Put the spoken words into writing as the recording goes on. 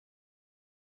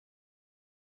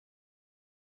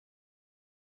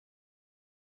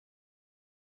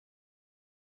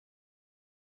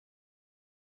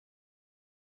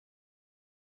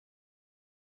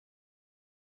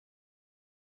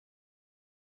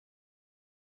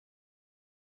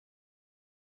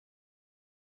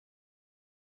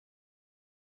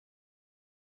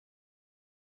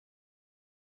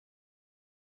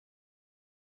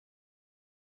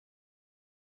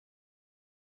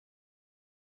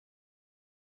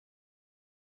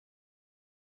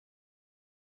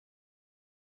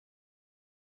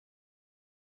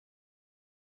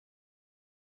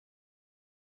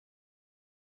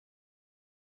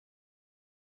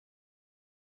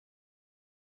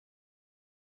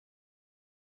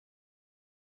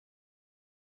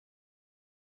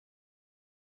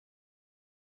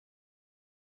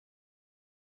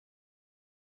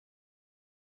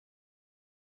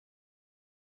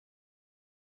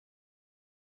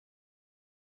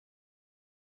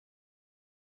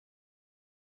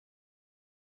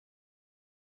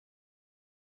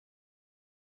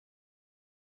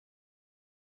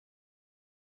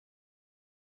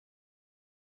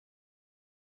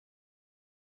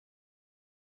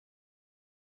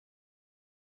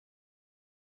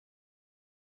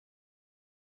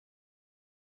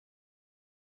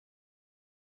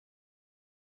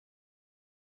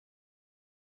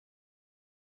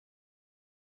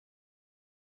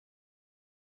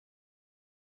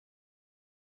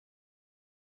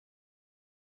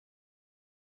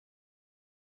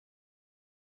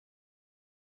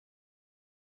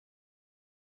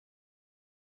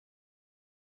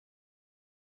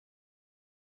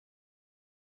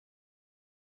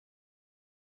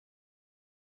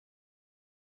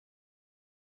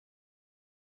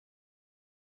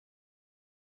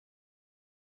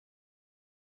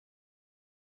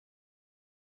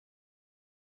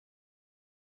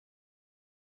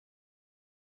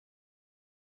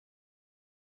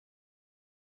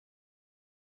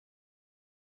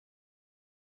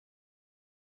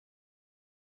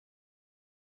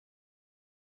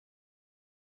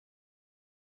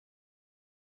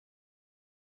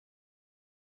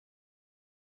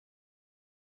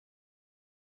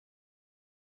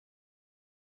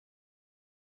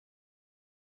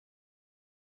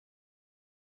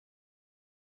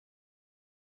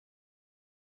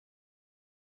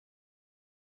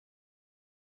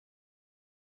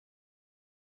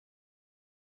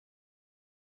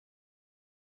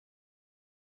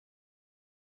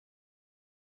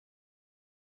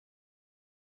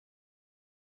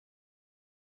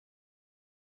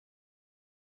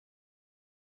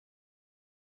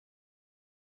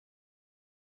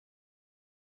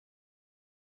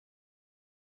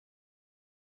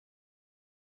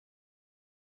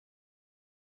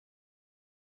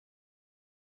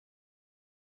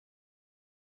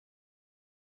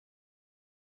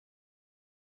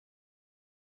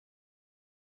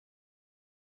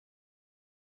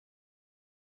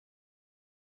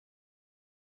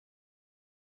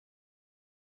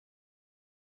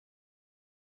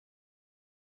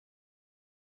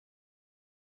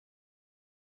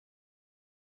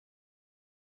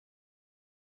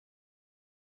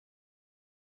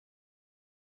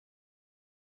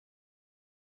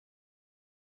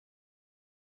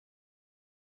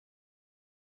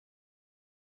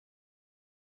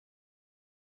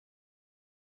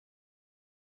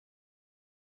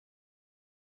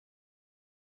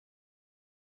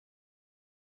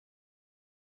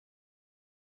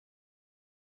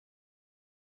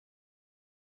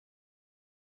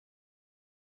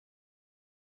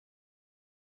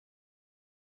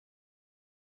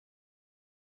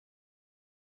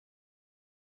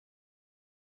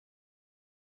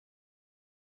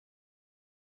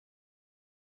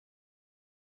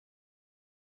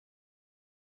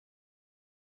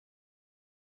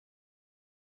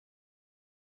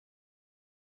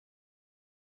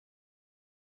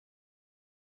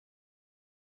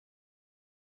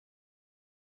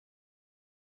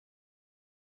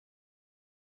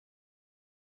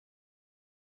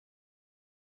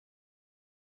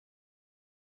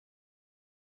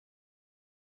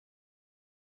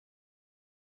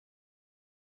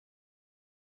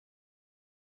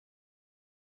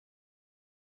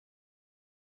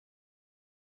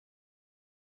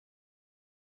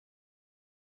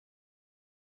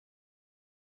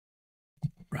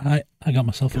Right, I got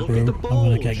myself a Look brew. at the I'm gonna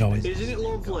bulge. get going. Isn't it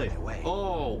lovely?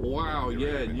 Oh, wow,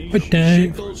 yeah. You But should Dave,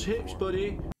 shake those hips,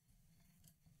 buddy.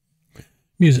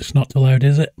 music's not too loud,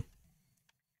 is it?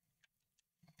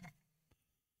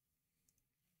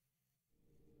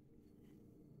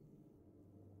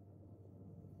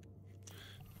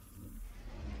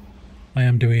 I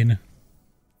am doing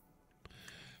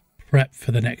prep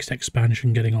for the next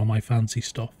expansion, getting all my fancy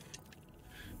stuff.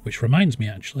 Which reminds me,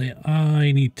 actually,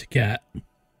 I need to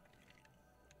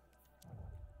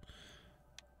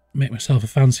make myself a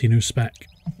fancy new spec.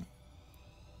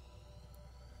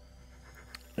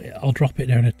 Yeah, I'll drop it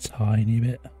down a tiny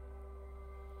bit.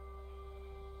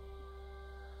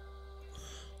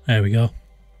 There we go.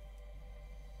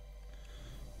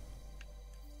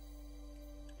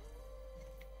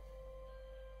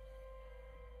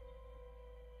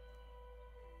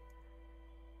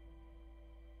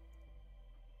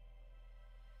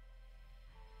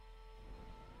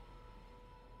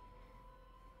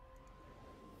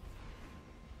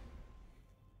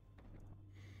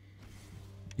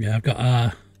 Yeah, I've got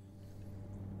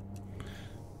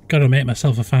to make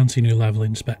myself a fancy new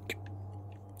leveling spec.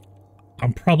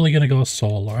 I'm probably going to go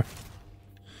solar.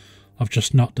 I've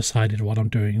just not decided what I'm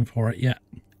doing for it yet.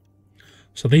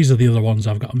 So these are the other ones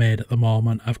I've got made at the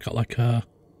moment. I've got like a...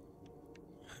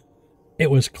 It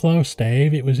was close,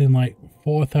 Dave. It was in like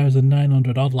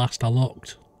 4,900 odd last I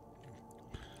looked.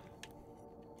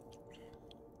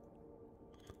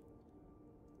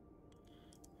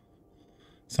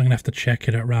 So I'm going to have to check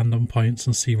it at random points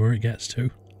and see where it gets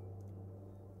to.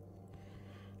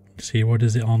 See, what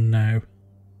is it on now?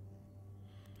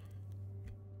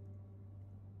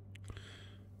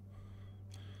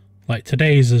 Like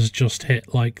today's has just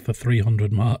hit like the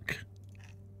 300 mark.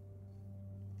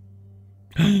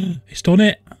 It's done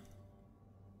it!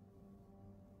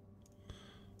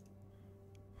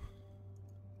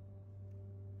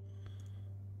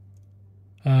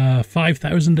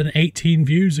 5,018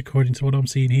 views according to what I'm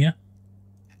seeing here.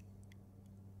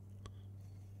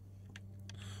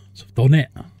 So I've done it.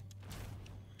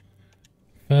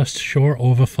 First short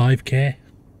over 5k.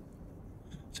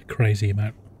 It's a crazy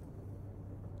amount.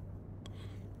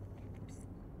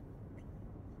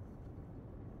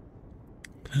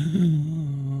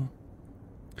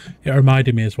 It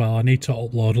reminded me as well, I need to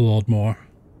upload a load more.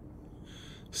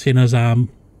 Seeing as I'm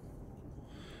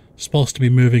supposed to be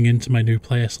moving into my new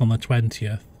place on the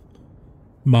 20th,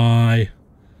 my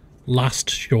last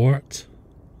short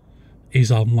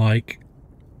is on like,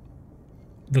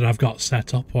 that I've got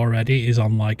set up already, is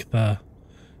on like the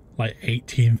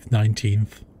 18th,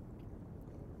 19th.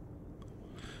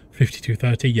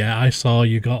 5230, yeah, I saw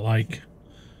you got like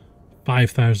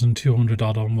 5,200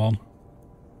 odd on one.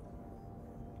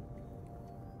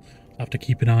 I have to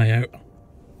keep an eye out.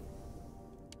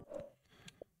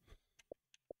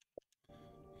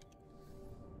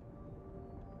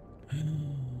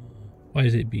 Why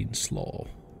is it being slow?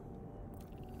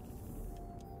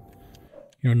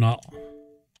 You're not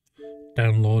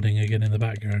downloading again in the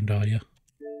background, are you?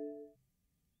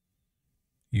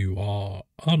 You are.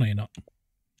 Oh, no, you're not.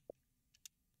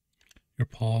 You're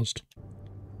paused.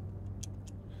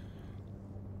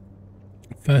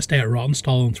 First day at Rot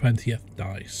install on 20th.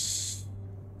 Nice.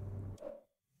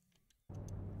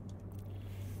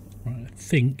 Right, I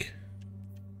think.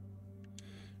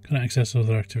 Can I access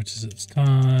other activities at this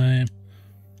time?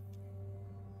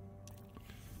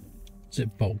 Is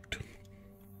it bugged?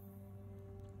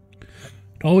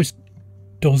 It always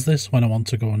does this when I want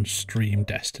to go and stream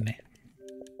Destiny.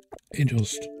 It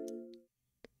just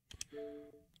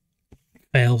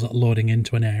fails at loading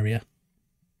into an area.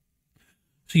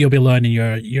 So you'll be learning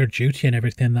your duty and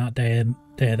everything that day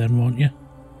then, won't you?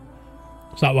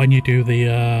 Is that when you do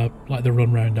the like the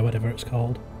run round or whatever it's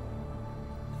called?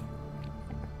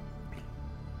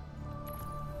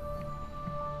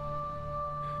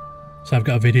 So I've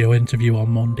got a video interview on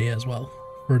Monday as well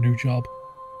for a new job.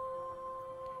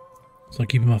 So I'm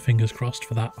keeping my fingers crossed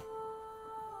for that.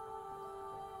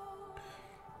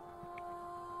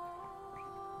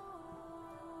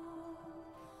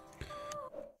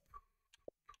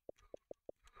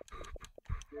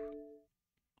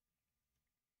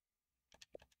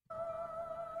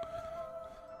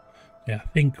 Yeah, I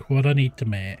think what I need to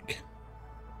make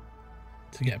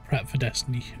to get prep for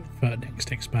Destiny for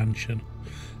next expansion,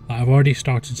 I've already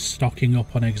started stocking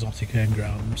up on exotic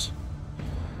engrams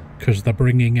because they're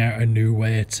bringing out a new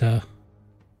way to...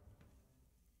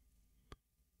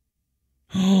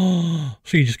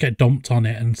 So you just get dumped on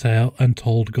it and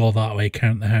told go that way,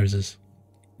 count the houses.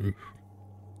 Oof.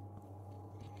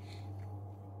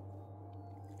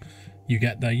 you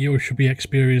get there. You should be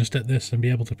experienced at this and be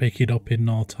able to pick it up in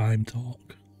no time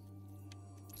talk.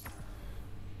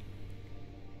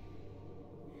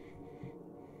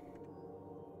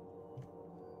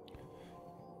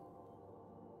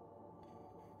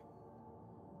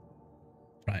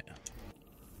 Right.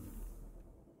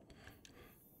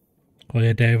 Oh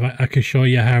yeah, Dave, I can show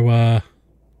you how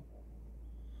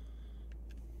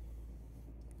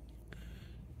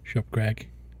shut up, Greg.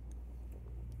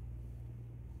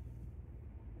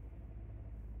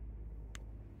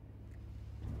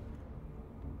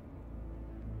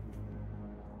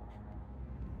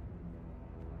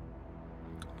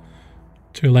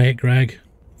 Too late, Greg.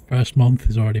 First month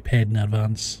is already paid in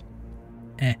advance.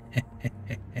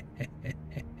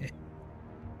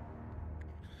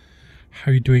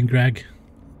 How you doing, Greg?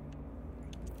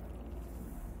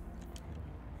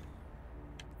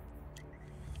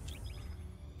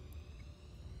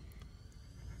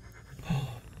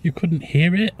 You couldn't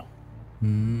hear it?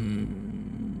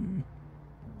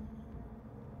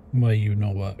 Well, you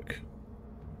no work.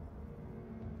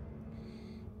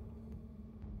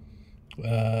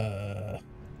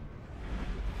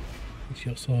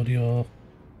 It's your audio.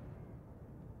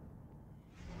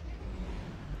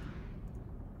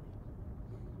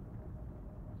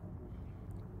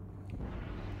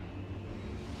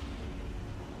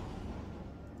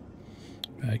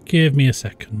 Give me a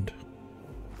second.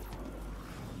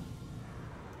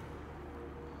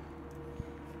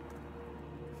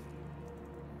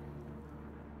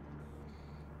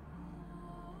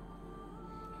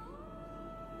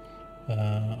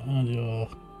 Audio.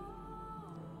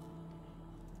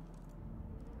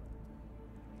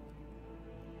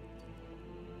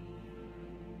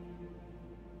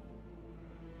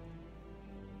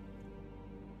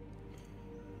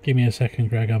 Give me a second,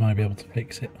 Greg. I might be able to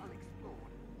fix it.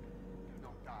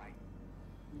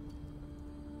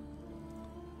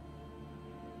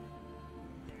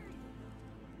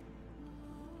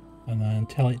 And then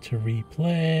tell it to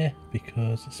replay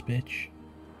because it's bitch.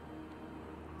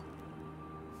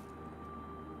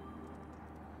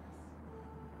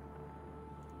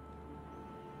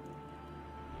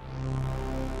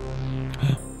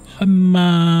 Hi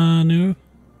Manu.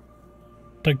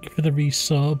 Thank you for the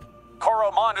resub.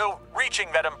 Koromanu, reaching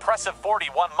that impressive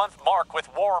 41-month mark with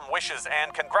warm wishes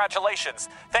and congratulations.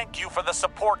 Thank you for the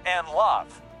support and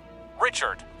love.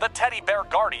 Richard, the teddy bear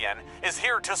guardian, is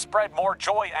here to spread more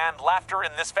joy and laughter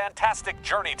in this fantastic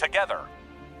journey together.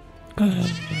 Thank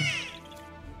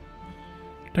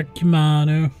you,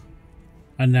 Manu.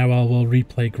 And now I will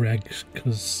replay Greg's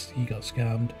because he got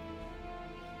scammed.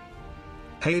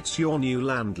 Hey, it's your new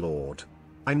landlord.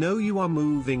 I know you are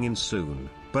moving in soon,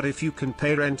 but if you can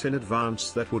pay rent in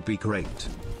advance, that would be great.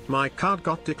 My card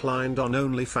got declined on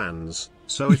OnlyFans,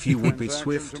 so if you would be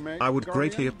swift, I would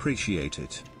greatly appreciate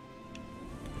it.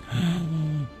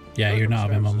 Yeah, you're not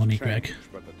having my money, Greg.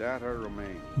 But the data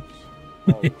remains.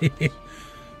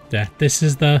 Yeah, this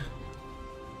is the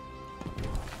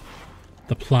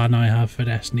plan I have for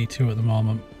Destiny 2 at the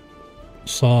moment.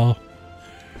 So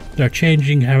they're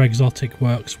changing how exotic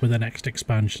works with the next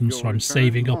expansion, so I'm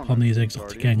saving up on these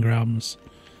exotic engrams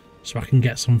so I can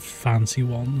get some fancy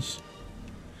ones.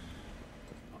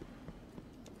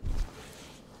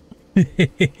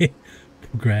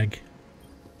 Greg.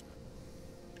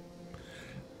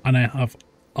 And I have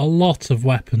a lot of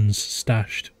weapons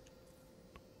stashed.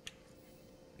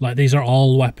 Like, these are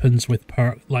all weapons with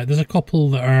perk. Like, there's a couple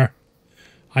that are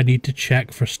I need to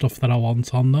check for stuff that I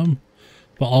want on them.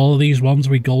 But all of these ones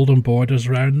with golden borders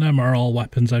around them are all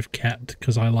weapons I've kept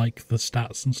because I like the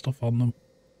stats and stuff on them.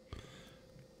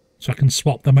 So I can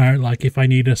swap them out, like if I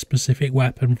need a specific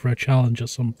weapon for a challenge or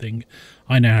something,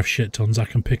 I now have shit tons I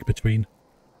can pick between.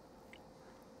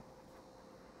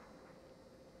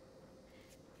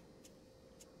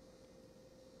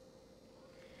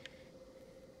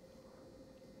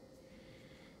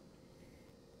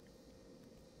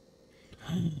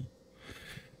 I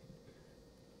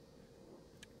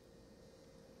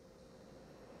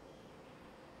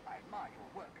admire your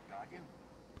work, Guardian.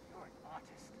 You're an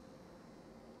artist.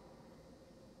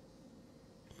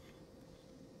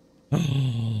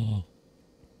 Oh.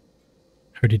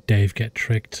 How did Dave get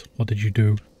tricked? What did you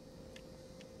do?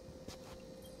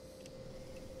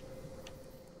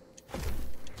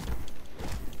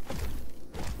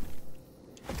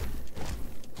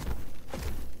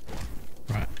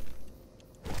 Right.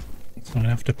 So I'm going to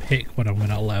have to pick what I'm going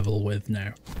to level with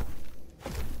now.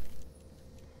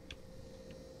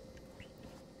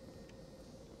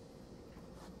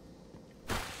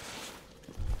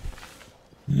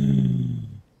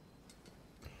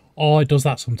 Oh, it does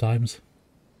that sometimes.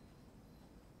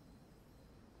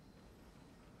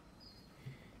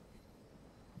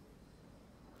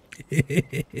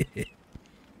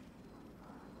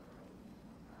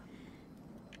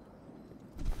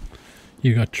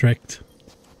 You got tricked.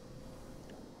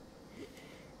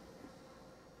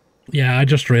 Yeah, I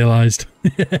just realised.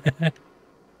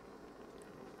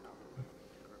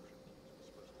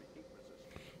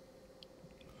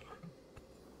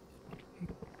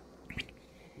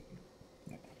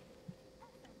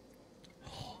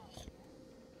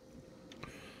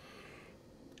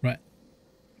 Right.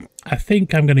 I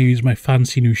think I'm going to use my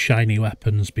fancy new shiny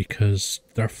weapons because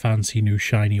they're fancy new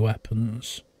shiny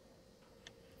weapons.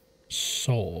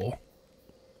 So...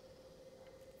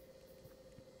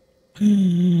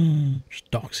 just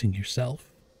doxing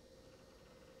yourself.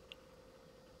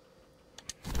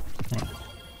 Right.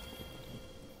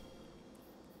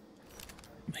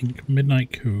 I think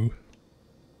Midnight Coup.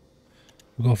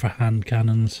 We'll go for hand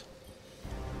cannons.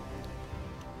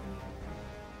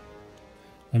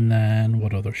 And then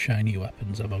what other shiny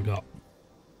weapons have I got?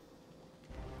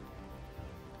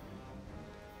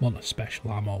 Want a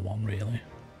special ammo one really.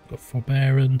 Got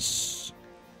Forbearance.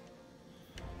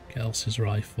 Kelsey's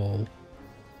rifle.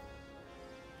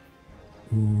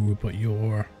 Ooh, but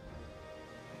you're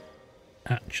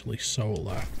actually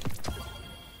solar.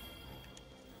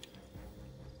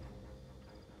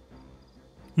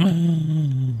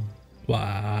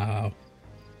 Wow.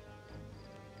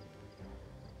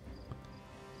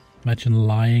 Imagine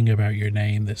lying about your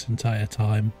name this entire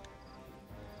time.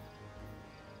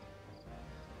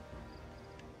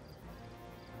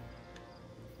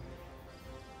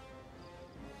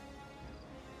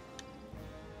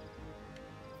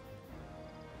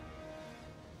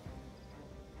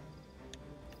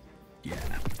 Yeah.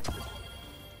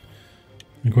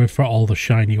 I'm going for all the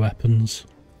shiny weapons.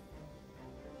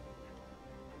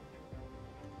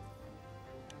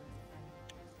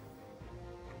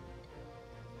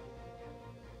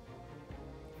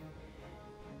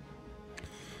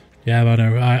 Yeah, I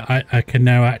know. I can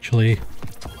now actually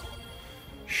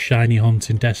shiny hunt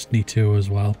in Destiny 2 as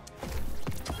well.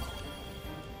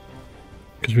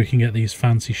 Because we can get these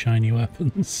fancy shiny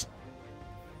weapons.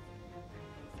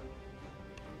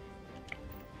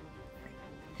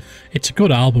 It's a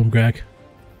good album, Greg.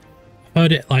 I've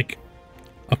heard it like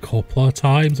a couple of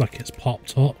times, like it's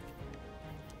popped up.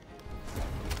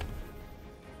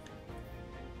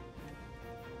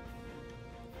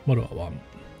 What do I want?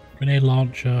 Grenade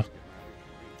launcher.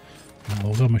 No,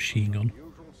 we'll go machine gun.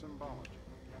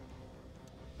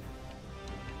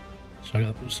 So I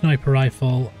got a sniper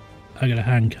rifle, I got a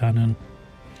hand cannon,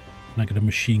 and I got a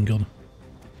machine gun.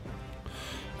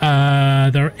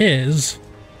 There is,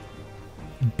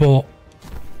 but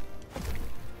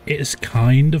it's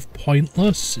kind of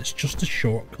pointless. It's just a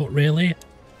shortcut, really.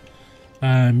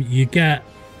 You get,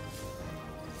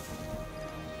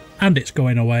 and it's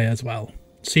going away as well.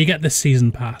 So you get this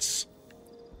season pass.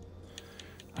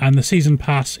 And the season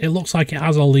pass, it looks like it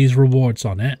has all these rewards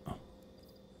on it.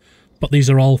 But these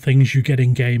are all things you get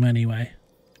in game anyway.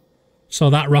 So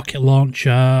that rocket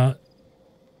launcher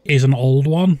is an old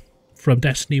one from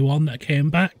Destiny 1 that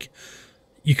came back.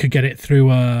 You could get it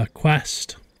through a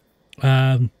quest.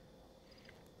 Start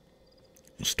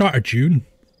of June.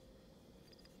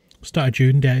 Start of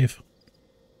June, Dave.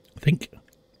 I think.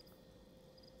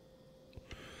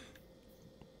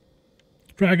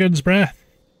 Dragon's Breath.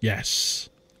 Yes.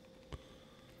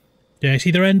 Yeah, it's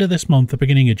either end of this month or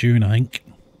beginning of June, I think.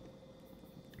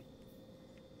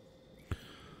 In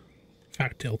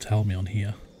fact, it'll tell me on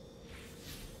here.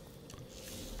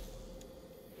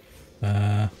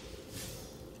 Go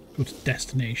to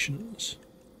destinations.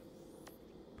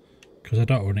 Because I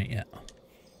don't own it yet.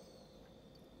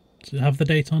 Does it have the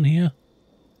date on here?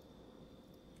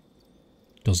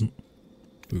 Doesn't.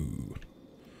 Boo.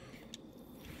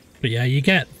 But yeah, you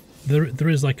get, there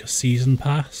is like a season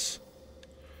pass.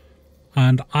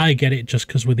 And I get it just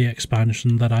because with the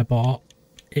expansion that I bought,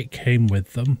 it came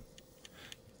with them.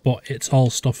 But it's all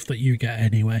stuff that you get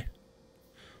anyway.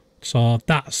 So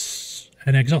that's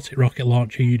an exotic rocket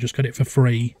launcher, you just got it for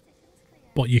free.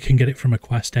 But you can get it from a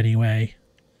quest anyway.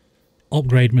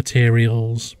 Upgrade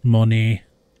materials, money.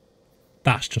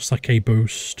 That's just like a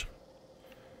boost.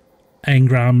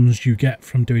 Engrams you get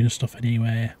from doing stuff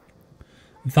anyway.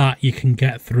 That you can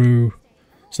get through.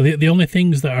 So the only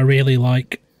things that are really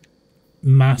like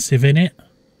massive in it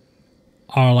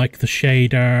are like the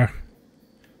shader,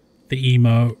 the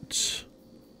emote,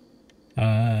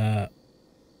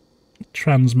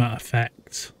 transmat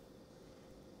effect,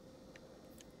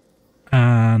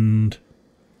 and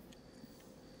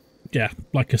yeah,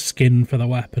 like a skin for the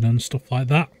weapon and stuff like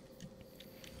that.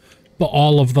 But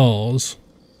all of those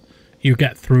you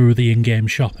get through the in-game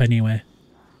shop anyway.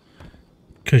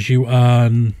 because you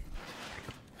earn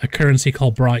a currency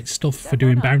called bright stuff for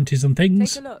doing bounties and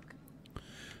things. Take a look.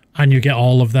 And you get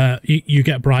all of that. You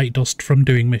get bright dust from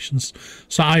doing missions.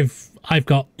 So I've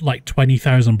got like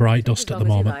 20,000 bright dust at the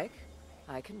moment. Like.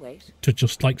 I can wait. To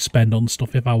just like spend on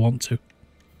stuff if I want to.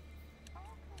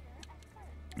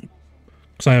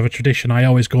 Because I have a tradition. I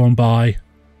always go and buy.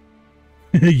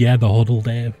 Yeah, the huddle,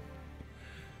 Dave.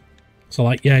 So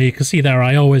like, yeah, you can see there.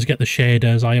 I always get the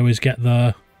shaders. I always get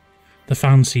the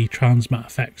fancy transmat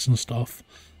effects and stuff.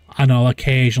 And I'll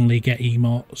occasionally get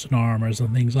emotes and armors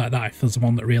and things like that if there's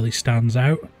one that really stands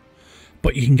out.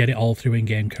 But you can get it all through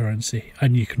in-game currency,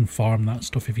 and you can farm that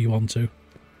stuff if you want to.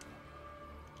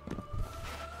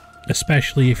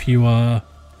 Especially if you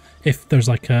if there's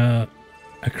like a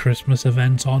Christmas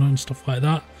event on and stuff like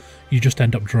that, you just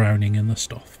end up drowning in the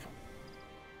stuff.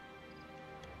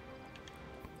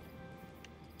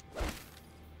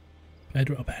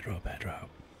 Pedro.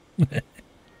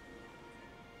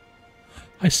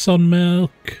 Hi, Sun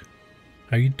Milk.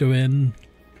 How you doing?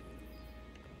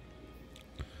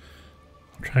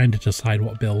 I'm trying to decide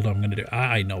what build I'm going to do.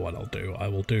 I know what I'll do. I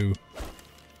will do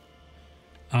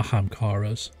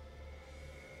Ahamkaras.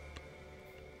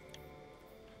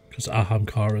 Because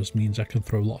Ahamkaras means I can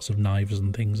throw lots of knives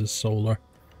and things as solar.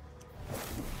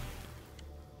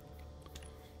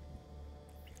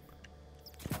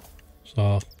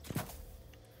 So,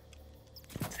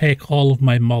 take all of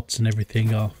my mods and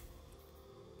everything off.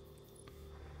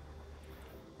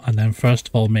 And then first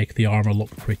of all make the armor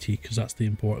look pretty, because that's the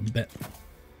important bit.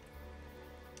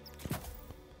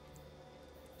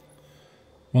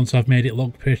 Once I've made it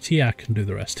look pretty, I can do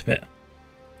the rest of it.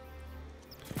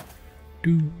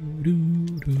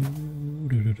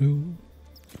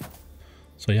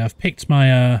 So yeah, I've picked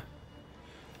my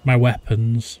my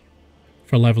weapons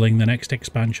for leveling the next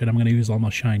expansion. I'm going to use all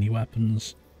my shiny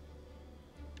weapons.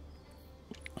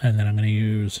 And then I'm going to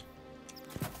use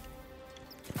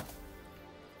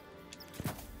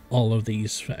all of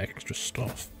these for extra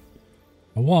stuff.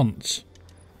 I want.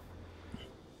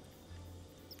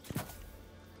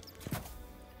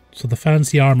 So the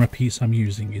fancy armor piece I'm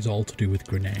using is all to do with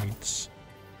grenades.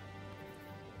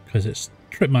 Because it's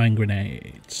trip mine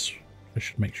grenades. I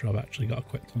should make sure I've actually got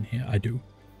equipped on here. I do.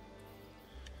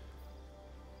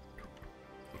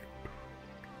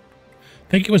 I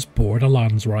think it was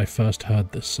Borderlands where I first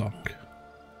heard this song.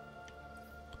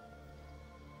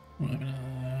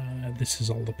 This is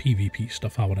all the PvP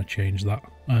stuff. I want to change that.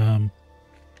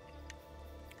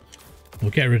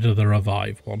 We'll get rid of the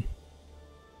revive one.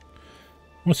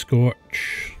 Or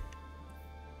Scorch.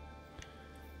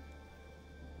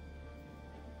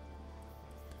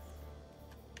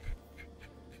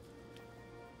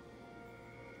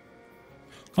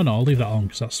 Oh no, I'll leave that on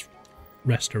because that's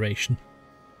restoration.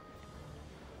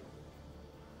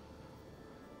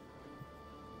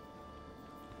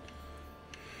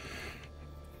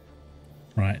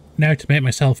 Right, now to make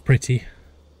myself pretty,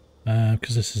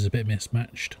 because this is a bit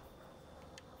mismatched.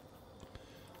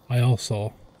 I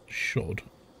also should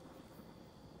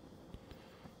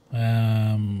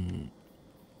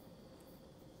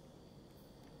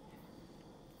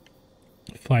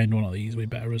find one of these with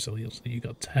better resilience. You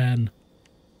got 10.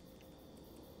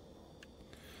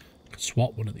 Could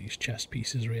swap one of these chest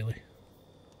pieces, really.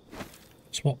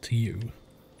 Swap to you.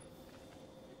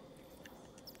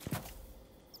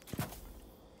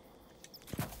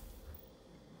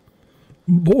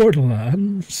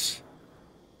 Borderlands.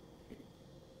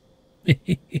 So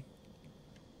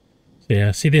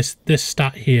yeah, see this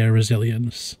stat here,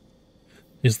 resilience,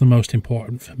 is the most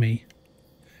important for me.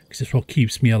 Because it's what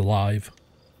keeps me alive.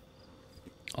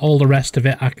 All the rest of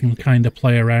it I can kind of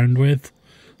play around with.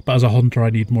 But as a hunter I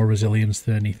need more resilience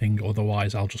than anything,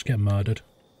 otherwise I'll just get murdered.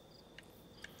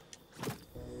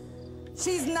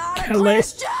 She's not Kelly. a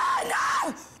Christian!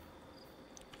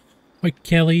 Wait,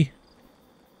 Kelly.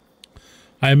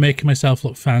 I'm making myself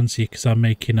look fancy because I'm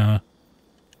making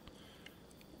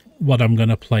what I'm going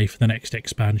to play for the next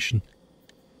expansion.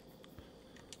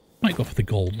 Might go for the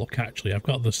gold look, actually. I've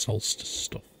got the solstice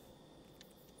stuff.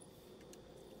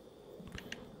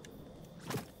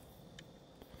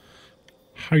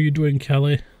 How you doing,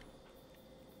 Kelly?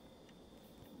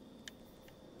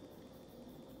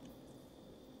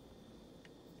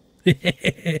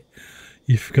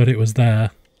 You forgot it was there.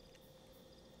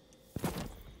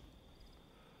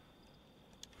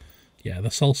 Yeah,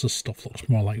 the solstice stuff looks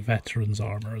more like veterans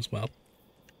armor as well.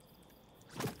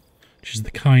 Which is the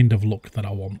kind of look that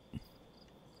I want.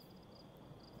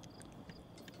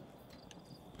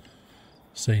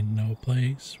 Say no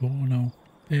place for no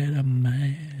better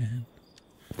man.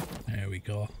 There we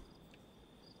go.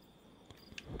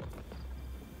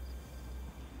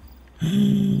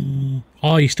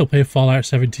 Oh, you still play Fallout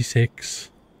 76.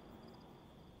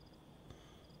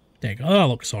 There you go. Oh, that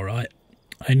looks alright.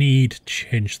 I need to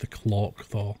change the clock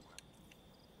though.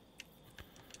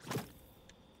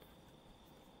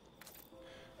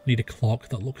 Need a clock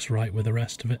that looks right with the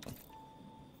rest of it.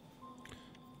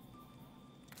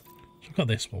 So I've got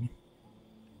this one.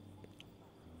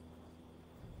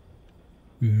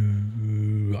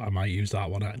 Ooh, I might use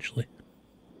that one actually.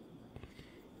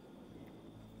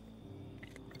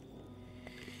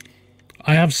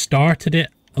 I have started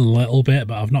it a little bit,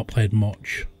 but I've not played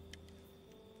much.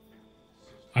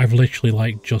 I've literally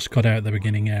like just got out the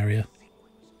beginning area.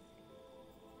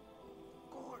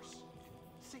 Of course.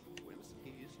 Sequence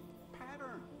is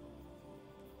pattern.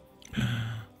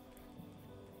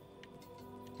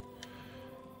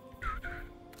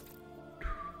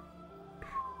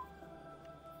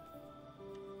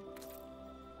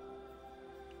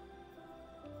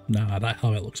 Nah, that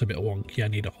helmet looks a bit wonky. I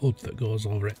need a hood that goes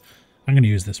over it. I'm going to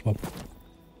use this one.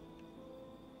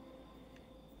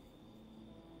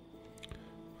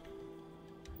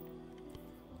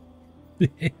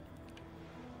 And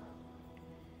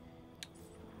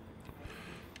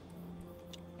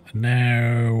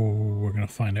now we're going to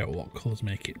find out what colours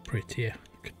make it prettier.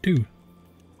 Could do.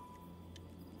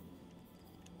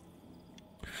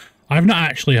 I've not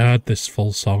actually heard this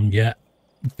full song yet,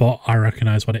 but I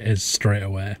recognise what it is straight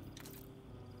away.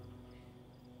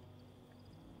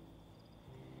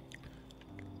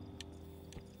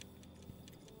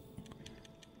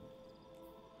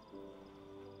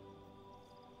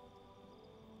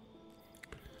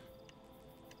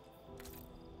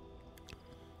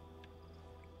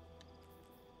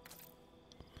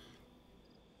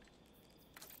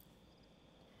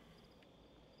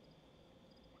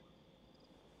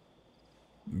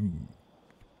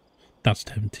 That's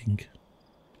tempting.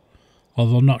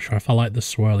 Although I'm not sure if I like the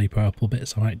swirly purple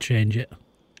bits, I might change it.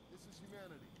 This is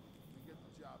humanity. We get the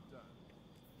job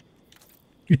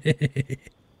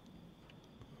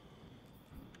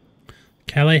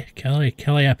done.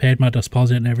 Kelly, I paid my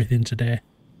deposit and everything today.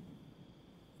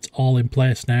 It's all in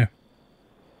place now.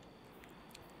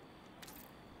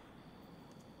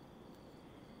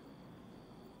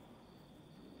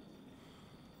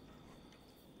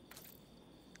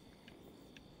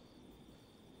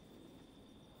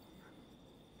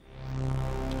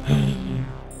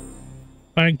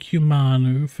 Thank you,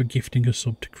 Manu, for gifting a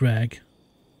sub to Greg.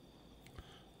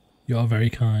 You're very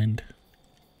kind.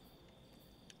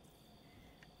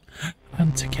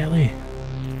 And to Kelly.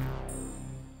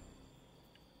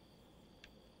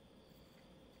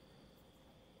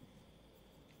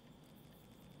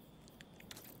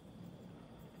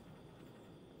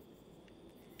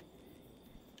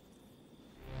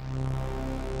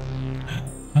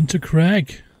 And to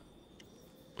Craig.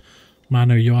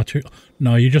 Manu, you are too...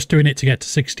 No, you're just doing it to get to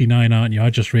 69, aren't you? I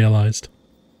just realised.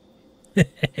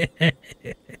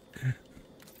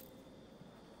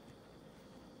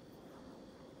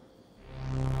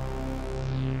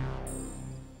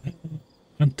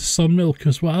 And to Sun Milk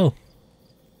as well.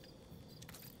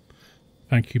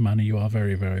 Thank you, Manu. You are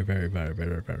very, very, very, very,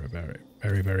 very, very, very,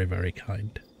 very, very, very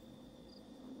kind.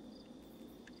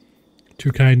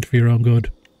 Too kind for your own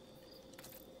good.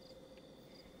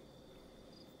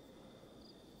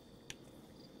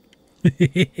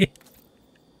 Yeah,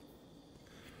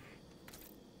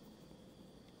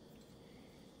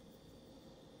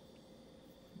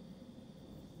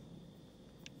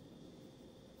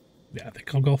 I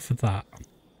think I'll go for that.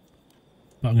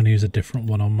 But I'm going to use a different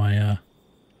one on my...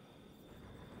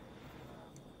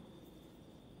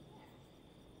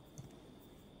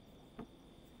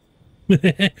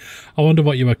 I wonder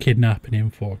what you were kidnapping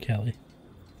him for, Kelly.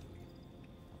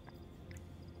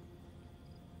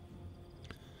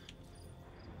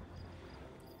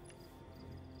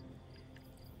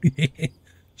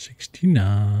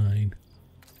 $69.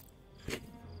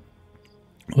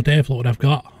 Oh, Dave, look what I've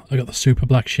got. I got the super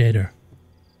black shader.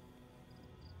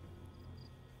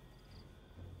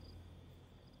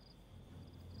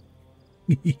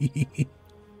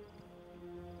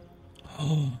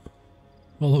 Oh.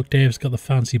 Well, look, Dave's got the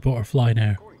fancy butterfly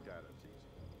now.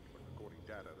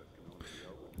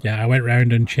 Yeah, I went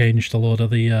round and changed a load of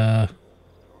the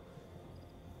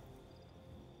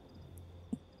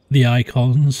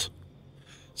icons.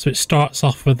 So it starts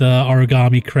off with the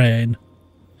origami crane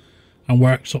and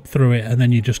works up through it, and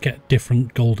then you just get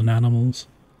different golden animals.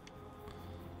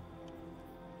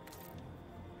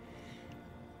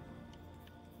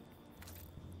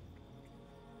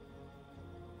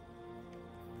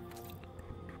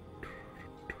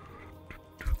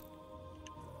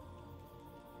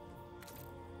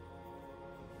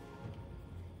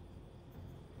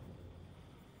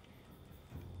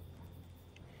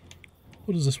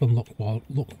 What does this one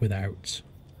look without?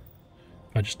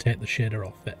 If I just take the shader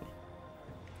off it.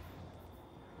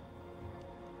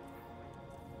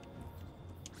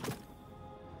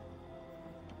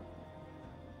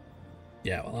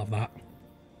 Yeah, we'll have that.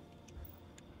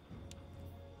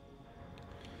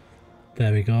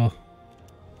 There we go.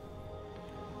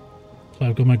 So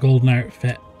I've got my golden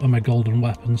outfit and my golden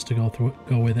weapons to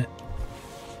go with it.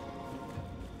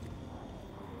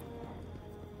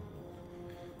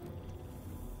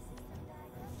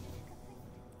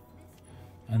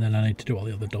 And then I need to do all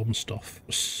the other dumb stuff.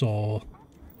 So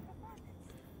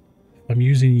if I'm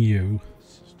using you.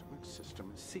 System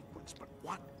and sequence, but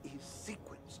what is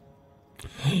sequence?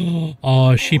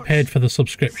 Oh, she paid for the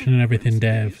subscription and everything,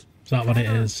 Dave. Is that what it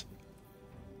is?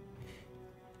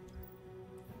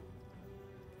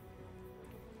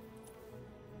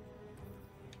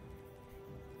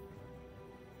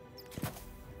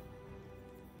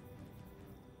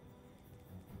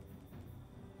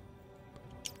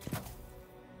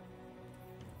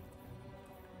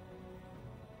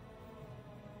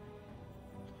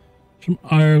 From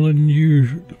Ireland,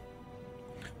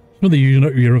 some of the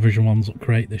Eurovision ones look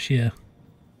great this year.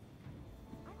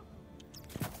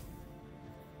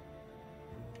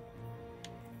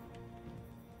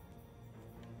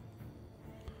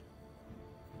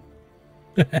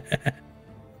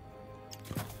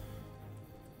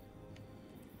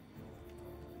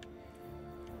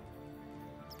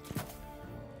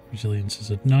 Resilience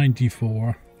is at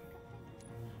 94.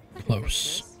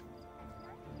 Close.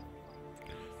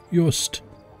 Just.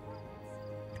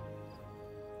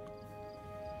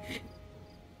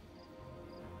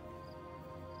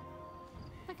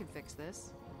 I can fix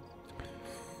this.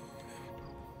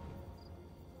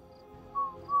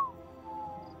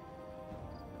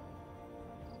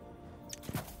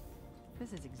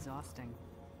 This is exhausting.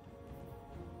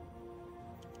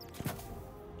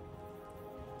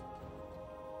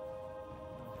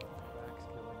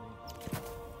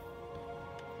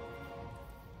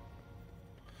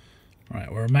 Right,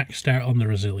 we're maxed out on the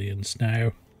resilience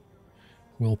now.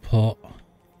 We'll put...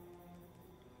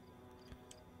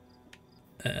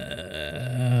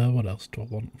 what else do I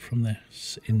want from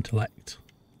this? Intellect.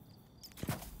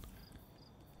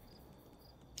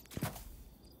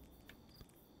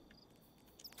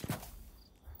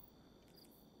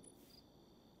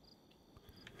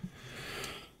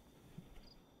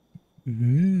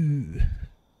 Ooh.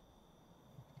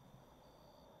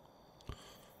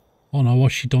 Oh no,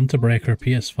 what's she done to break her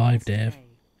PS5, Dave?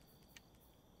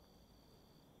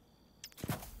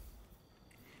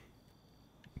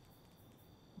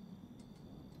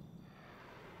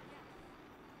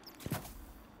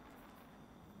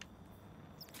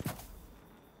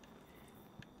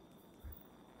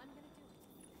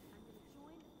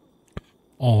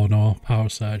 Oh no, power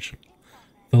surge.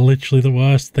 They're literally the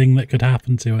worst thing that could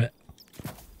happen to it.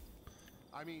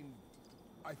 I mean,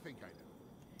 I think I know.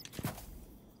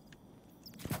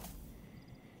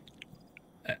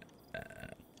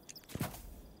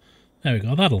 There we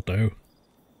go, that'll do.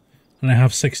 And I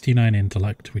have 69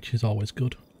 intellect, which is always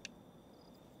good.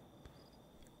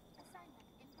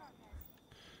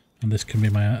 And this can be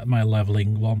my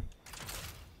leveling one.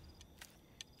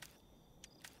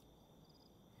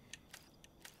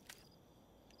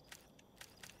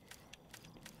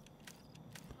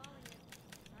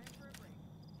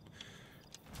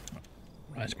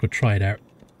 Right, let's go try it out.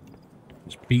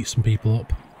 Let's beat some people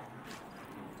up.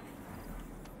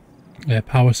 Yeah,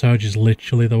 power surge is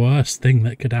literally the worst thing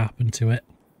that could happen to it.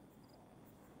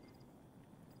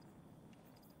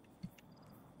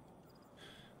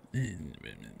 Let's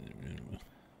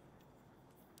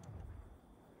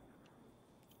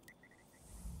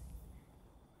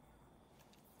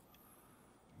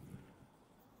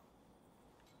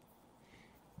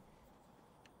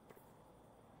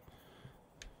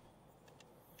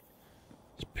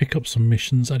pick up some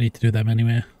missions. I need to do them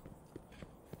anyway.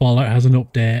 Fallout has an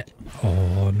update.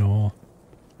 Oh no.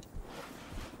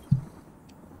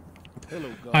 Hello,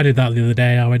 God. I did that the other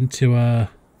day. I went to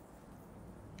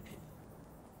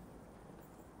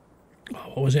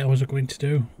what was it I was going to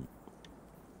do?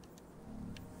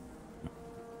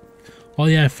 Oh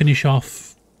yeah, finish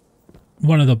off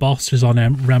one of the bosses on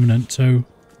Remnant 2.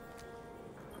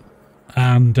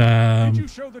 And it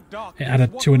had a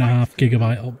 2.5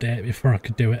 gigabyte update before I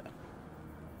could do it.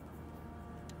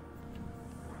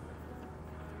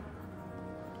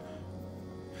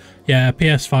 Yeah,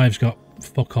 PS5's got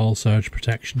fuck all surge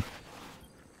protection.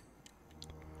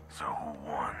 So who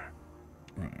won?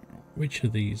 Right, which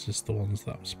of these is the ones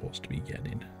that I'm supposed to be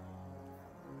getting?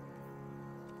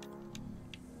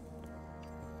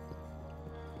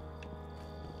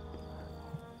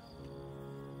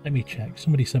 Let me check.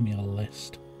 Somebody sent me a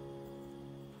list.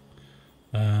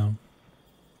 This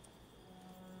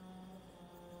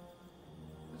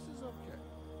is okay.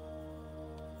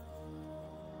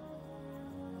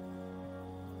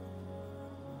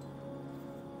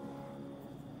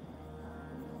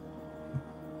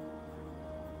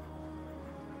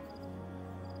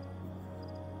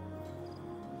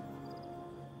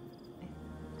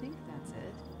 I think that's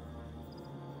it.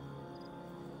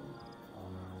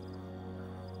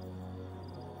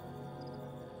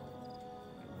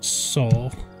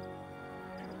 So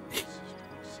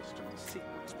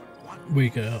we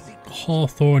go.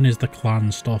 Hawthorne is the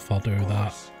clan stuff. I'll do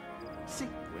that.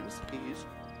 Sequence is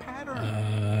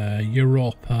pattern.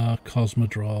 Europa,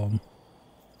 Cosmodrome.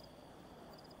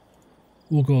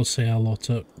 We'll go say hello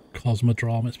to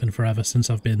Cosmodrome. It's been forever since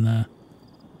I've been there.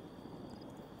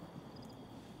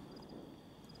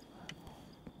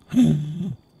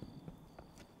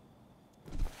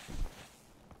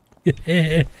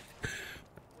 Yeah.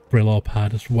 Brillo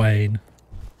pad is Wayne.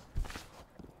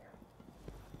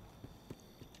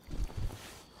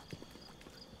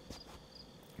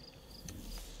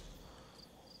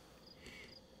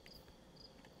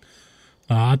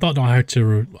 I don't know how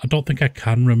to... I don't think I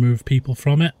can remove people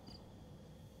from it.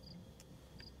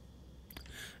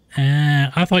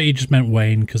 I thought you just meant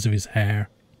Wayne because of his hair.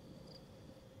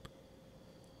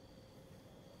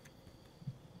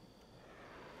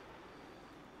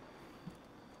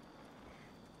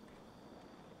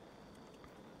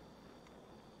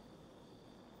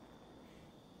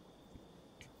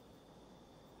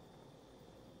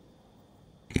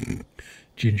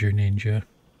 Ginger Ninja.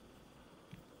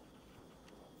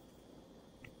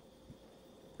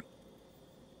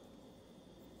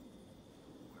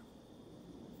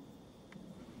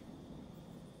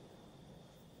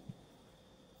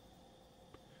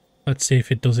 Let's see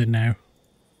if it does it now.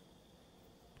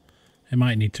 It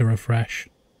might need to refresh.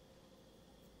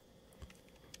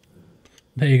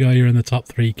 There you go, you're in the top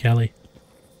 3, Kelly.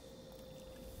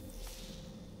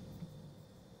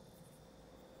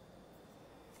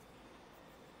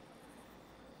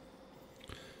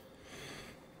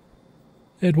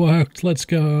 It worked, let's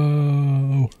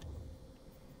go.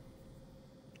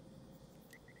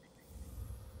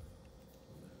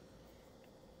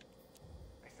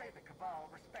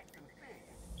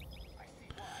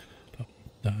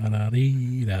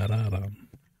 Da-da-dee-da-da-da.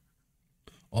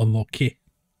 Unlucky.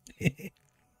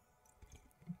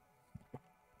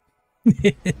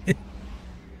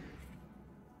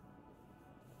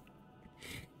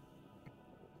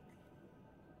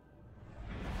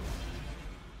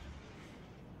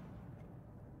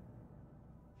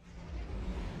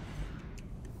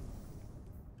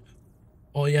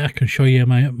 Oh yeah, I can show you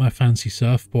my fancy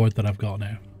surfboard that I've got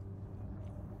now.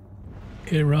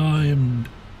 It rhymed.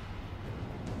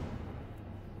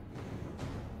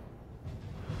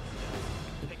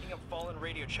 Picking up fallen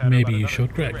radio chatter. Maybe about you another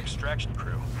should, Greg. Extraction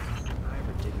crew. I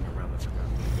ever digging around the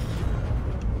forgotten.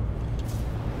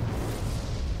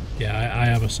 Yeah, I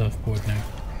have a surfboard now.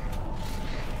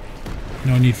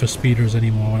 No need for speeders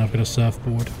anymore when I've got a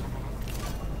surfboard.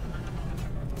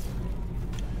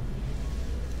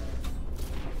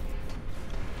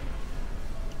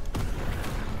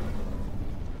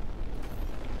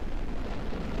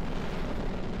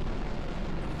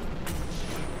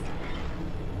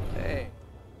 Hey,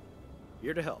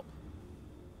 here to help.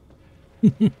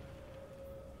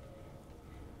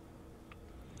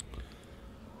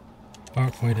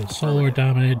 Arc weighted solar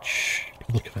damage.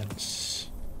 Public events.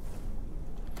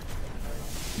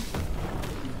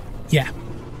 Yeah.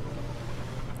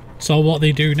 So what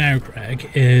they do now, Greg,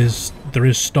 is there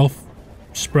is stuff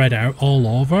spread out all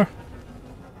over.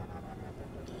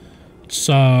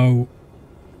 So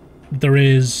there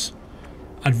is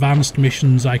advanced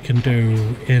missions I can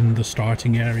do in the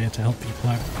starting area to help people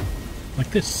out.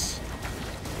 Like this.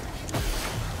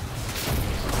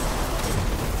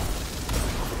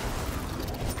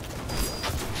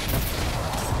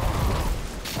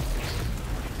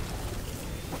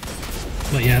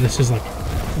 But yeah, this is like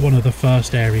one of the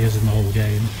first areas in the whole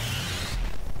game.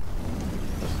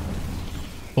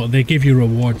 But they give you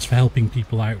rewards for helping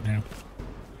people out now.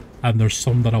 And there's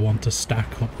some that I want to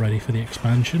stack up ready for the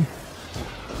expansion.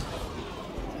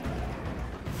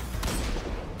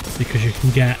 Because you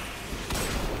can get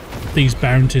these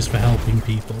bounties for helping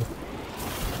people.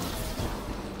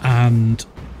 And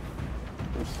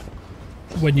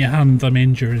when you hand them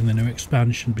in during the new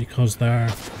expansion, because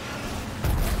they're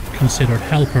considered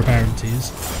helper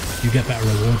bounties, you get better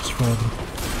rewards for them.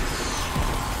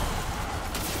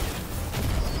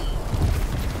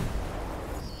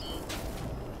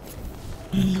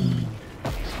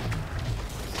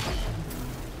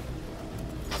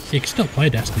 You can still play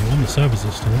Destiny 1, the servers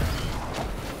are still up.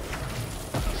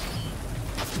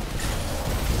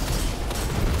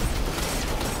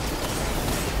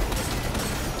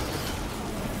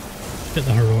 Get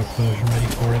the heroic version ready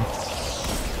for him.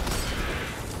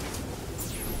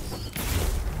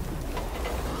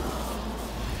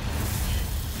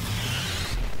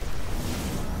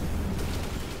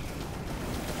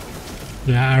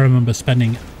 Yeah, I remember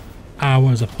spending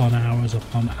hours upon hours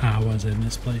upon hours in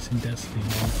this place in Destiny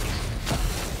 1.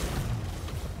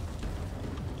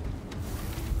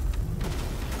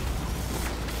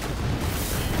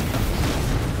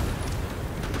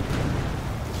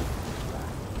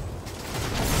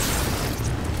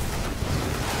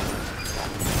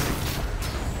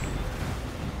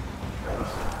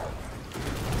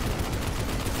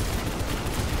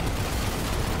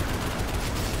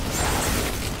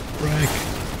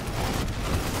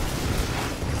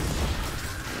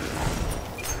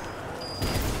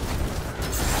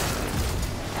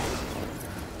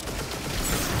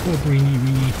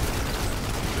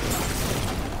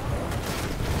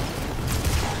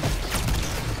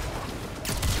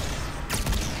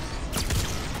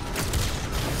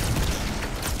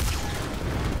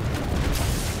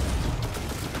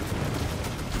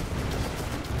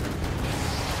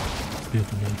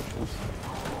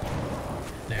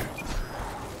 There.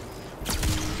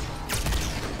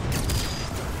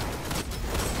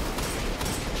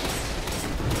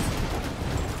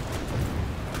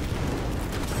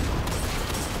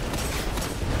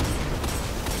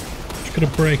 Just gonna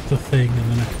break the thing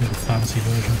and then I can do the fancy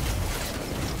version.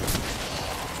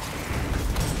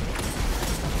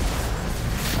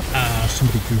 Ah,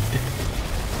 somebody goofed it.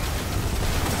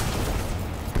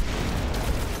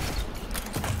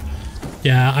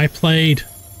 Yeah, I played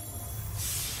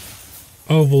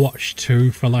Overwatch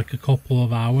 2 for like a couple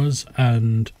of hours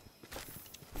and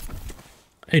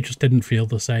it just didn't feel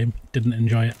the same. Didn't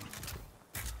enjoy it.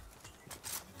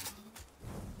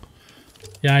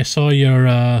 Yeah, I saw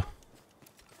your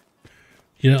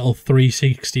little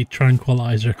 360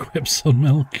 tranquilizer equipped Sun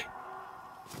Milk.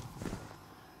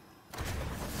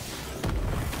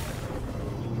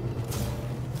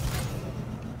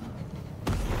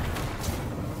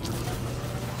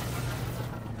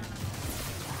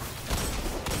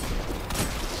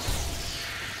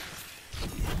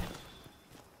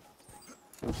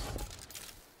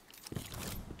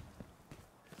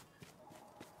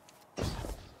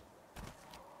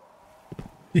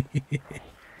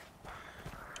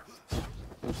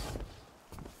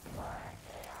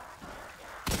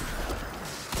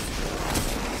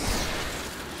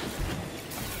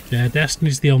 Yeah,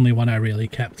 Destiny's the only one I really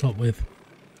kept up with.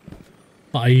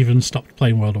 But I even stopped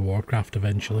playing World of Warcraft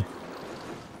eventually.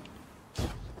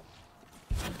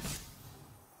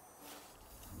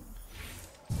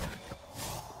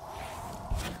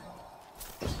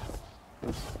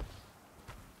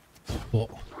 But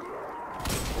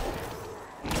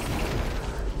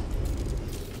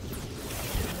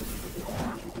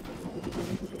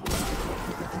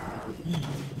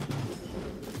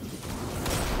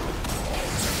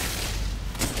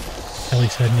Kelly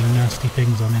sending nasty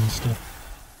things on Insta.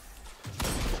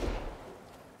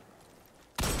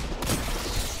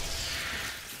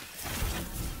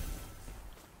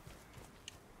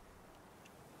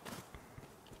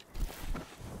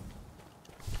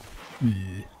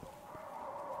 Yeah.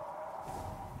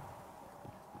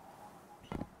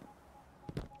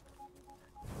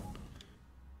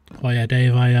 Oh yeah,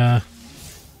 Dave, I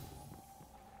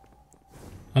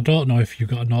don't know if you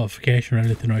got a notification or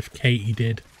anything, or if Katie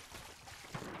did,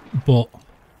 but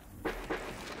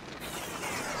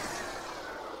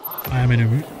I'm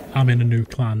in a new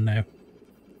clan now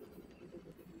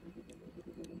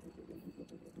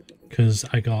because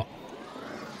I got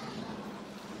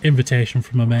invitation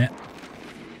from a mate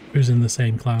who's in the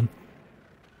same clan.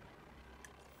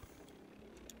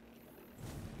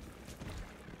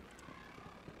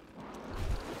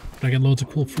 But I get loads of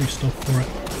cool free stuff for it.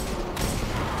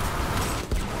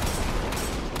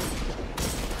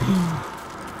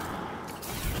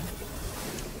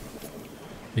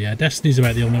 But yeah, Destiny's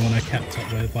about the only one I kept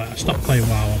up with. Like, I stopped playing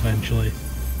WoW eventually.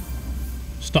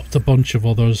 Stopped a bunch of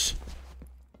others.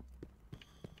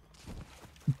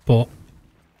 But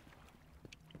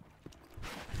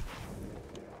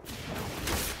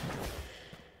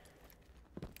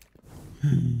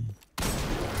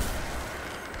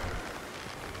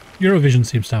Eurovision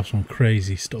seems to have some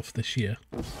crazy stuff this year.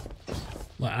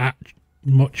 Like,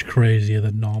 much crazier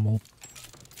than normal.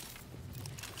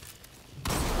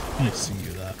 I see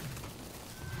you there.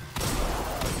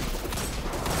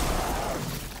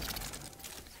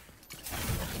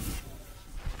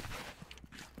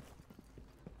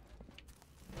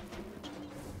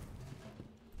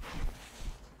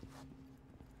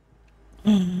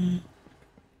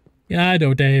 Yeah, I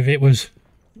know, Dave. It was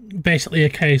basically a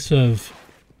case of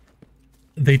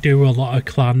they do a lot of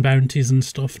clan bounties and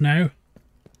stuff now.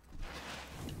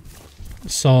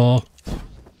 So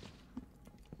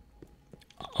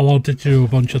I wanted to do a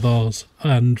bunch of those,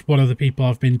 and one of the people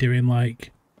I've been doing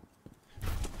like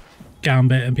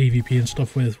Gambit and PvP and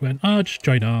stuff with went, oh, just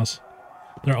join ours.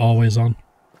 They're always on.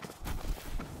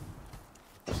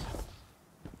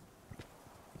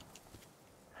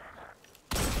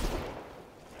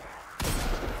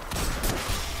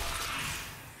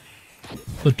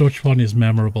 The Dutch one is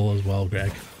memorable as well,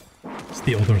 Greg. It's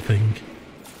the other thing.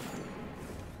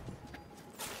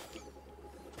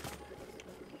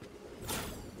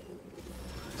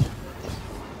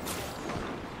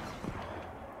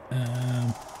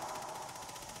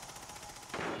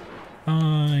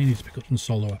 I need to pick up some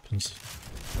solo weapons.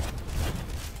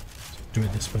 Do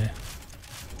it this way.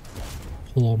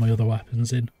 Pull all my other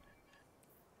weapons in.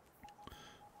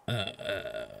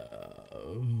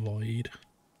 Void.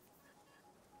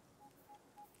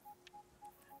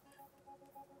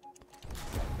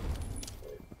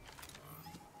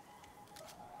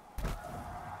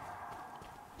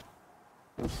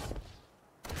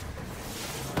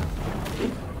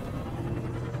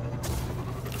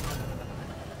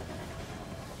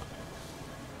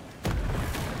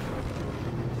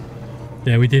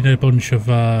 Yeah, we did a bunch of,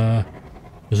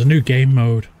 there's a new game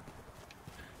mode,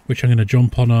 which I'm going to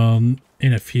jump on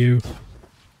in a few,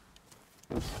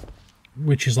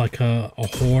 which is like a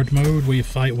horde mode where you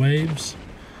fight waves,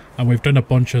 and we've done a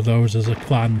bunch of those as a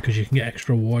clan because you can get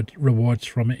extra rewards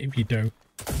from it if you do.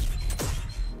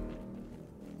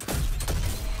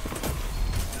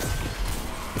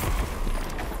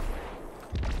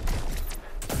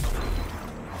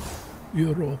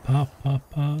 Europa,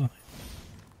 papa.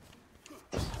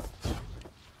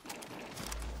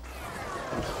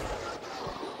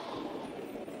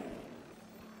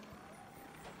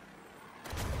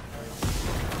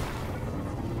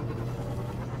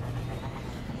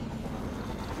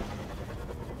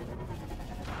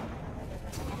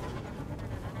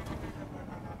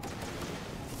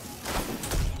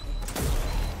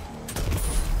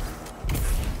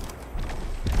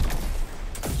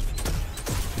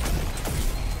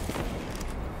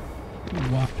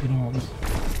 Whapping on.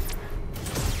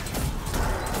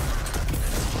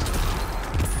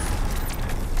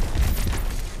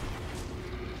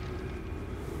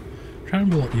 Trying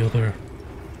to remember what the other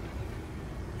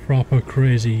proper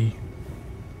crazy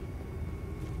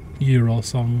Euro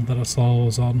song that I saw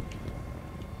was on.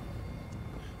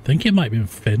 I think it might be in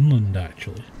Finland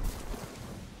actually.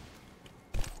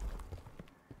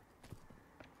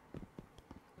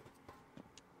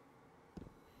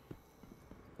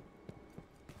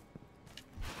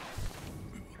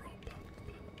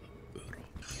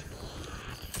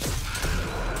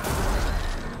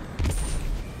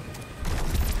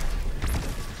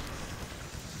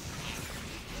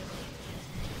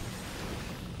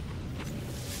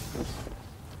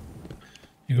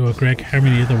 You go, Greg, how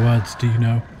many other words do you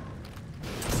know?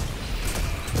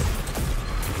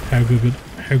 How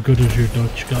good has your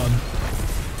Dutch gotten?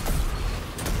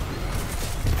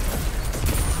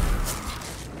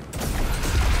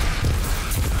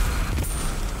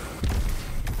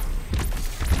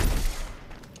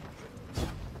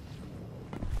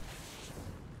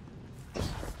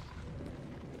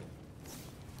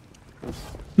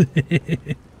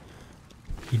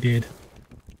 He did.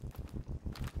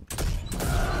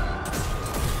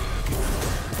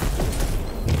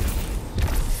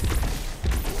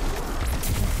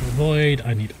 Avoid,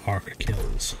 I need arc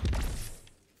kills.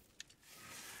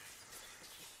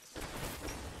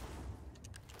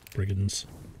 Brigands.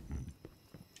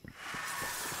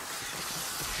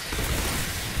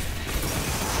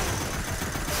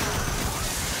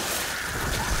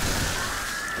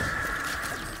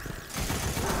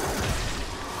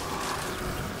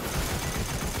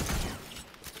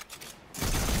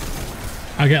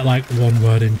 I get like 1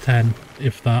 word in 10,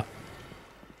 if that.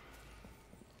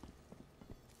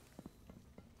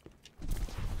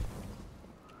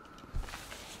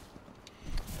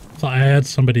 So I had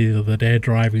somebody the other day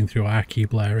driving through Aki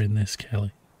Blair in this,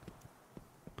 Kelly.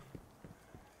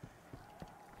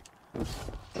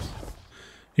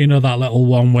 You know that little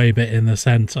one-way bit in the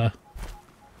centre?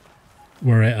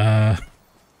 Where it, I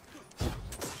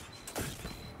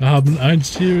have ein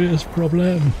serious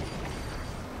problem.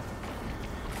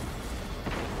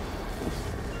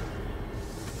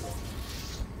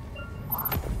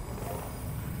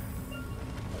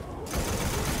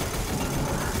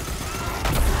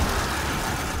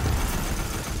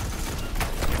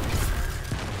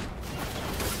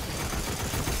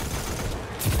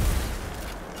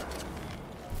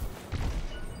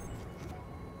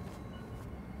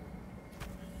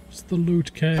 It's the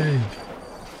loot cave.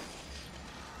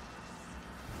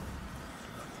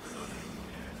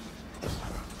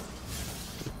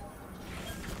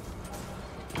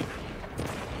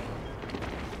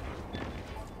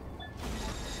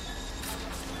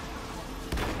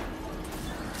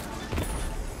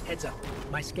 Heads up.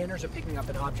 My scanners are picking up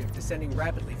an object descending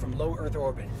rapidly from low Earth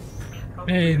orbit.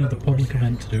 Hey, another public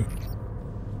event to do.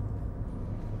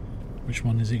 Which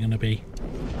one is it going to be?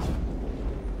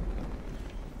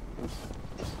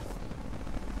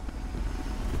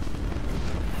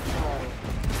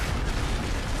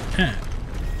 Ah.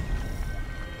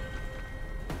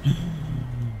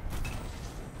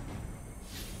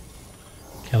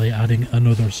 Kelly adding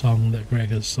another song that Greg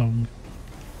has sung.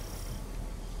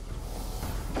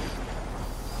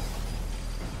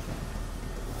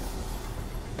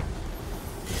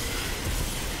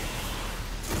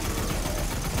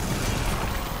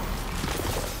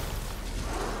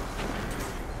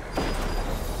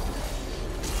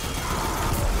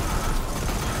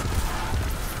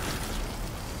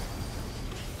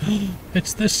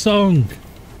 It's this song.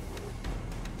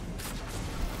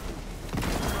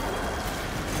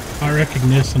 I reckon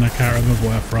this and I can't remember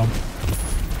where from.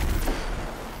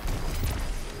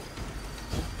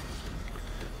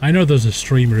 I know there's a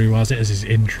streamer who has it as his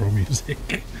intro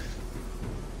music.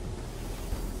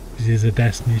 He's a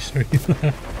Destiny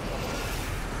streamer.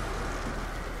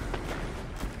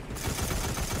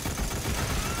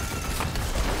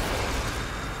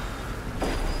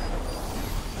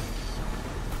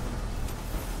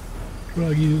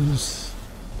 Drug use.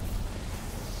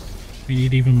 We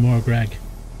need even more Greg.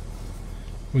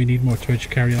 We need more Twitch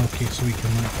karaoke so we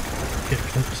can get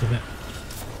clips of it.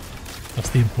 That's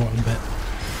the important bit.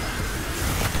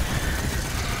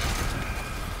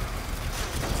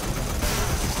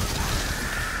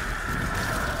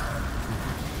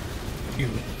 Phew.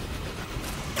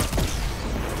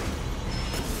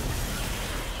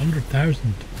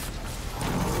 100,000.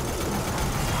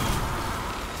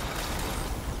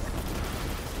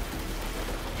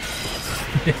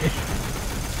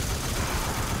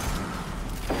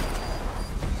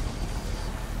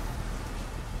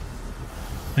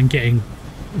 And getting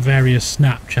various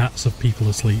Snapchats of people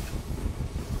asleep.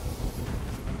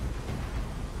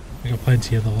 I got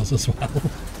plenty of those as well.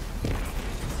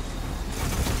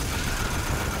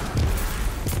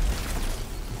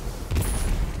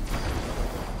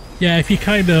 Yeah, if you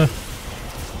kinda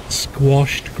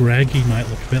squashed Greg, he might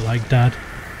look a bit like Dad.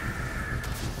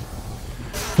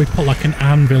 We put like an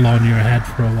anvil on your head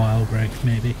for a while, Greg,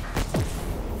 maybe.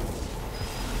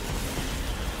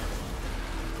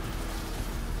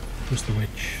 Where's the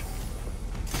witch?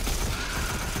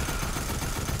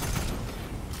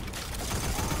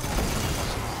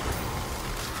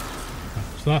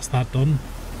 Right, so that's that done.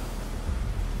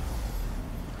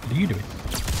 What are you doing?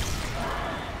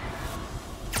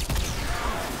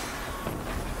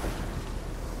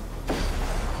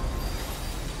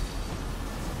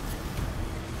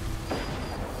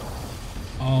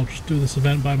 I'll just do this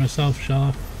event by myself, shall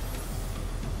I?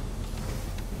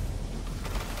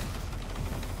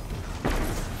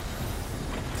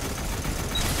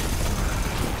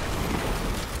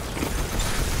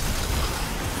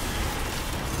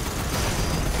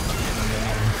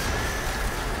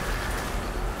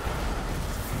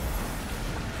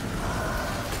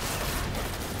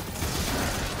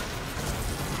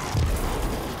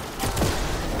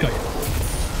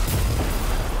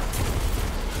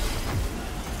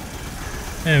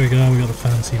 There we go, we got a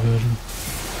fancy version.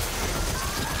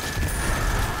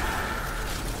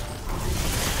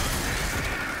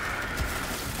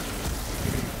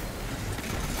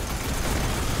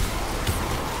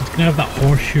 It's gonna have that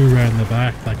horseshoe around the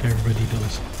back like everybody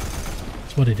does.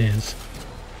 That's what it is.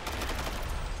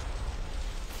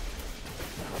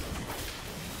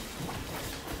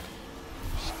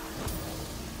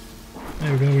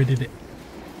 There we go, we did it.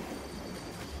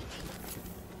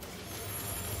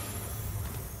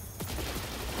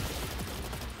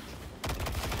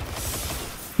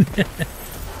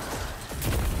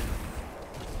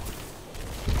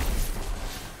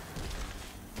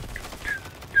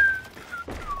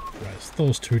 Right, so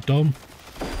those two done.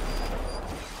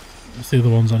 That's the other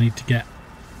ones I need to get.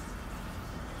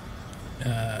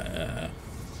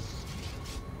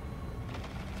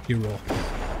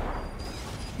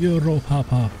 Euro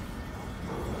Papa.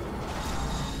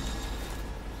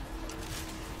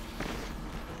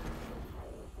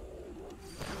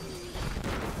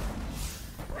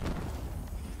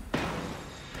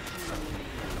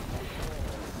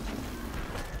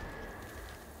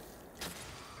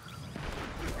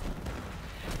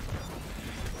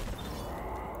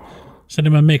 Send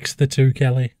him a mix, the two,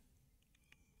 Kelly.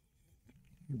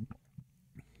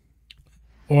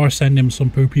 Or send him some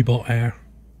poopy butt hair.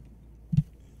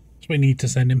 That's what we need to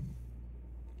send him.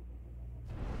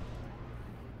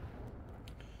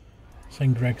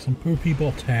 Send Greg some poopy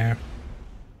butt hair.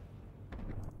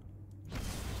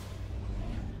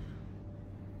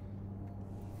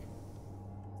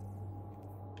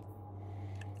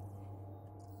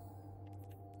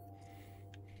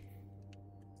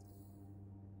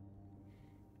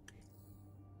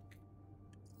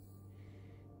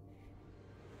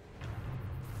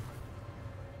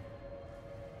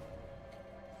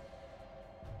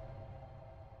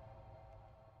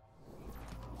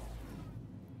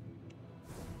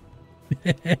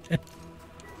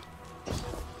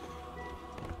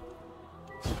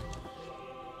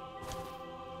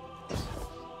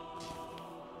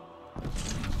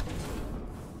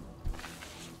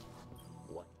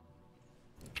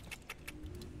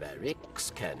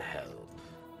 Barracks can help.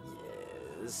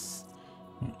 Yes.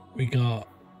 We got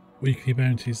weekly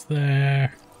bounties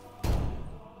there.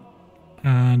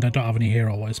 And I don't have any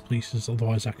hero-wise pieces,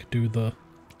 otherwise I could do the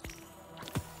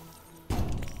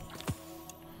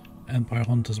Empire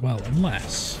Hunt as well,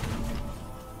 unless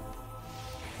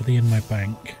are they in my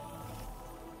bank?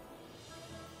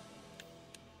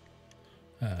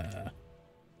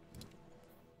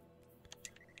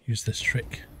 Use this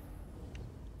trick.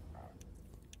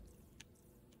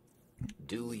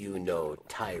 Do you know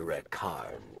Tyra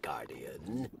Karn,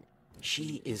 Guardian?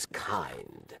 She is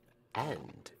kind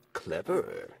and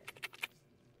clever.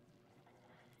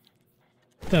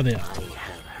 There they are. I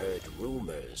have heard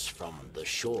rumors from the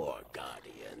shore,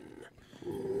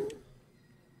 Guardian.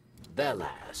 They'll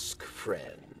ask,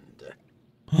 friend.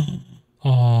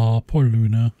 Aw, poor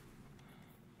Luna.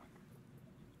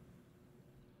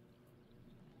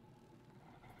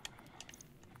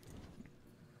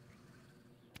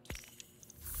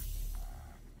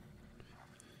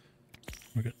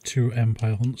 We've got 2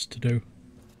 Empire hunts to do.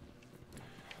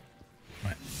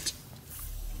 Right.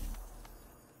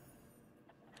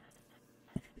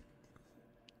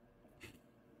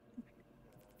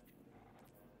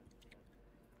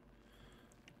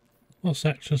 Well,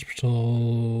 sectors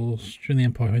patrols during the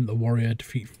Empire hunt, the warrior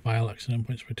defeat vile accident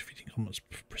points by defeating combat's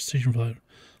precision for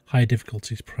high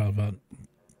difficulties prevent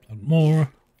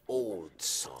more. Old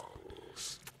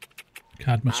songs.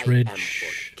 Cadmus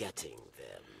Ridge.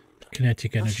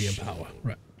 Kinetic energy and power.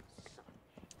 Right.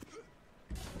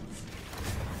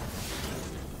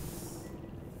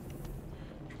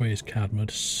 Where's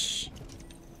Cadmus?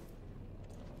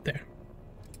 There.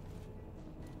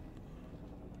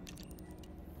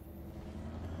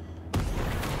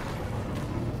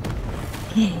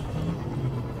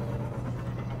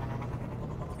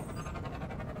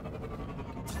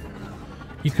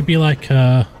 You could be like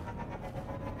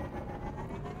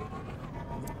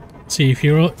see, if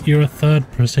you're a third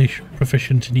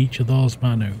proficient in each of those,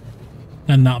 Manu,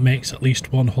 then that makes at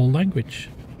least one whole language.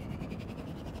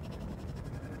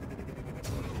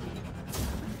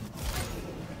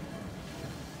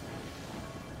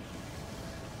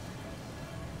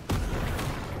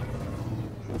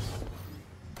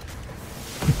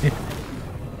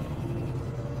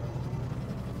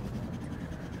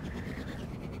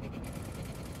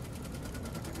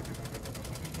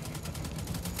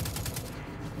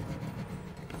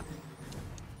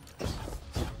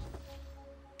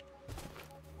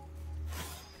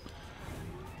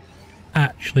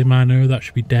 Actually, Manu, that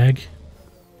should be Dag.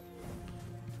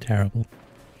 Terrible.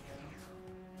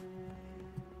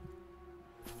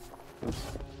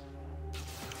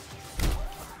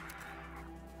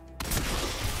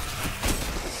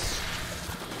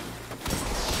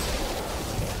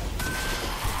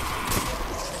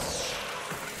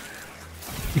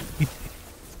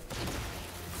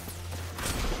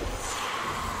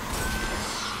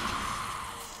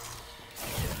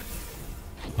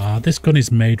 This gun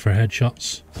is made for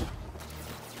headshots.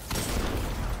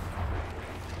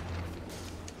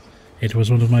 It was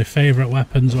one of my favourite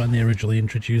weapons when they originally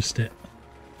introduced it.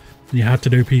 And you had to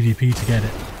do PvP to get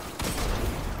it.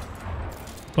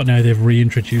 But now they've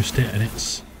reintroduced it and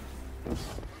it's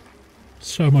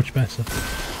so much better.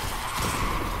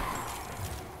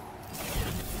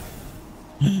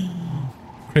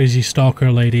 Crazy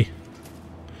stalker lady.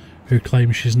 Who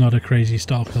claims she's not a crazy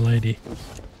stalker lady.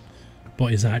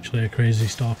 But is actually a crazy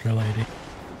stalker lady.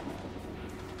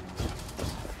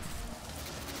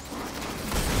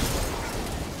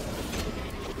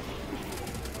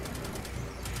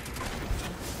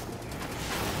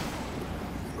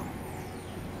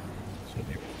 So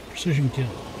precision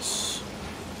kills.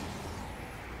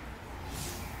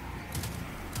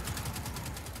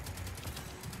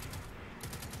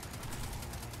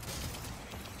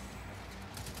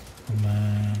 And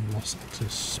then cost to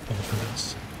spawn for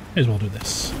this. May as well do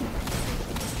this.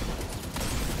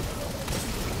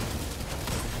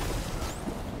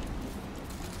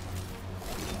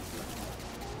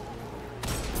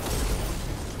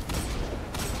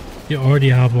 You already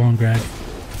have one, Greg.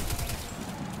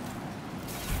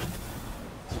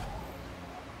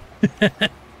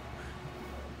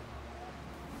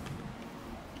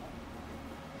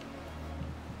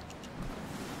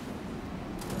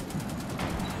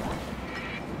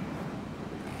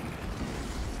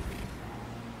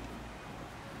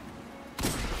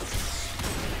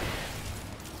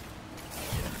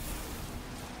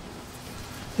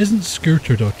 Isn't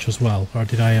Scooter Dutch as well, or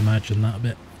did I imagine that a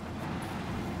bit?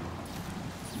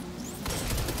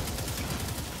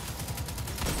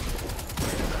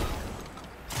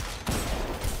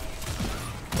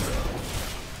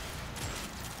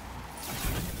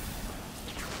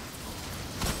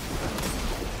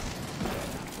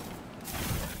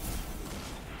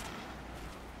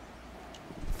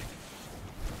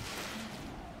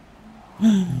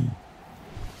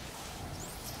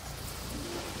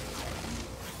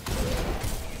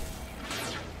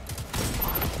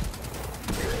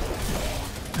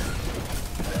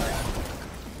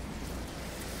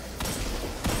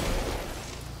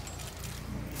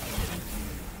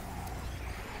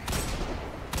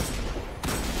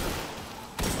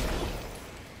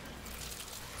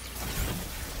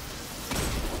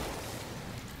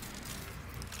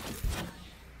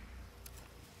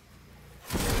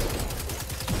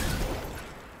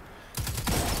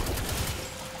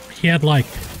 He had like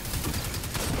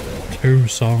 2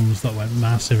 songs that went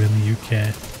massive in the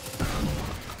UK.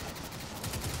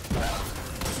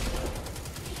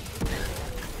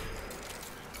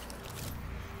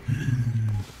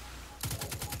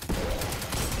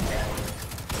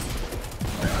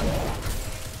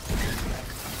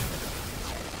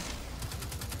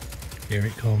 Here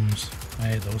it comes. I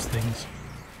hate those things.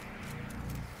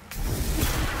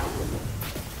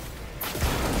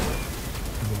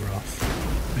 We're off.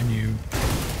 Menu.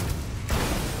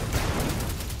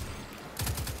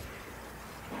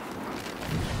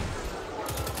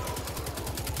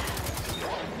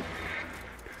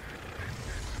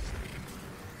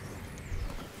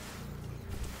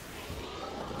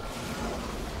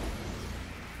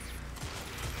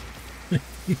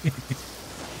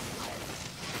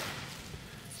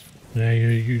 Yeah,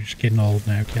 you're just getting old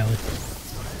now, Kelly.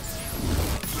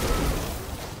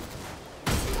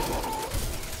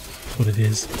 That's what it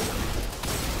is.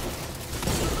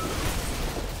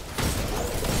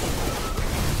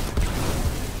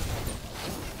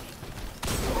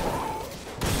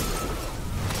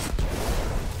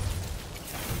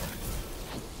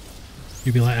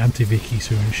 You'd be like Auntie Vicky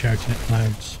soon, shouting at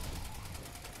clouds.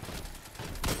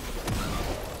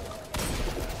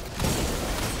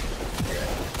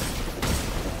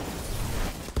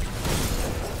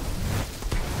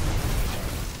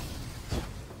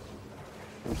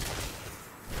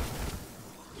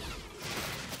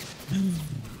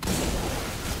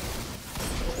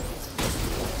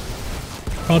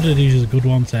 Prodigy is a good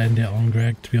one to end it on,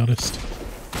 Greg, to be honest. I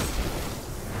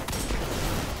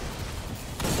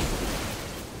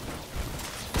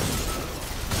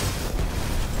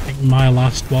think my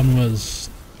last one was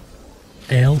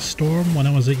Ailstorm when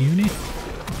I was at uni.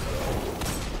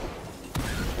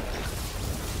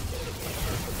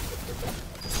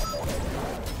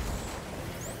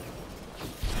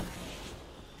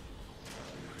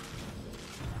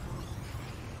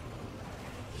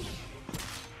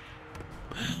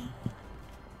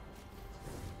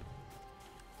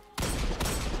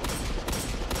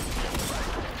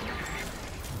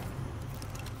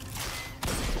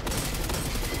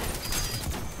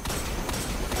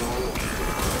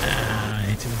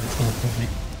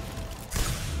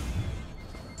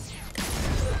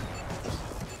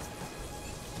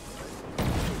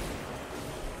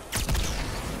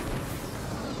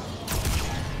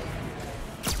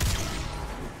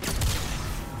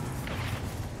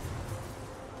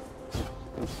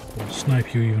 I'll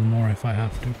snipe you even more if I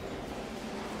have to.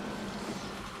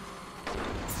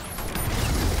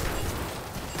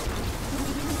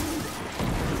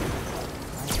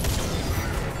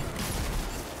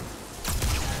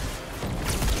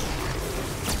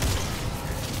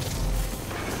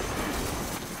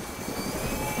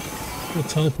 It'll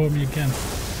teleport me again.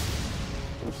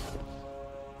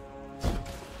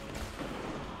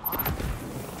 Oh,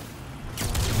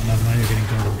 never mind, you're getting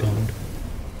golden gold.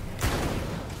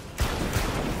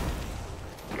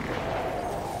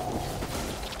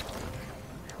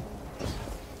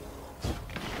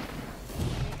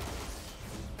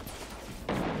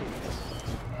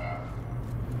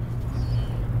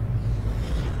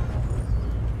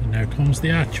 Now comes the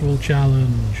actual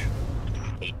challenge.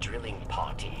 A drilling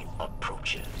party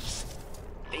approaches.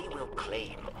 They will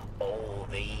claim all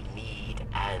they need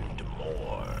and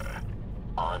more.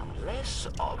 Unless,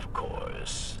 of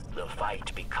course, the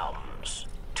fight becomes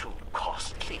too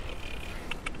costly.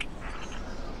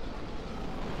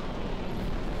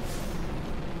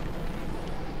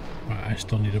 Right, I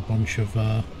still need a bunch of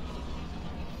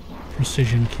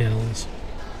precision kills.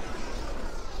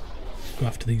 Go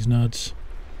after these nerds.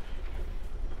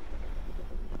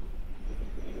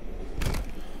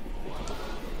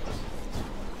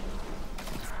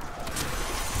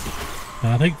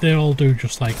 I think they all do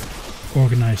just like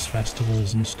organised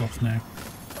festivals and stuff now.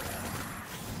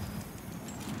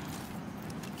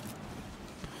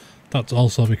 That's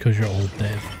also because you're old,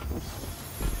 Dave.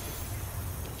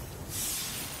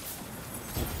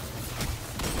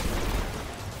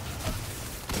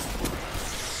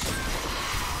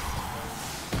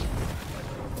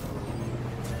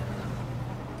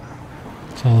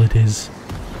 That's all it is.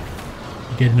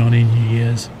 You're getting on in your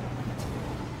years.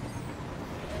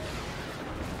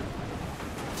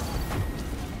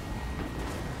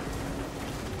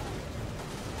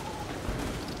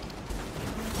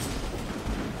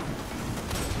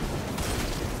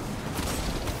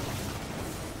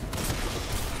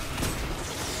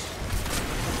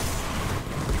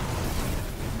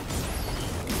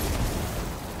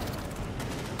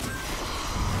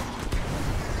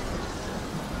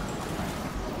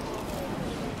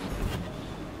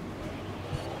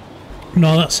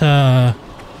 No, that's a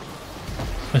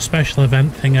special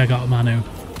event thing I got, Manu.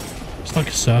 It's like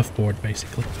a surfboard,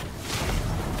 basically.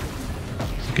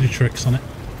 Look at the tricks on it.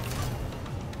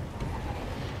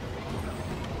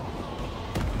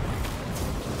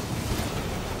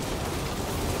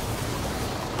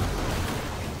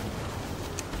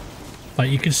 Like,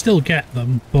 you can still get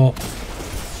them, but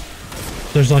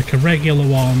there's like a regular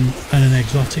one and an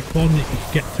exotic one that you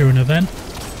can get through an event.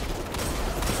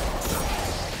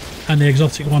 And the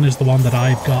exotic one is the one that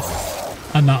I've got,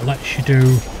 and that lets you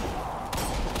do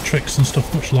tricks and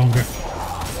stuff much longer.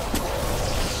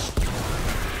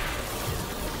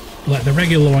 Like the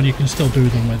regular one you can still do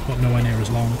them with, but nowhere near as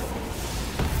long.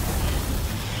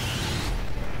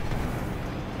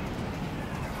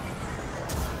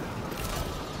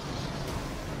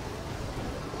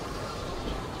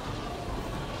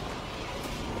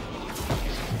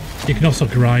 You can also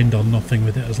grind on nothing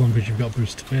with it as long as you've got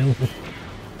boost available.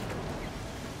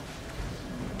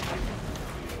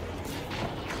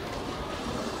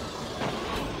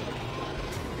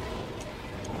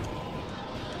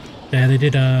 Yeah, they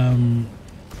did,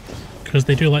 because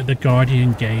they do like the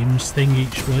Guardian Games thing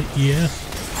each year.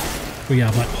 We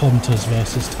have like Hunters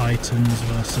versus Titans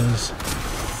versus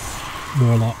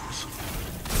Warlocks.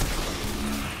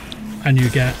 And you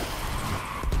get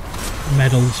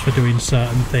medals for doing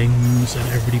certain things, and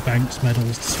everybody banks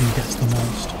medals to see who gets the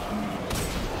most.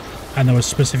 And there were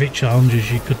specific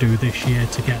challenges you could do this year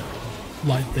to get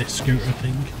like this scooter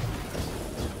thing.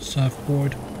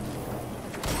 Surfboard.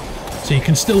 So you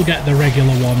can still get the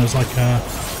regular one as like a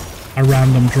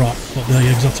random drop, but the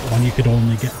exotic one you could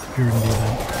only get during the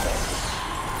event.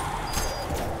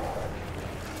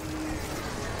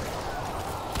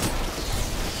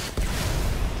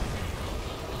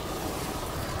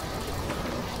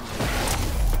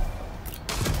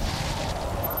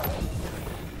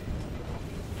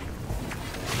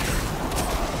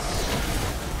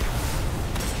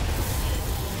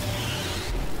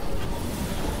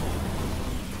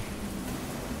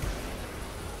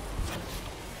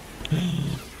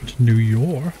 New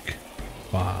York?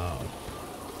 Wow.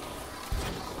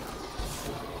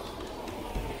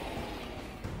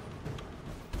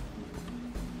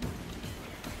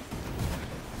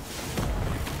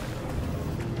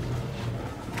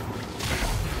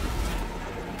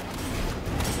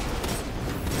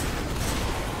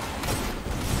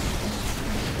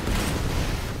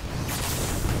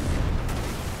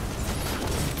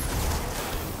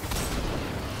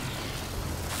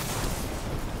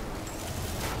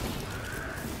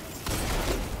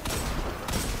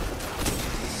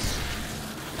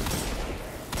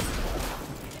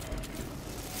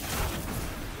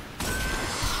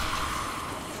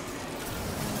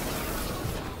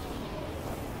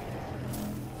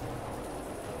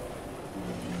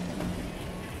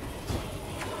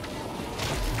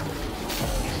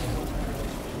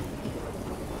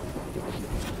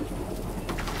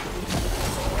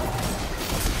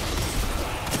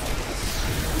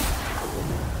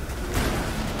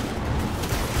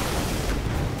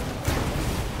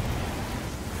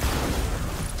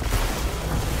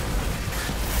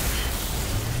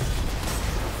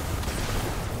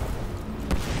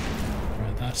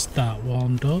 That's that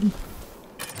one done.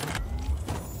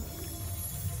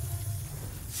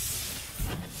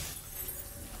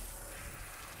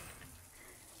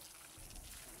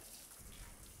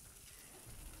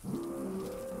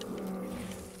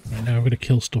 Right, now we're going to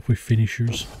kill stuff with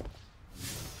finishers.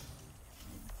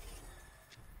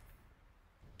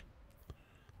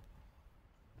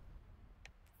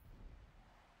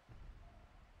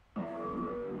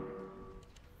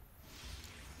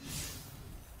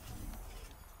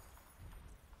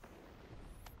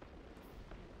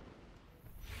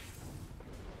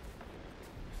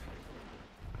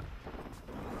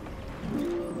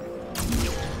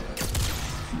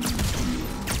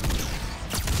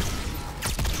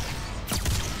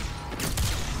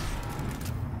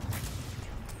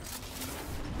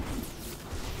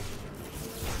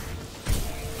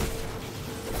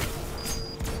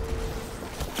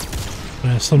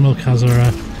 Sunmilk has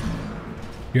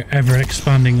your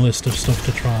ever-expanding list of stuff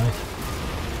to try.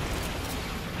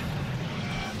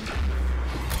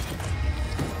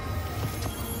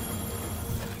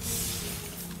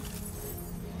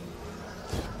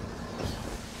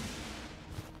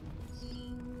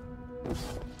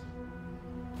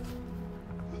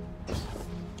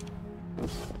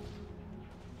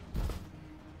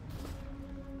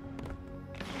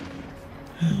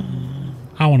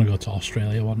 I want to go to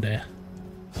Australia one day.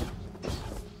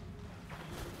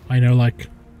 I know, like,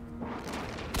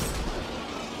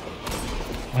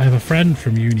 I have a friend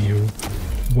from uni who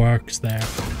works there,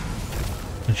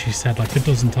 and she said like a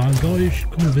dozen times, oh, you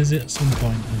should come visit at some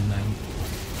point, and then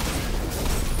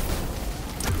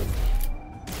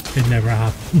it never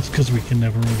happens because we can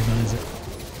never organise it.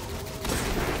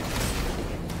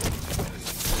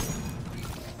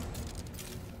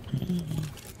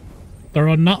 There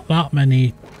are not that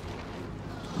many,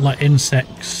 like,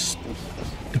 insects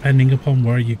depending upon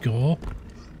where you go.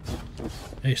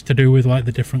 It's to do with like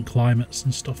the different climates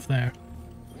and stuff there.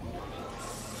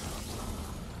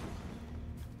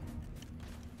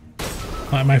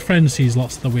 Like, my friend sees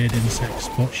lots of the weird insects,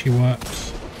 but she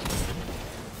works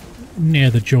near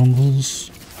the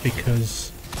jungles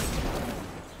because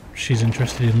she's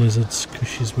interested in lizards because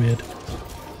she's weird.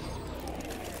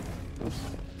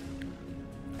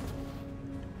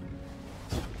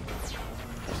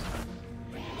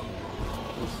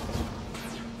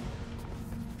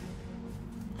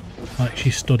 Like,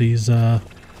 she studies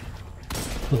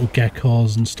little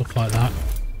geckos and stuff like that.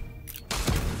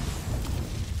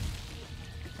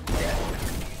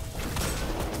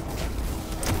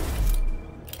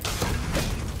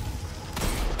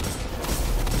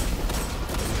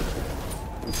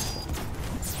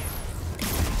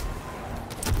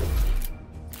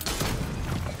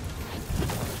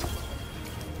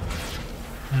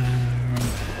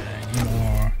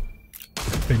 Your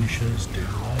finishers do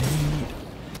I need?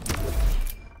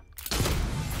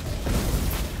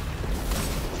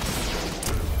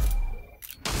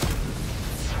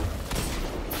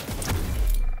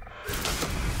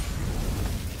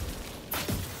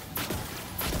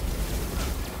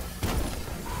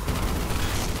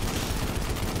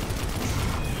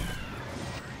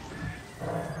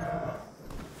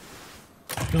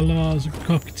 Galahs and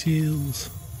cocktails.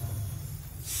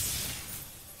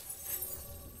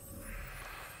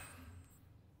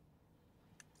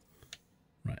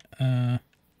 Right,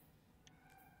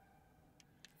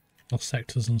 lost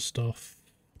sectors and stuff.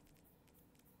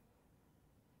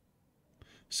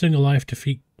 Single life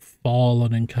defeat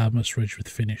Fallen in Cadmus Ridge with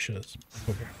finishers.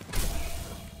 Okay.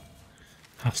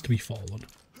 Has to be Fallen.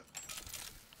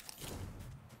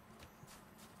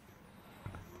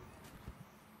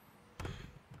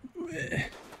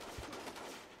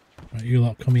 Right, you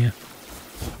lot, come here.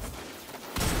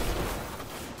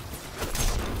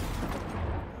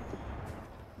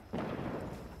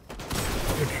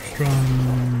 You're too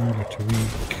strong, you're too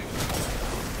weak.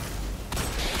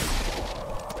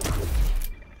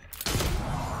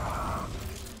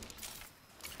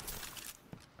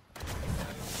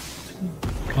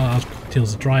 Glass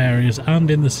cocktails, dry areas,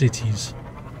 and in the cities.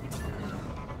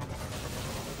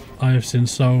 I have seen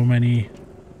so many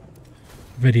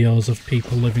videos of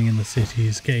people living in the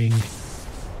cities getting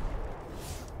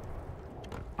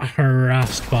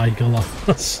harassed by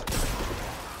Galahs.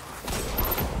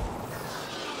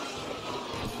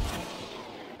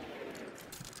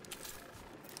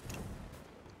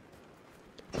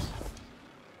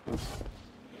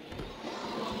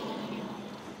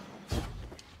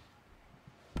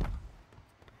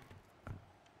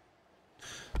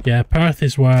 Yeah, Perth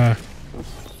is where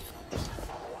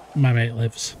my mate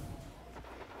lives.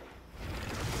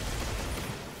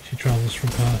 She travels from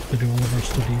Perth to do all of her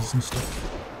studies and stuff.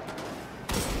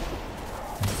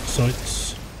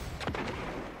 sites.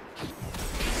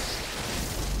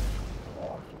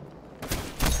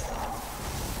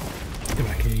 Get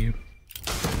back here, you.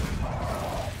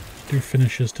 Do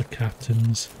finishers to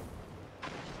captains.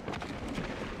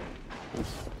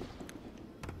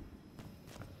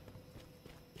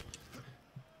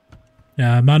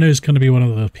 Yeah, Manu's going to be one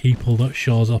of the people that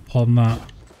shows up on that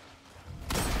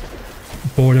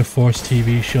Border Force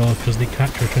TV show because they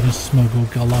catch her trying to smuggle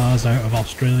galas out of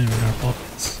Australia in her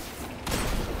pockets.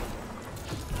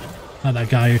 Like that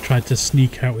guy who tried to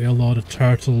sneak out with a load of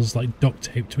turtles like duct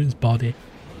taped to his body.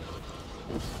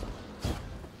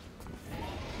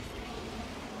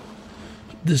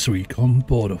 This week on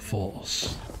Border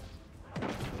Force.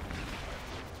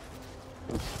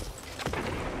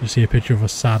 You see a picture of a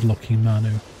sad looking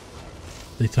Manu.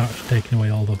 They start taking away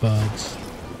all the birds.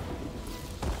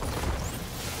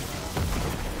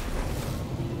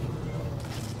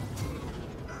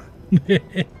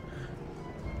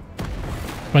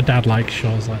 My dad likes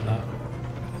shows like that.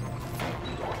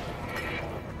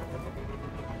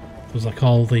 There's like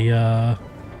all the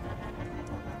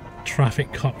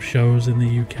traffic cop shows in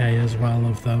the UK as well,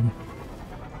 of them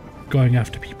going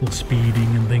after people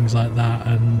speeding and things like that,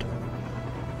 and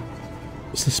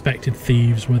suspected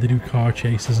thieves where they do car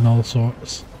chases and all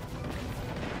sorts.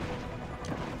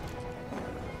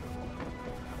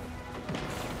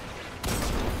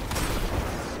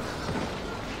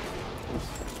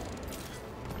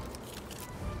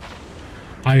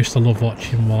 I used to love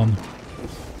watching one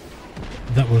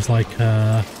that was like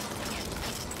a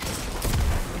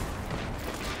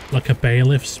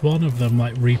bailiff's one of them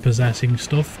like repossessing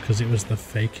stuff, because it was the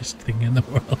fakest thing in the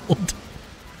world.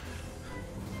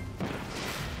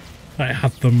 I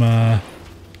had them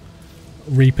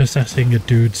repossessing a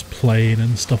dude's plane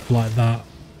and stuff like that,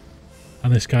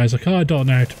 and this guy's like, oh, I don't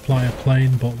know how to fly a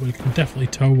plane, but we can definitely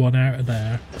tow one out of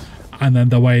there. And then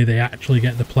the way they actually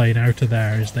get the plane out of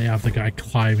there is they have the guy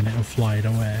climbing it and fly it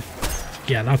away.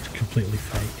 Yeah, that's completely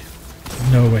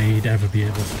fake. No way he'd ever be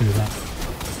able to do that.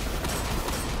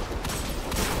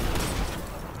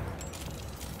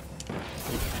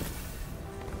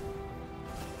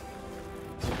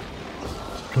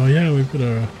 Oh yeah, we've got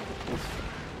a...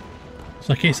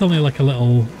 It's only like a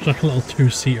little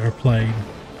two-seater plane.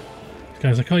 This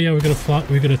guy's like, oh yeah, we're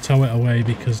gonna tow it away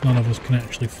because none of us can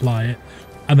actually fly it.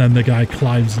 And then the guy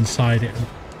climbs inside it and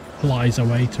flies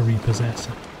away to repossess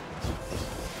it.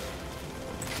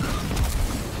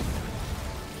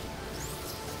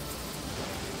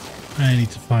 I need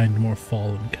to find more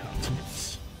fallen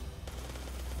captains.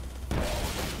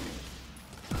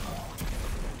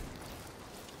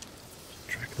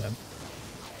 Track them.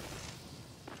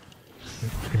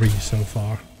 3 so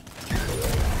far.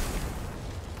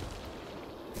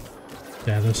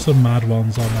 Yeah, there's some mad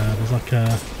ones on there. There's like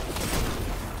a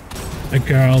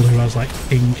girl who has like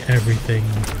pink everything.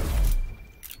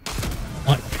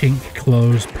 Like pink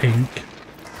clothes, pink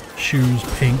shoes,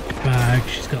 pink bag.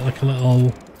 She's got like a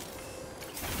little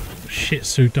Shih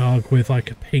Tzu dog with like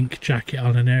a pink jacket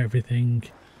on and everything.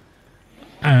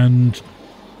 And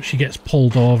she gets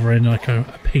pulled over in like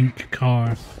a pink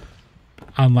car.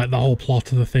 And like the whole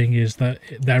plot of the thing is that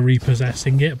they're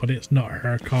repossessing it, but it's not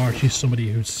her car. She's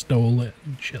somebody who stole it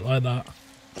and shit like that.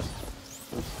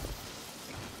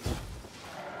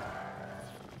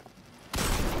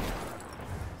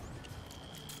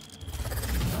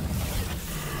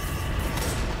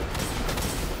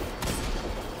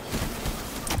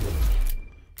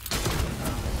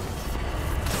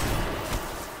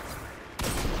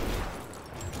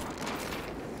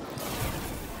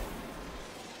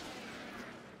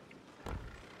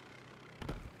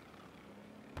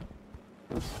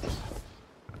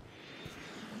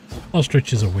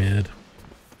 Ostriches are weird.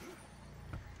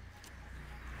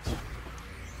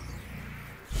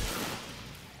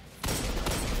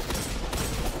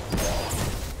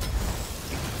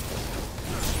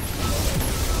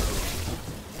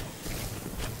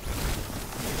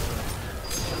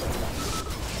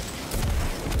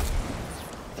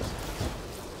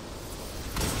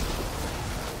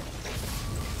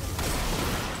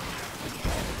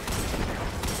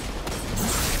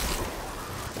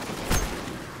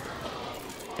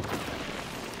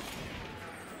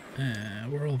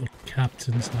 Where are all the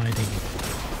captains hiding?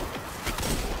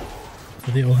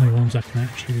 They're the only ones I can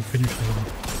actually finish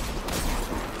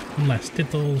with. Unless,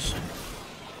 did those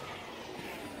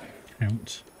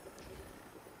count?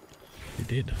 They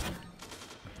did.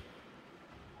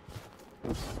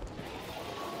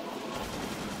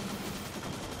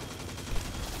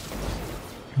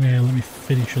 Yeah, let me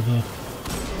finish with the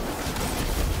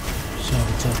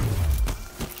Saboteur.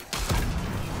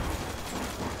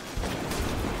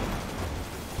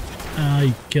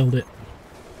 I killed it.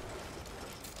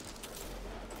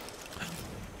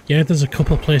 Yeah, there's a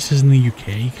couple of places in the UK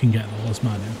you can get those,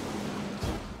 man.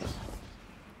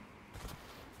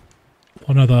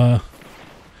 One of the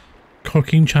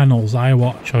cooking channels I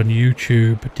watch on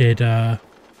YouTube did a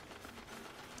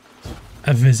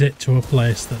visit to a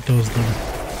place that does them.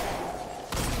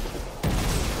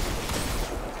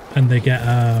 And they get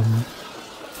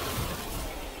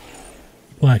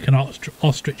like an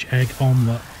ostrich egg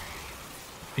omelette.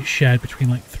 It's shared between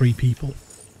like 3 people.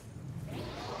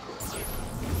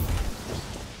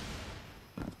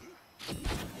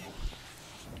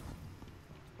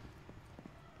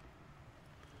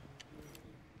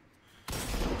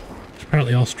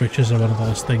 Apparently ostriches are one of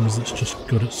those things that's just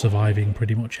good at surviving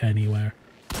pretty much anywhere.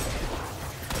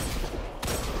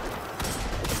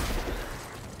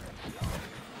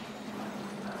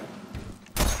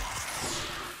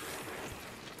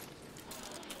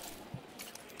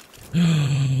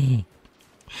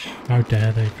 How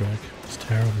dare they, Greg? It's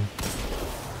terrible.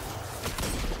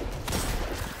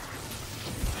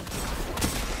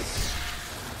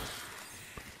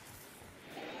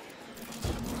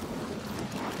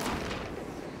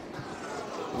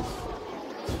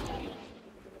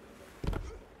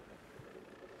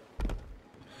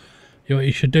 You know what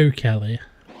you should do, Kelly?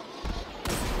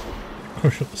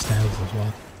 Crush up the stairs as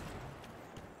well.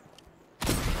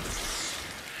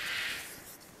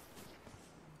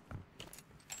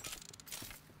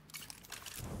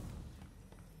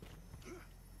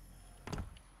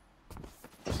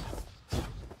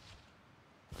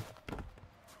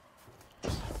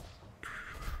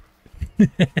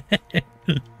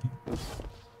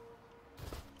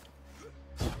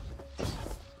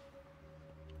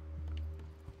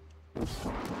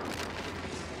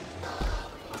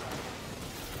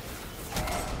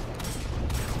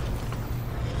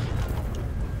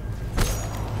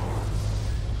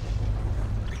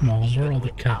 Come on, where are all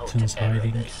the captains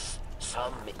hiding?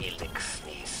 Some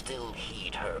Elixni still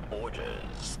heed her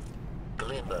orders.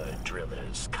 Glimmer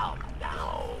drillers come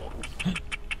now.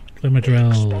 Glimmer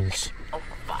drills. A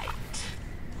fight.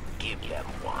 Give them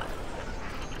one.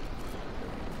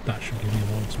 That should give me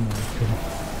loads more.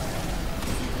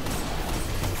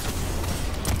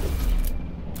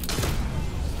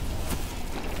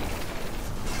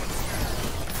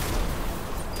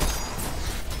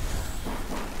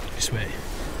 This way.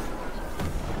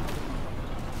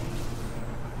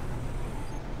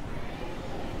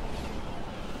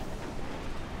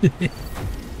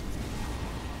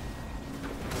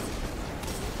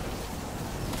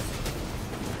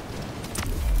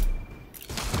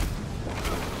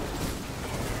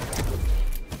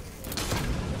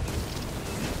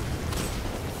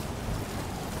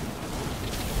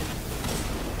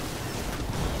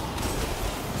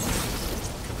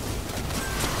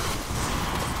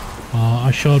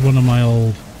 I showed one of my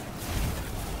old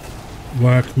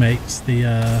workmates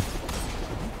the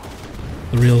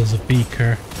reels of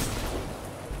Beaker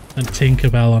and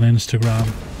Tinkerbell on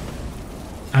Instagram,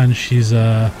 and she's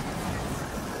now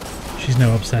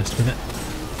obsessed with it.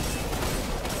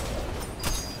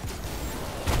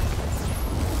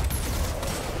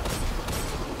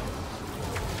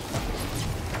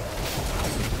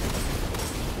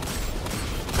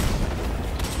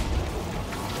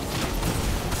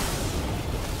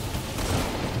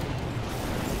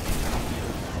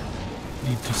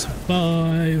 Need to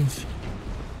survive.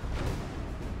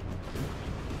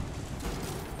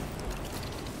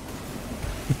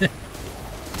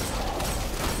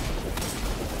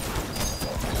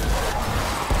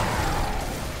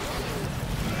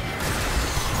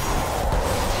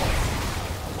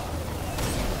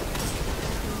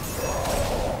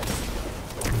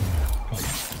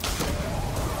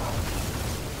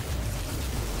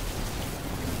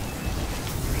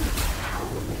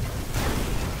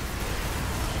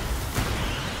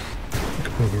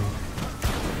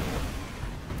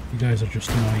 You guys are just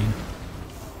annoying.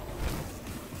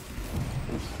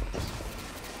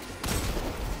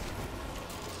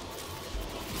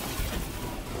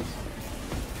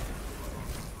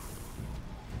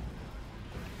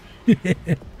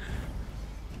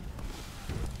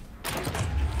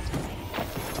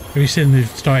 Have you seen they've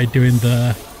started doing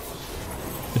the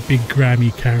big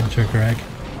Grammy character, Greg?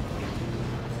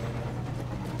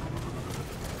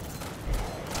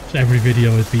 So every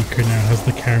video with Beaker now has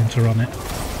the counter on it.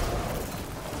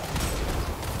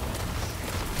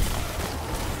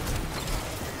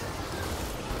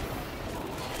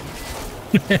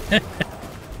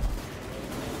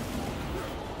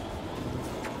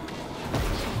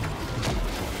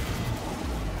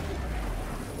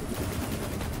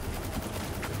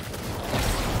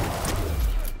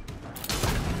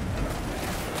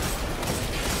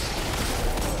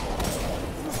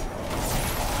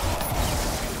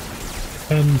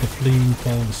 defend the fleeing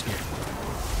fallen skill.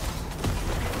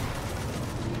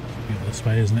 Go this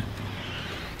way, isn't it?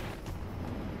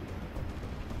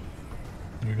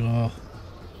 There we go.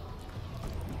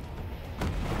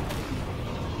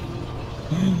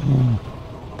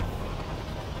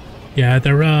 Yeah,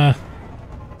 there are.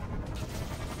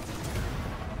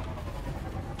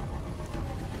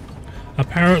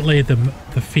 Apparently the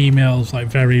females like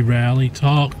very rarely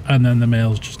talk, and then the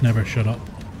males just never shut up.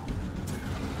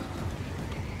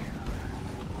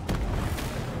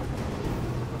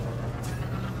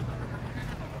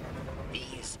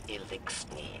 These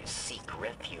Ilixnis seek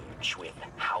refuge with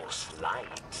House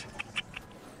Light.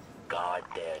 Guard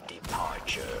their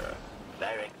departure.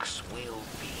 Barracks will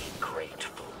be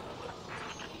grateful.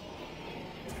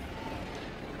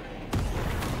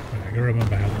 I gotta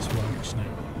remember how this works now.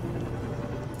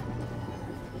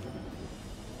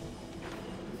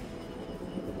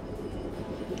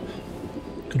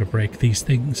 Gotta break these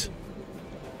things.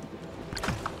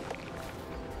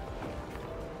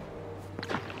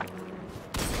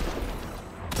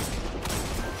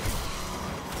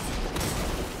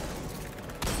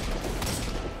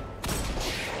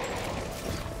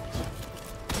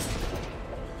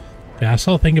 Yeah, I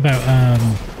saw a thing about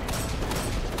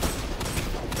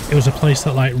it was a place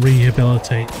that like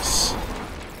rehabilitates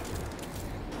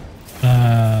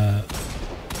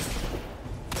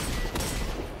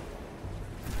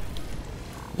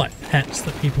like pets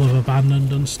that people have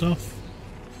abandoned and stuff,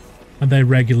 and they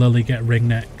regularly get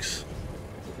ringnecks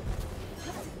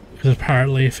because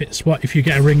apparently if you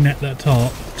get a ringneck that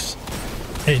talks,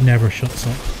 it never shuts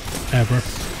up ever.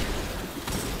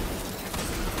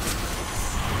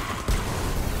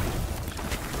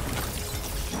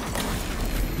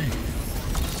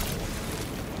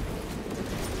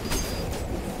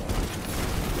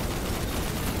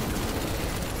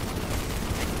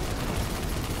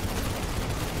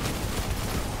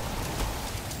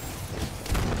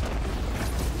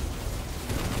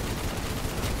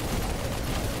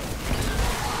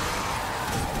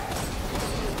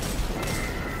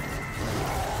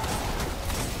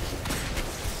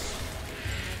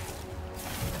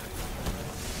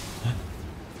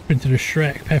 Into the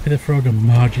Shrek, Peppy the Frog and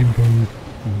Margin Boo.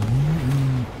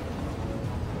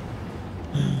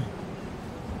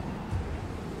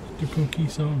 The cookie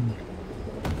song.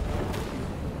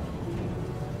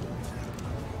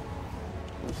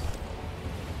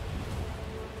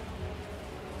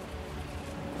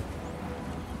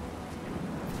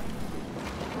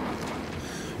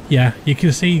 Yeah, you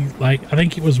can see, like, I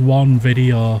think it was one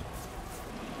video.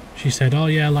 She said, oh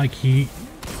yeah, like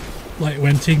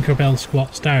when Tinkerbell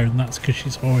squats down, that's because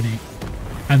she's horny.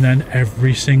 And then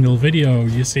every single video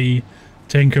you see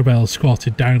Tinkerbell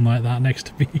squatted down like that next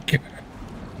to Vika.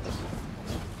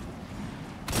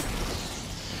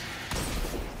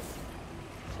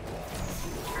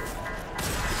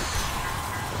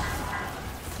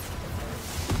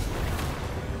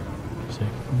 Say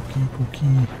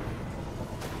cookie.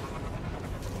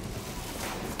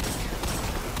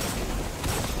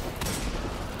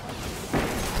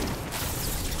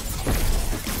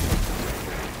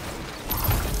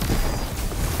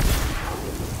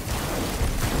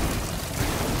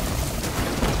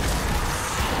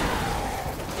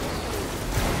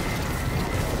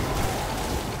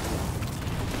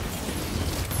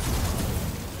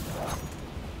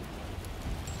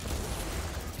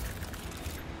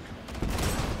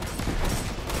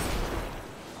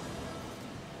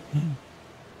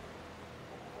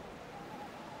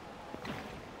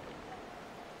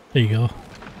 There you go.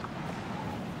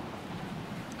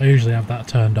 I usually have that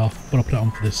turned off, but I'll put it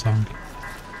on for this song.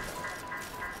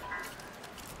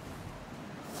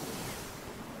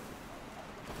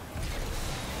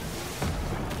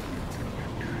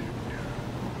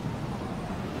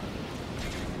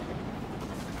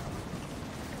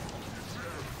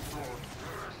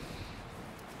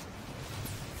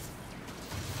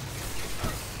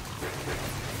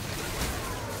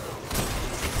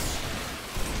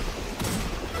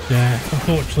 Yeah,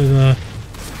 unfortunately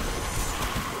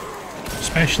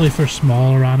especially for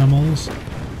smaller animals,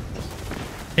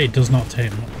 it does not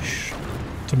take much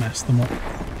to mess them up.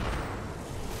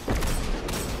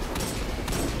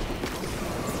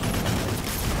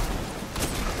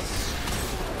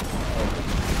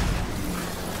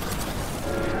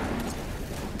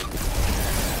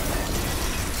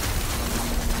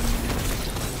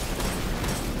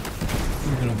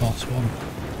 We're gonna boss one.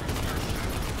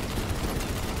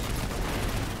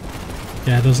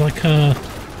 Yeah, there's like a...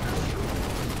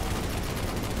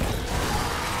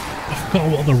 I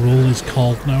forgot what the rule is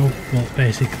called now, but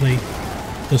basically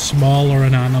the smaller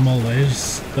an animal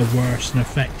is, the worse an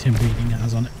effect inbreeding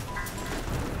has on it.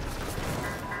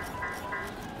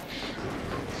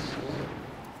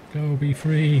 Go, be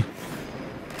free.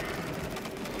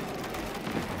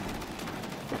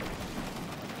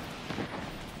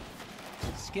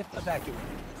 Skiff evacuated.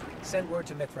 Send word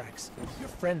to Mithrax. Your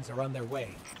friends are on their way.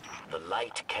 The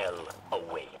light kell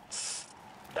awaits.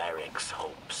 Barracks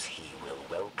hopes he will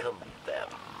welcome them.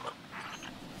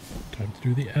 Time to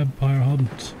do the Empire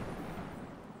Hunt.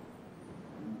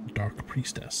 Dark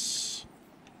Priestess.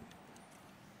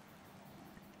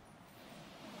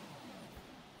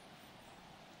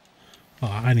 Oh,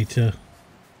 I need to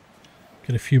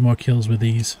get a few more kills with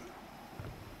these.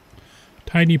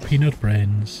 Tiny peanut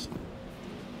brains.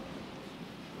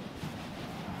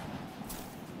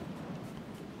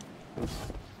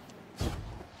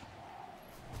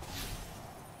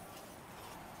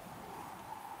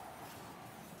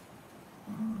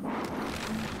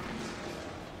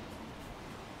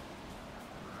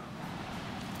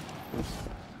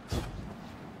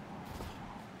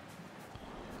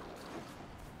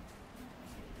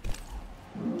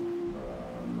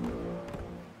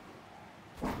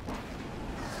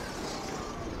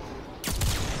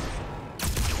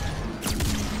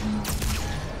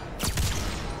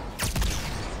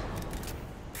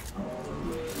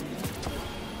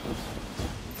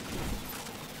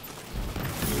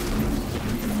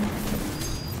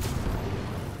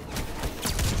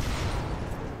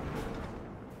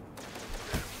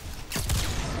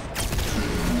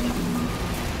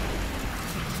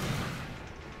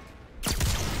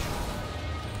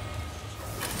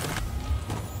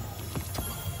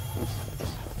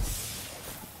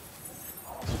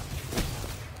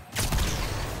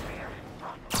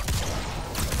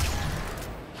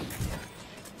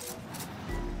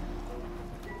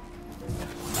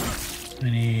 I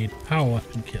need power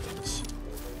weapon kills.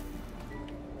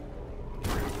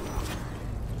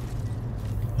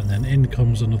 And then in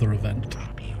comes another event.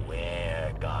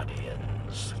 Beware,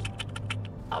 Guardians.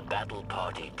 A battle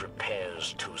party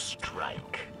prepares to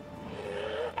strike.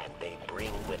 And they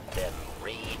bring with them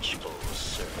rageful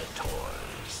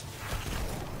servitors.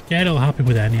 Get all happy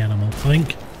with any animal. I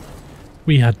think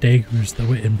we had Degus that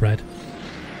were inbred.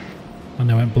 And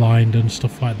they went blind and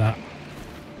stuff like that.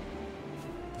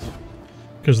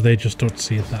 Because they just don't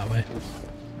see it that way.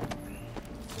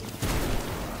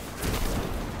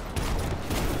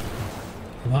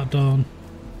 That done.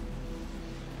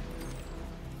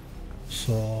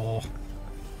 So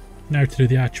now to do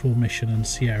the actual mission and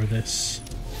see how this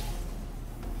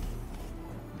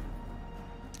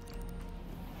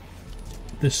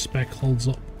spec holds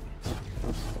up.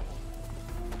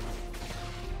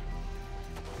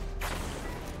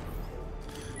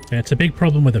 Yeah, it's a big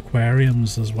problem with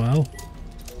aquariums as well.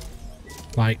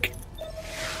 Like,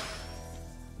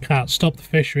 can't stop the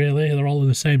fish really, they're all in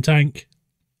the same tank.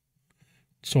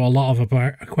 So a lot of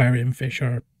aquarium fish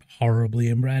are horribly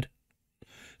inbred.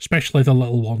 Especially the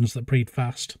little ones that breed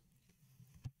fast.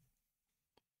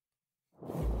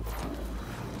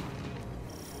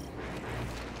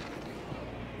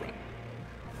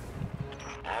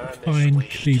 Find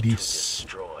Credis.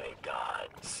 Destroy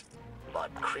gods,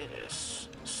 but Credis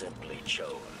simply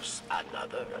chose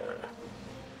another.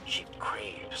 She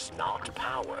craves not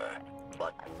power,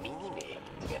 but meaning,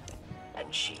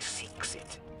 and she seeks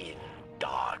it in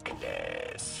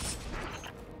darkness.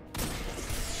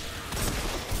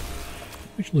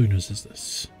 Which Lunas is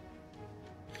this?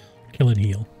 Kill and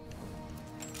heal.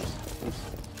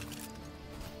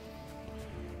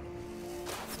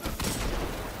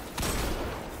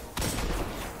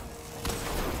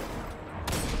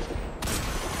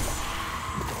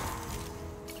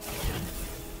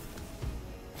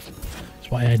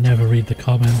 That's why I never read the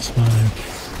comments, man.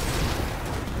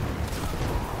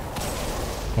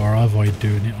 Or I avoid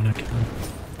doing it when I can.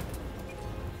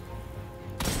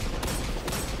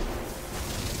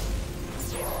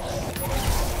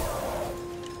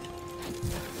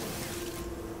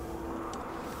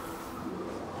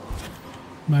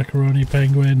 Macaroni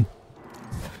penguin.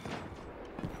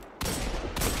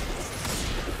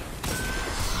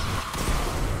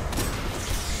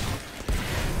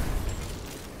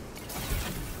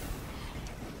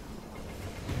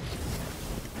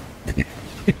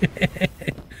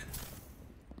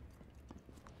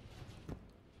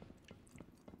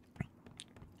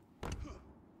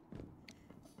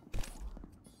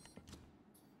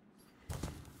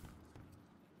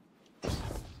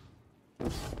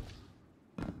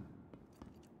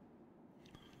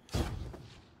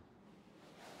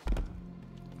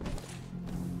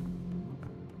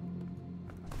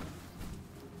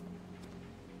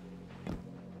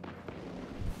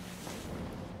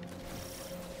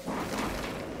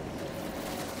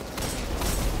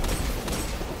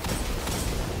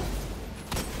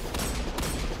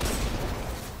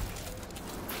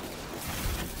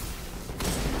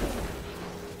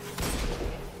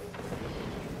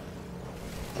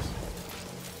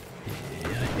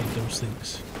 those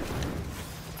things.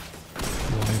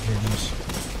 Wyverns.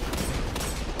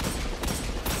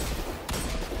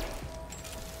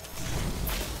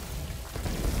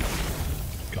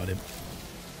 Got him.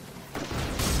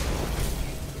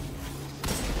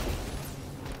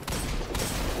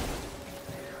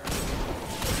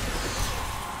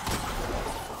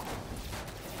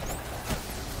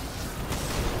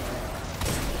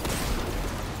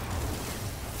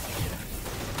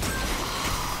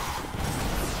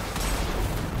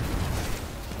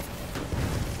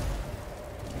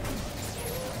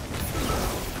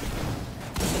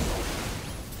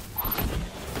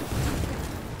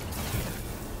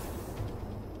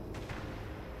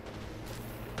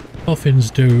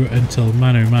 Puffins do until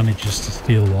Manu manages to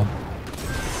steal one.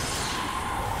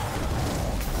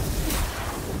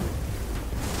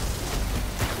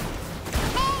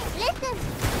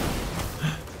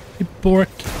 Hey Bork,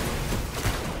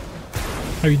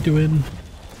 how you doing?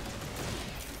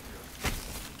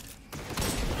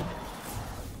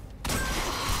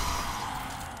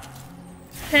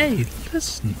 Hey,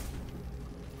 listen.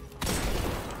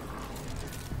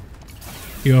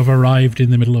 You have arrived in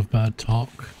the middle of bad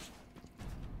talk.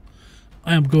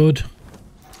 I am good.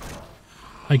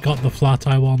 I got the flat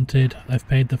I wanted. I've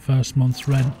paid the first month's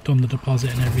rent, done the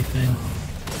deposit and everything.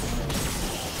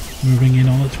 Moving in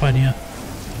on the 20th.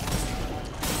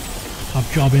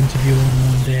 Have job interview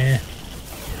on Monday.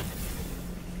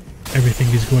 Everything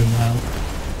is going well.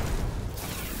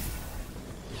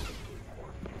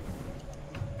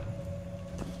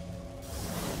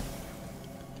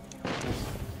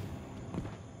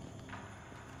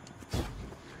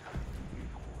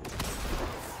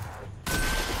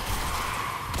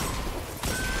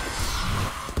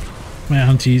 My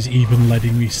auntie's even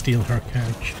letting me steal her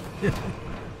couch.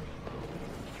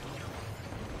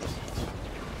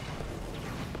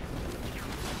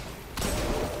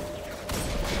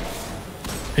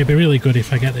 It'd be really good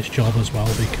if I get this job as well,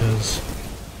 because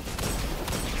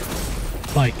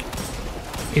like,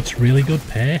 it's really good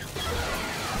pay.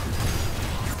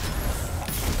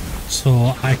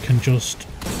 So I can just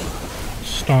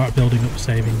start building up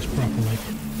savings properly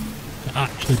to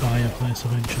actually buy a place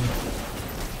eventually.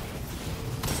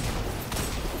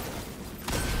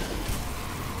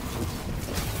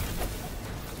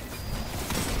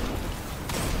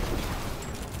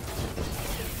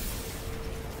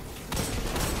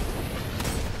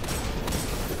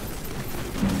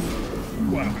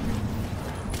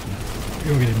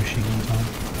 You're getting machine gun time.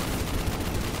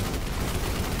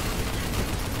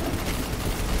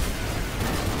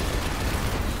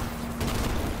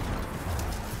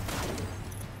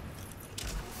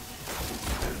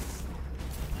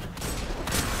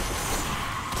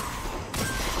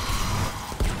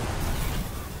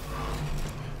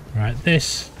 Right,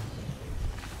 this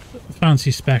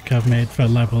fancy spec I've made for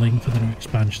leveling for the new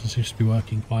expansion seems to be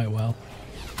working quite well.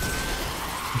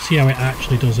 We'll see how it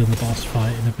actually does in the boss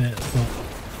fight in a bit, but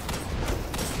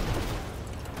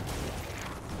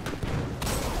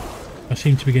I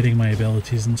seem to be getting my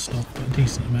abilities and stuff for a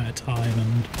decent amount of time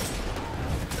and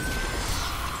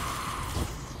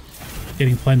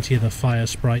getting plenty of the fire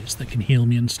sprites that can heal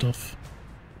me and stuff.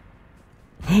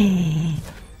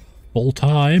 Full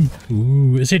time?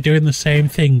 Ooh, is it doing the same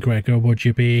thing, Greg, or would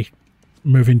you be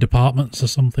moving departments or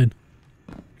something?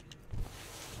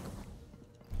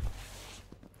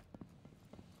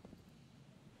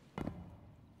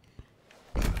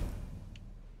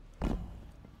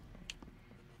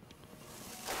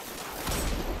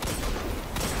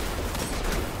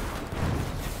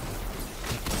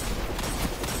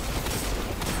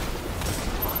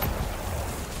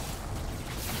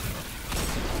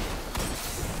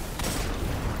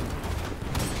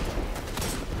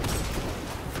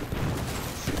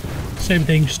 Same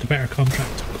thing, just a better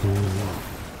contract. Cool.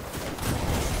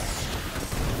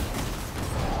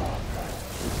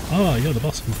 Oh, you're the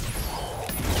boss.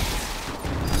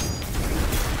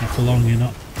 Not for long, you're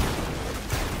not.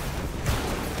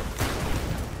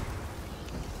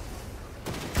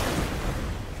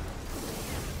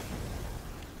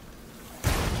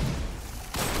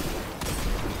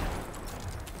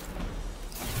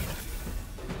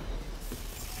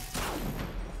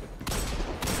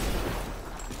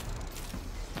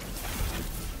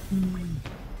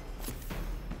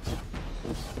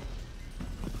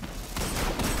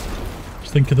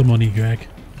 Just think of the money, Greg.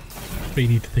 That's what you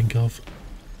need to think of.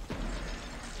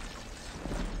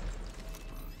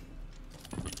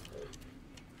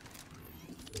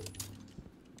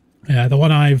 Yeah, the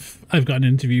one I've got an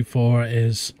interview for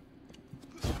is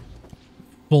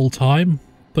full time,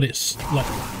 but it's like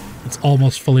it's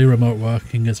almost fully remote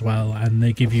working as well, and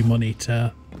they give you money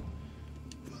to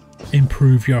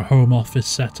improve your home office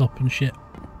setup and shit.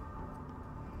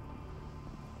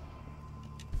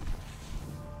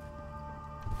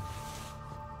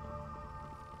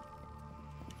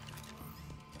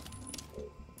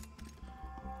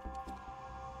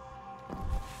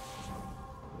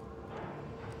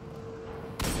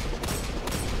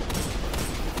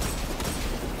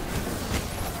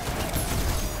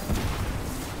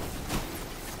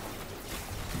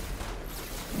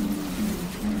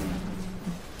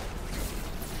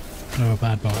 No, a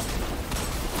bad bot.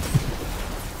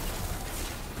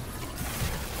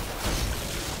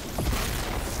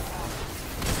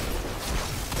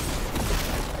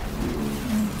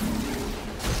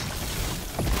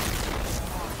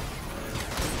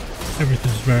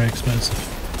 Everything's very expensive.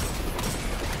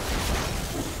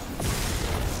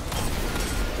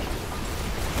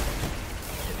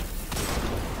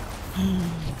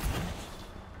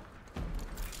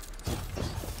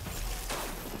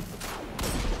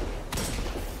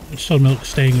 Sun Milk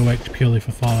staying awake purely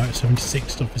for Fallout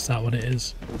 76 stuff, is that what it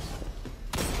is?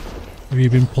 Have you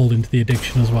been pulled into the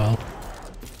addiction as well?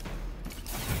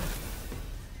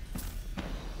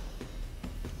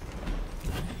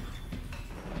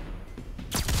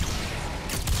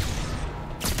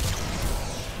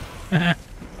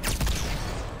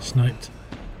 Sniped.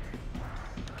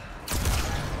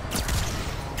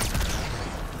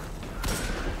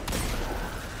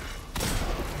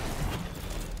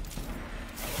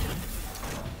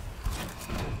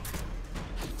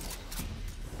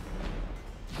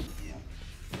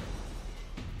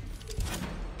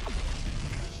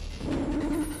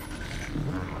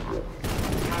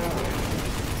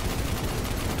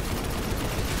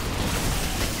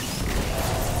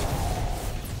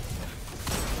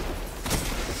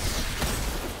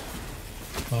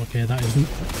 Okay, that isn't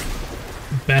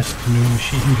the best new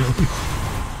machine gun.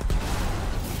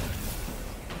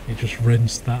 It just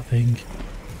rinsed that thing.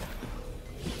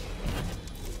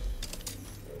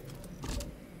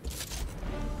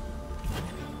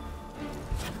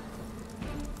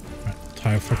 Right,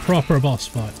 time for a proper boss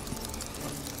fight.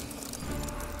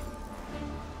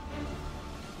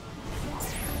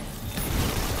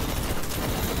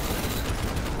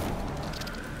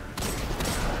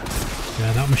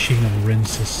 Yeah, that machine gun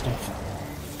rinses stuff.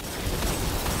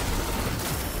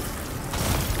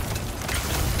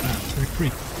 Ah, very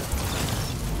free.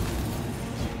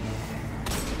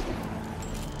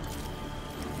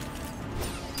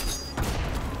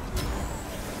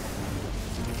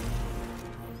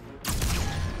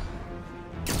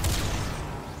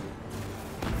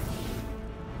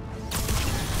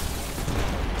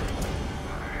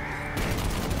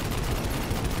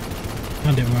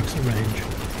 And it works at range,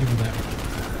 even better.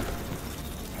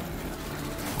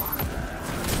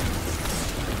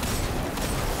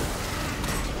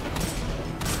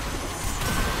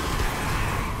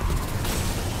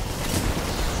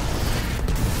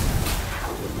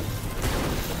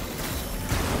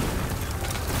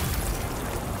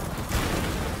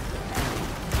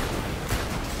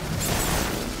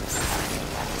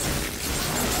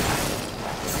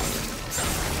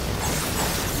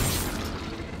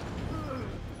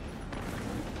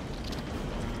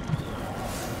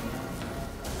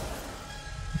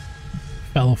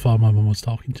 Fell off while my mum was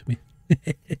talking to me.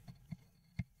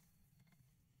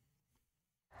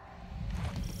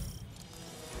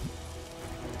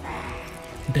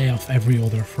 Day off every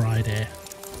other Friday.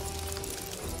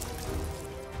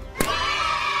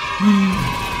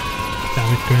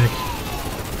 Damn it, Greg.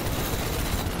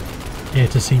 Here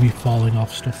to see me falling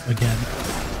off stuff again.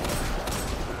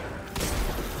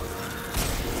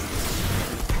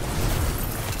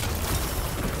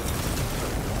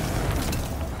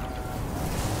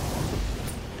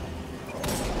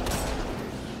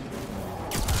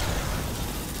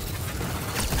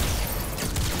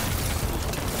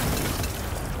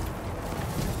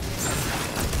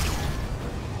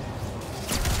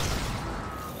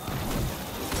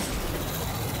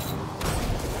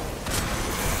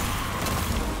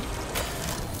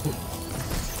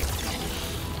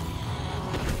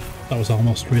 That was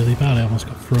almost really bad, I almost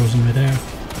got frozen midair.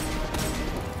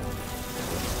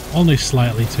 Only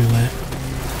slightly too late.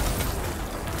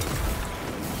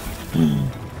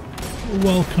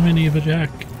 Welcome in, Eva Jack.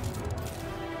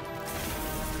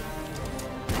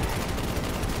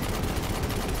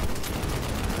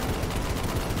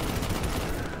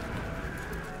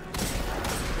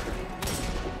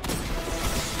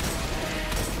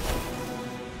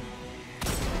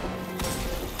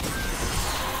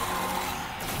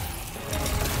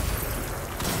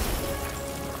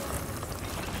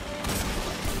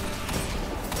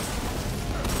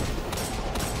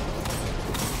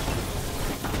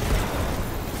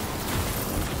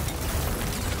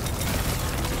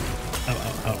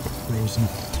 frozen.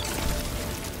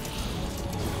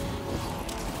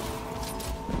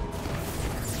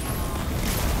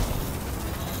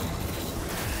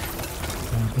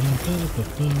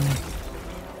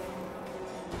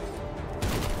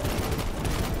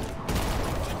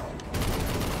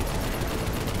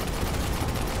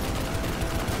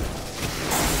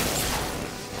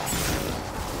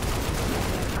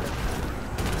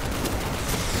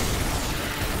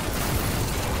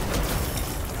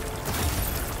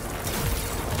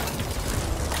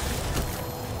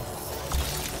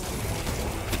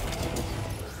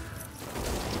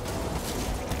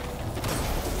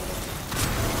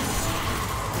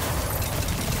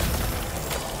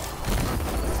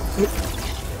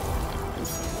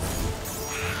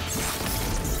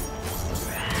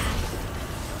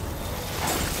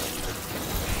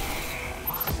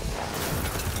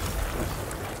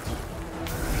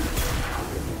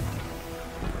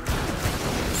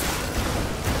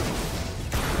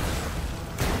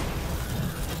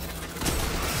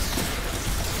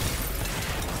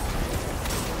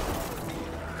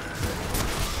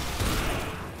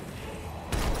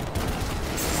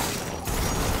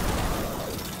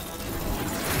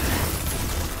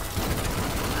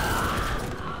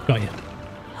 Got you.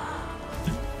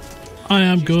 I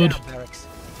am good.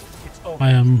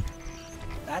 I am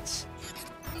That's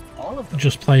all of them.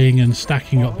 just playing and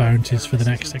stacking up bounties for the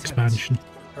next expansion.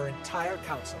 Her entire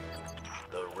council.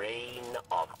 The reign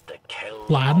of the Kelm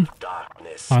Plan? of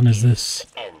darkness Plan is this.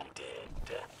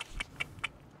 ended.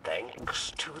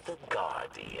 Thanks to the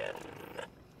Guardian.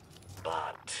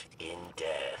 But in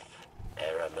death,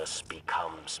 Eramis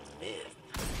becomes myth,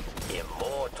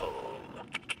 immortal.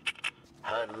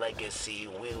 Her legacy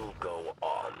will go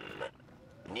on.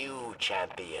 New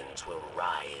champions will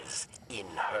rise in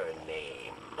her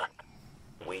name.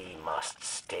 We must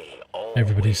stay always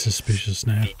Everybody's suspicious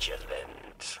now.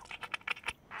 vigilant.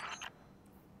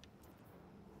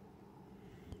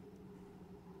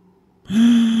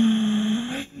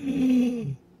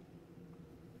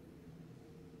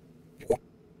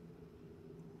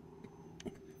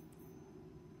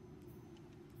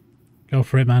 Go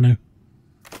for it, Manu.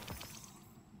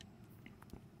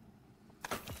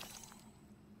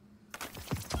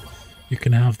 You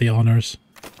can have the honors.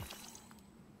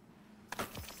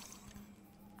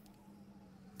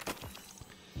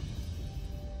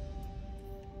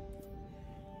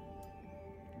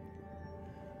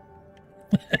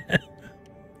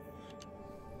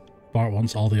 Bart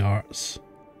wants all the arts.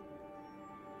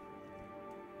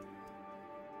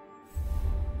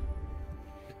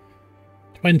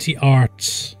 $20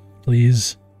 arts,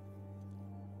 please.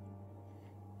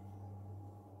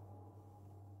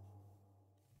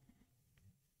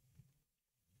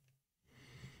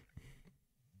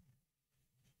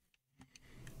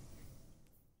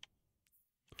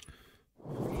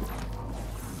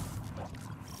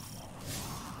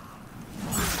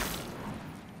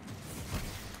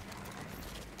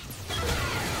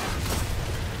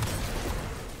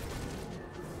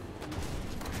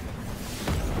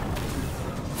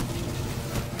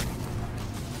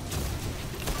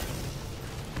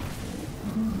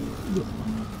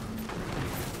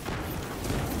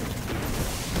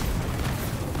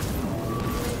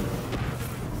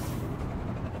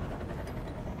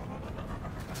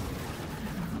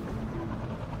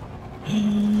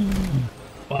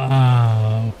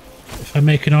 Wow. If I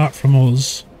make an art from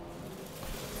us.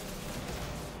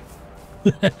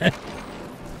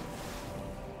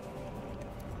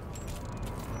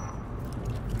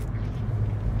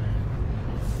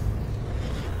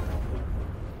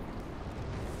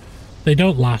 They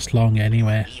don't last long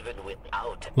anyway.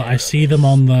 Like, I see them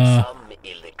on the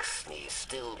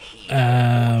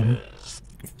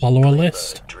follower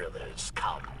list,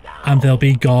 and they'll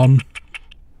be gone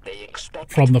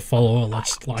from the follower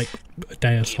list like a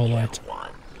day or so later.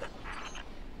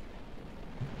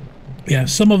 Yeah,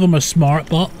 some of them are smart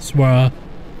bots where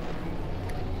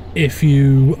if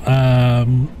you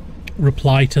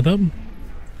reply to them,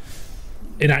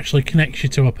 it actually connects you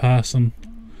to a person,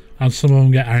 and some of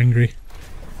them get angry,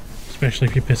 especially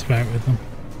if you piss about with them.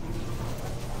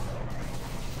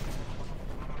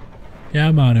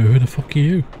 Yeah, Manu, who the fuck are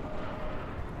you?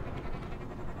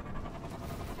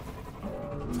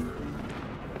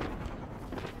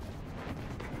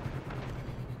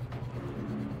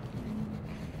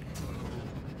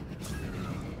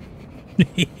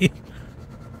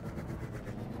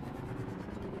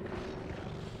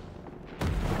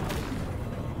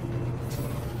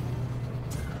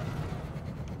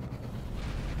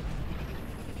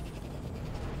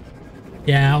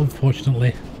 Yeah,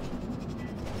 unfortunately.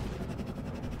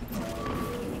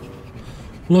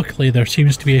 Luckily, there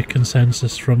seems to be a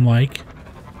consensus from, like,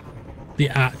 the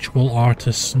actual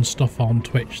artists and stuff on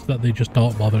Twitch that they just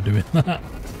don't bother doing that.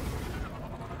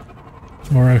 It's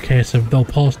more a case of they'll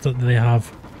post that they have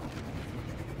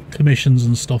commissions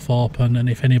and stuff open, and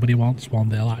if anybody wants one,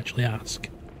 they'll actually ask.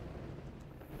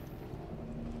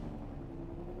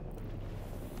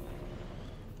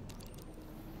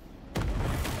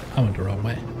 I went the wrong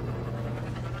way.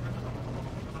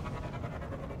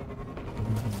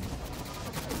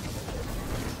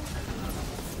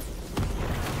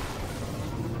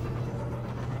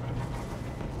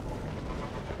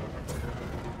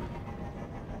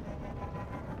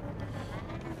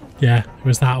 Yeah, it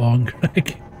was that one,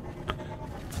 Greg.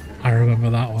 I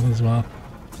remember that one as well.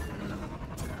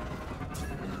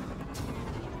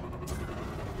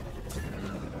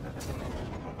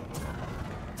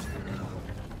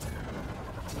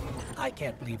 I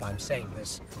can't believe I'm saying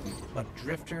this, but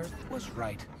Drifter was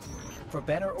right. For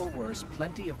better or worse,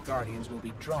 plenty of Guardians will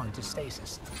be drawn to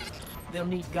stasis. They'll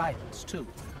need guidance, too.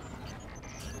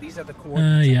 These are the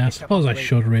coordinates. Yeah, I suppose I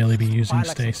should really be using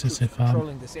stasis if I'm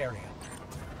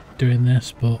doing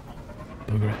this, but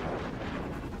bugger it.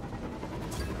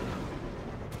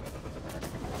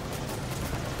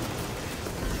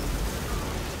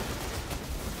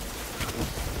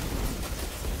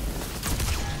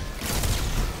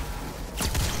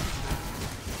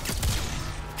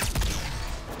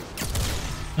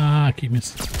 Ah, I keep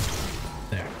missing.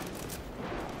 There.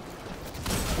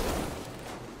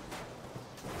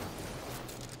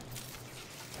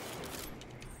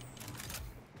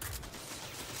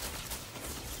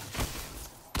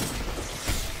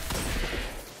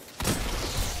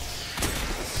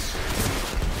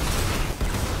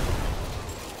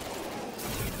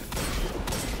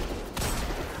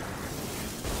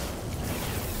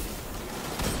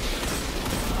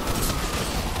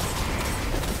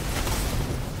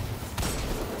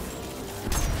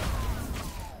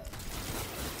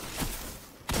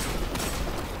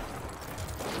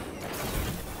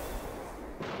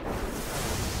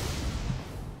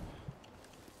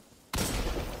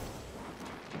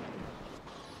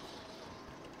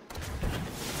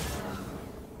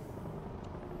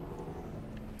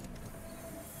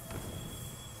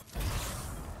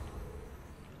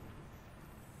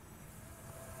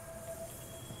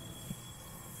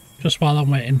 Just while I'm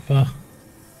waiting for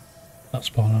that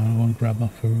spawn, I want to grab my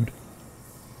food.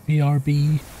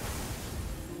 BRB.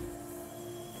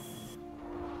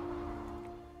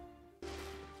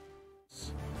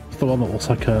 It's the one that looks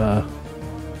like a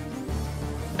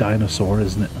dinosaur,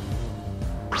 isn't it?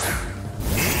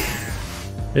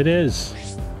 It is.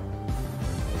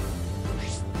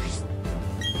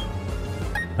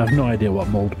 I have no idea what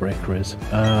mold breaker is.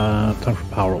 Time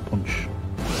for power up punch.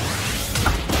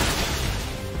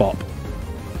 Bop.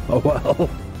 Oh well.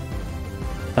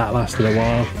 That lasted a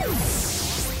while.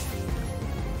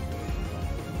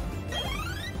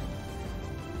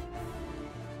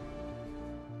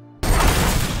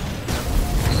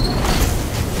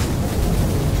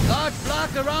 Large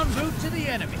blocker en route to the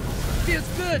enemy. Feels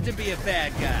good to be a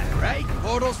bad guy, right?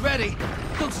 Portal's ready.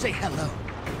 Go say hello.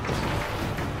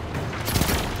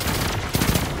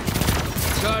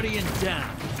 Guardian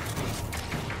down.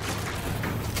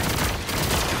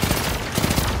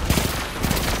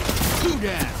 Two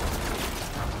down.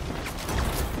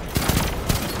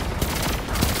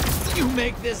 You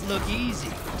make this look easy.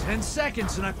 10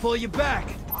 seconds and I pull you back.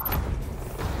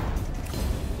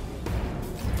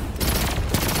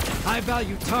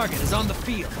 High-value target is on the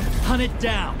field. Hunt it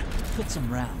down. Put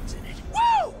some rounds in it.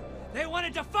 Woo! They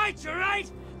wanted to fight you, right?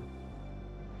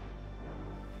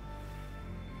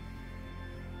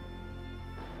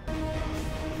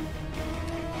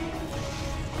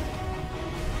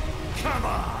 Come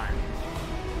on!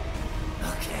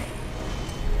 Okay.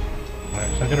 Right,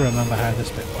 so I gotta remember how this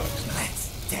bit works now.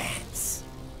 Let's dance.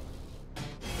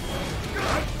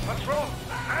 Patrol!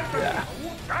 Yeah.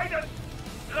 Guidance!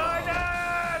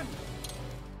 Guidance!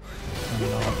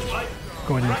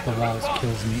 Going into the walls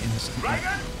kills me instantly. What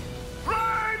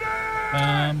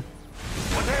happened?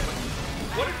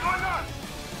 What is going on?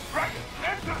 Dragon,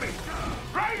 answer me!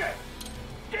 Dragon!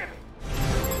 Give it!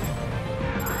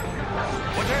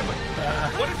 What happened?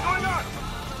 What is going on?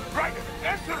 Dragon,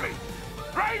 answer me!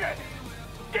 Dragon!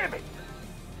 Give it!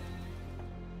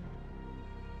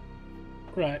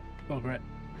 Right, bugger it.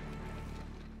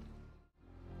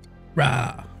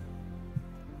 Rah.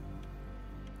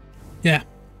 Yeah.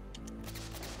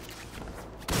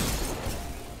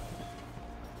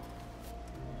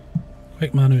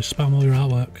 Quick man, who spam all your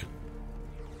artwork.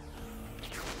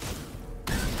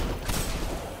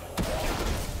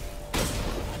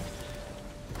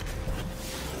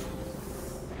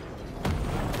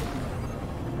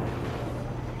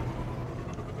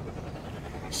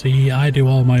 See, I do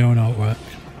all my own artwork.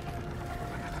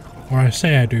 Or I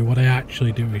say I do, what I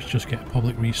actually do is just get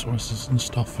public resources and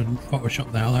stuff and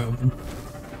Photoshop the hell out of them.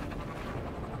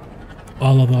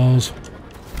 All of those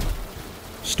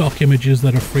stock images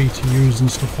that are free to use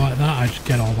and stuff like that, I just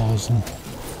get all those and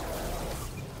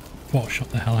Photoshop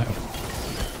the hell out of them.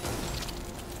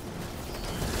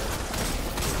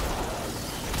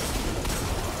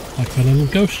 Like a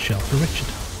little ghost shell for Richard.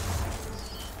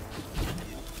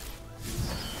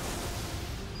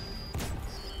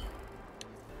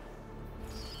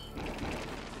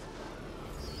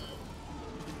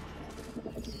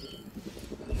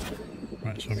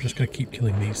 Right, so I'm just going to keep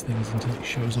killing these things until it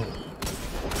shows up.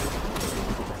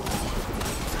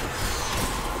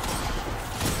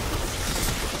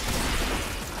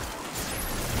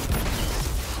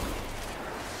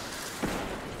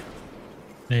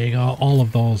 There you go, all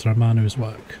of those are Manu's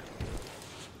work.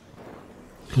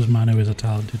 Because Manu is a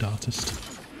talented artist.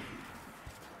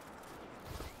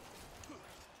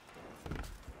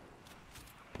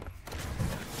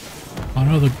 I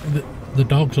know the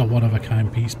dogs are one of a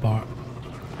kind piece, but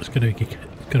it's gonna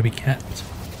be kept.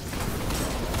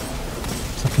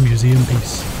 It's like a museum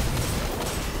piece.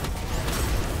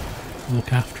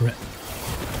 Look after it.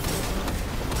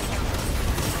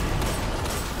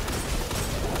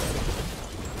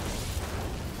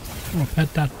 Oh,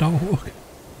 pet that dog.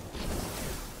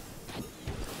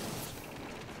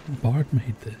 Bard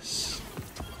made this.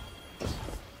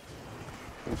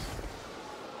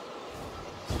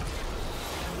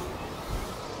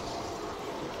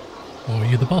 Oh, are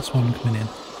you the boss one coming in? Is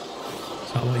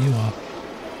that what you are?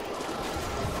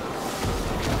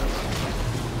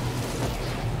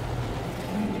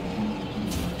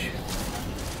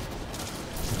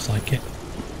 Looks like it.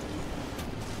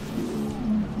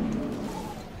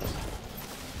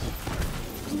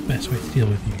 Best way to deal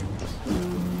with you.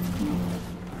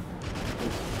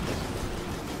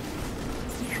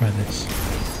 Try this.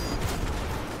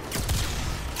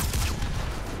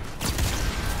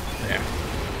 There.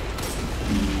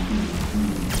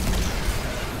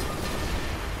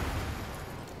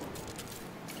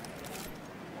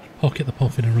 Pocket the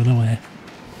puffin and run away.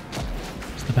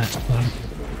 It's the best plan.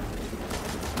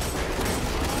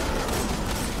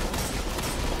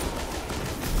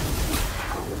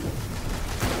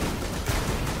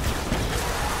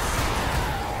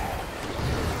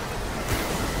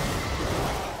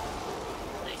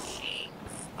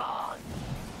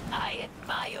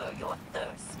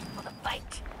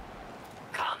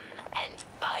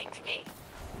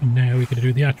 Now we can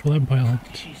do the actual Empire hunt.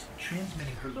 She's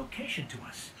transmitting her location to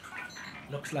us.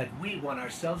 Looks like we won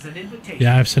ourselves an invitation.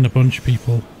 Yeah, I've seen a bunch of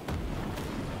people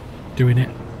doing it.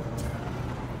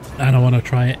 And I want to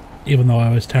try it, even though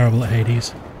I was terrible at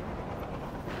Hades.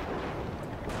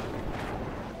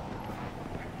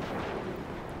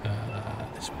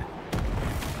 This way.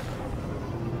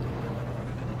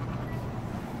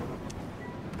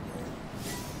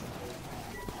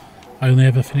 I only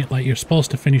ever finished, like, you're supposed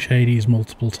to finish Hades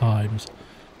multiple times.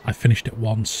 I finished it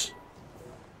once.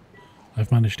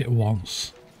 I've managed it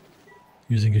once.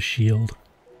 Using a shield.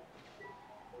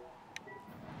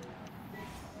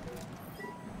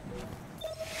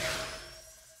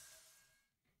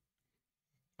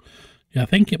 Yeah, I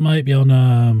think it might be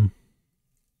on,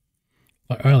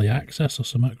 like, early access or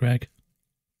something, Greg.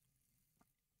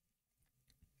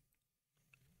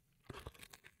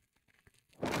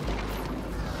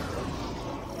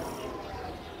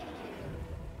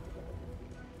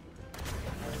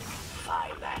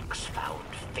 Found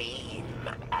fame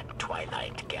at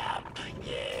Twilight Gap,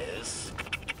 yes.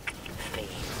 Fame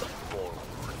for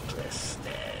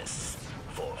ruthlessness,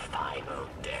 for final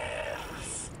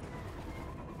deaths.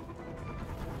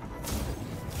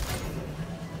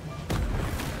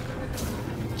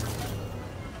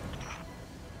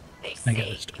 They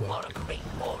say you are a great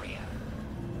warrior.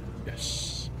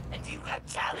 Yes. And you have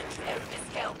challenged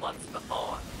Eremiskel once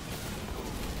before.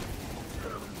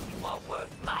 You are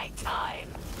worth my time.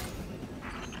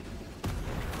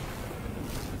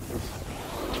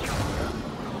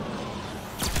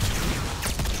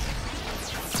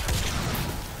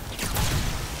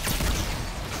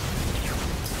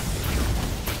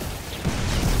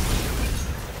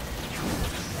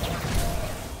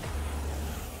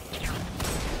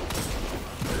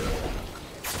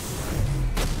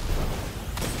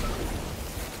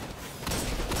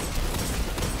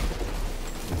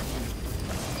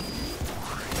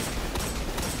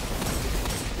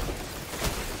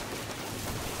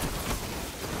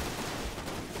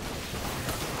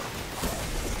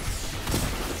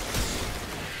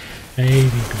 Maybe,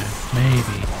 Greg,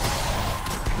 maybe.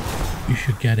 You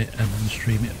should get it and then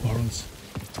stream it for us.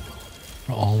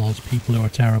 for all those people who are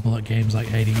terrible at games like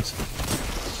Hades.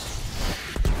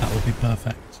 That would be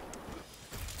perfect.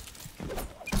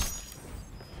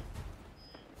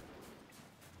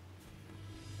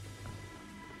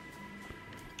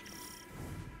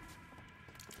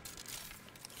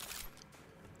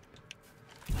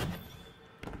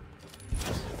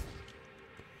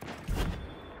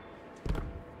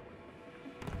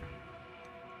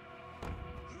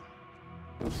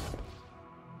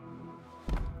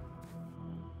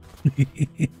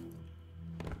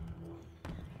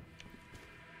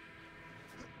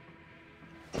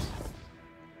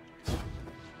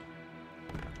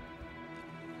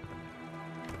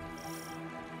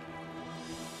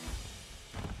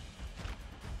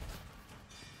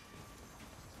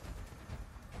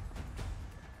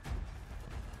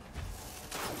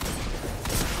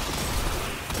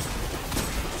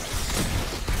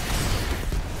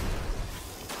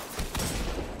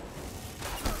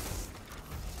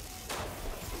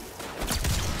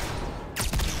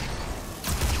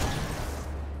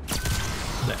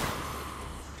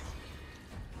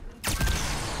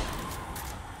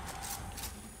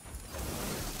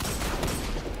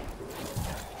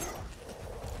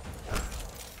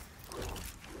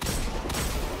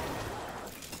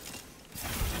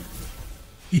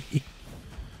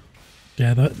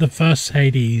 Yeah, the first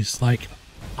Hades, like,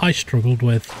 I struggled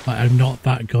with. Like, I'm not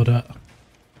that good at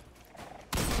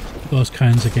those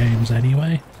kinds of games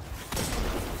anyway.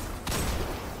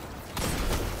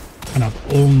 And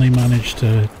I've only managed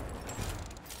to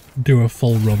do a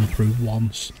full run through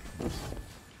once.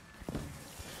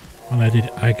 And I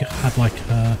had like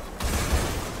a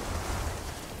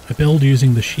build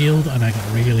using the shield, and I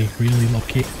got really, really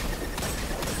lucky.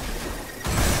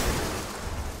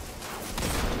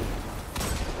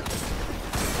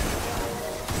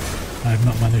 I've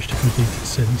not managed to complete it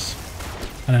since,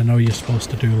 and I know you're supposed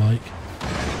to do like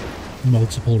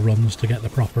multiple runs to get the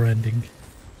proper ending,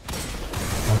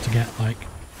 or to get like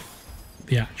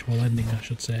the actual ending, I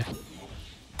should say.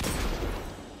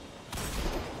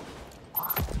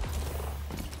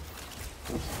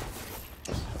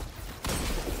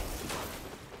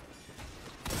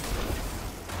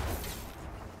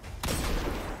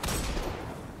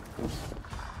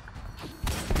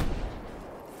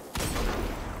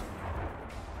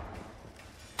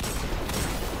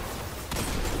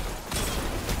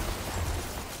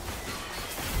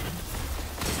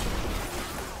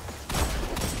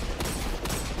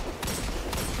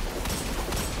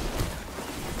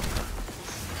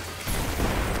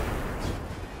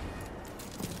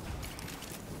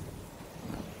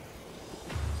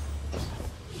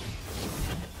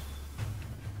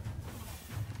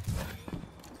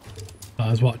 I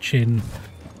was watching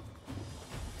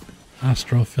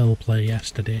Astrophil play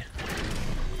yesterday,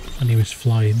 and he was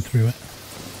flying through it,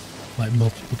 like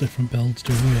multiple different builds,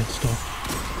 doing weird stuff.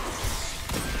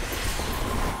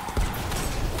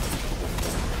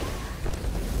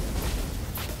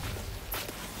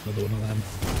 Another one of them.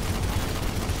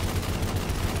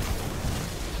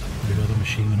 Maybe the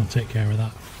machine gun will take care of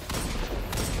that.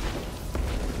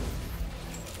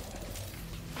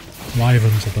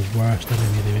 Wyverns are the worst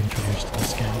enemy they've introduced to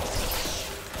this game,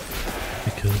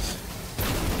 because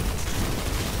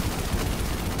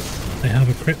they have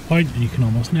a crit point and you can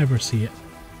almost never see it,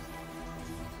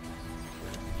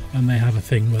 and they have a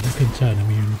thing where they can turn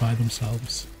immune by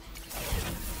themselves.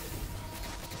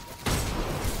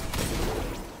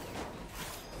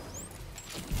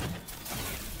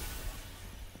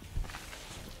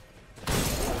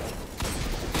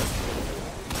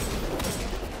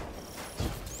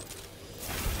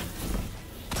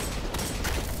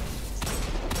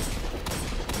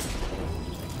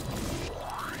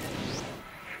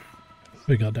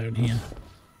 We got down here.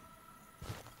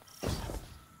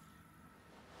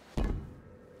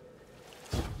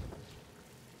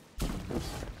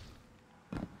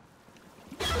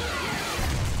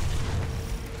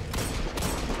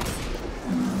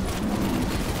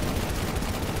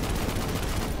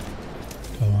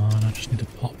 Come on, I just need to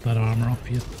pop that armor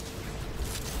off you.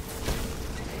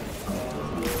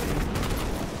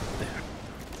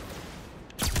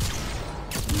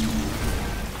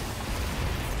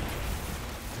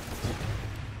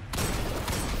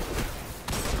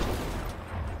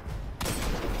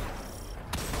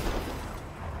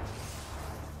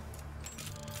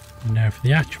 Now for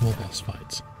the actual boss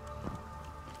fights.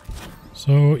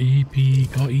 So EP,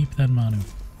 go EP then, Manu.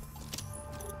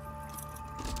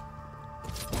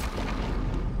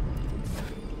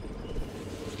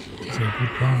 It's a good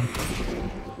plan.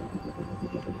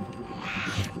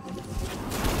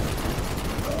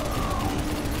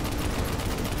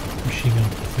 Machine gun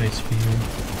to face for you.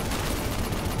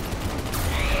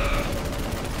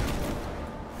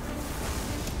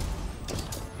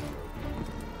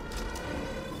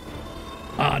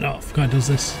 no, I forgot it does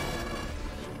this.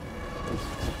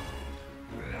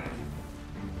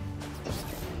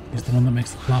 He's the one that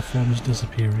makes the platforms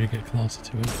disappear when you get closer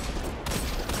to it.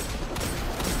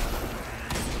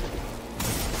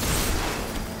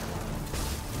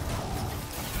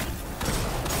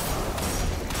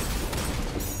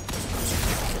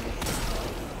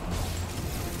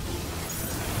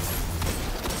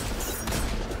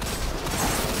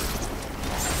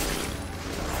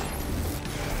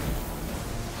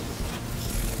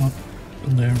 Up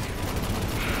and there.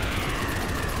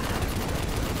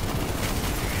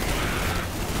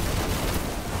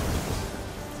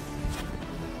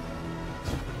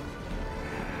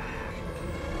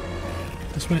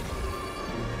 This way.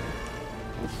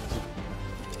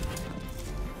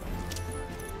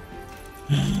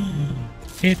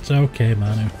 It's okay,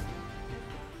 Manu.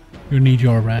 You need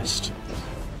your rest.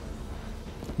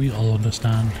 We all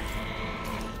understand.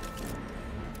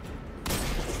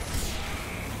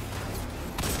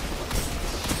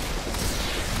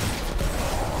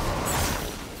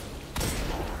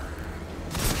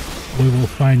 We will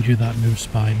find you that new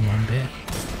spine one day.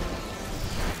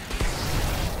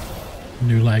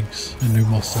 New legs and new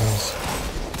muscles.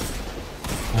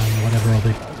 And whatever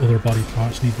other body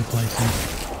parts need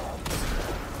replacing.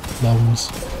 Lungs,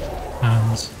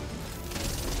 hands.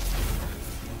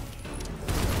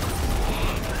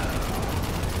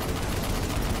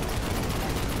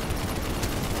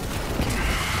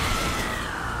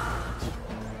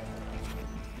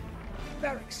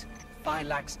 Barracks.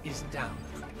 Phylax is down.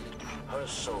 Her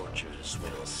soldiers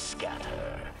will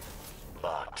scatter,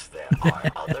 but there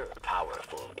are other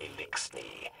powerful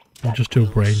Elixni. I'll just do a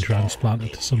brain transplant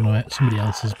into somebody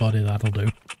else's body, that'll do.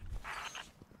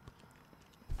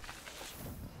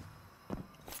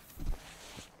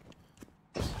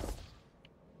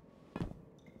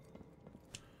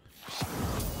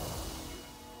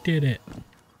 Did it.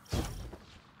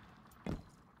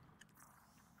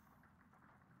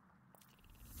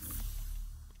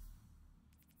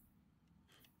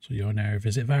 So you're now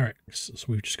visit Varix. So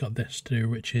we've just got this to do,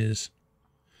 which is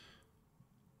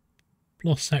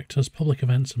lost sectors, public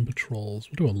events and patrols.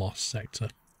 We'll do a lost sector.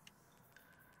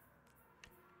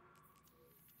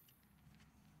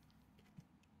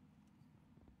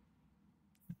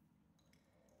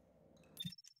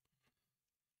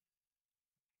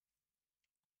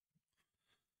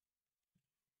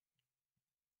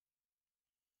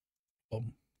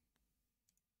 Boom.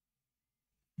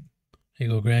 Here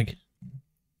you go, Greg.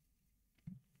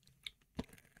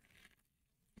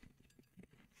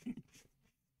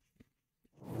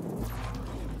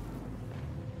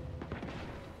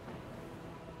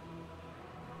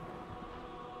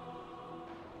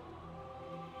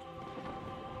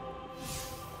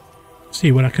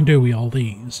 See what I can do with all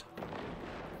these.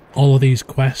 All of these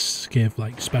quests give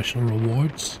like special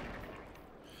rewards.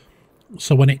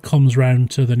 So when it comes round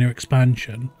to the new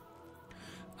expansion,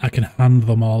 I can hand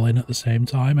them all in at the same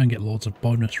time and get loads of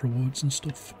bonus rewards and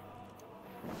stuff.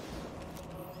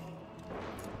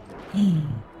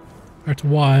 Outer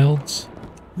Wilds.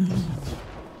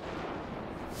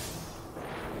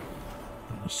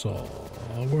 So,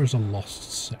 where's a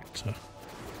lost sector?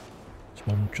 There's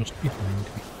one just behind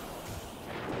me.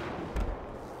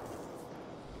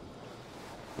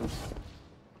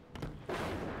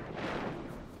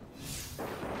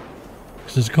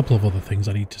 There's a couple of other things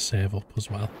I need to save up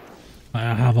as well.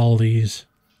 I have all these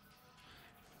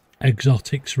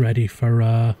exotics ready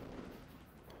for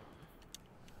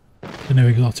the new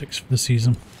exotics for the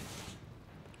season.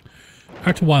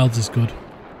 Outer Wilds is good.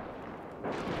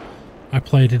 I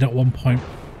played it at one point.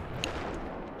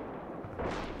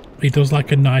 It does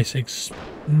like a nice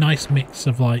mix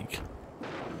of like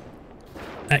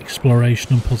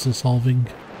exploration and puzzle solving.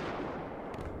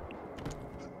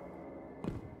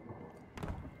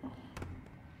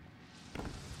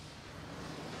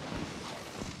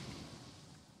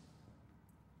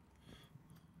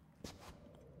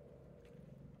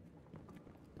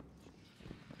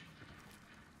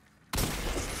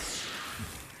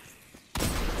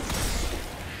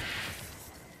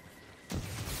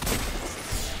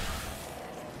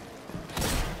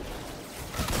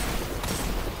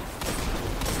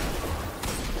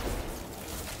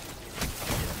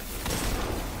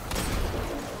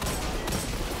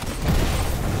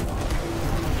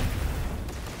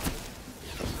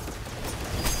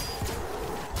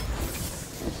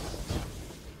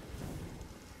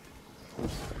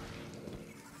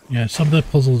 Yeah, some of the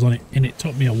puzzles on it in it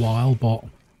took me a while, but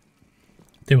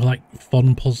they were like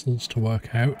fun puzzles to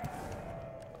work out.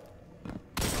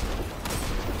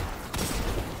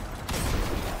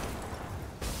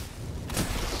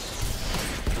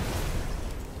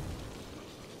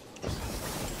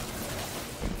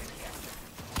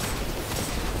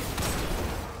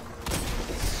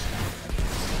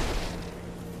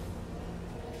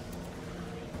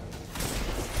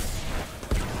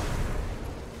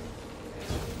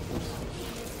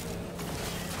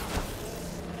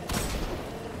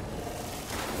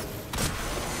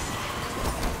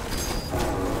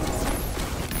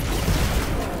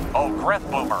 Oh, Breath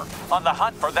Boomer, on the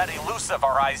hunt for that elusive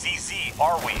RIZZ,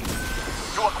 are we?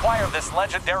 To acquire this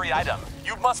legendary item,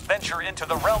 you must venture into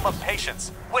the realm of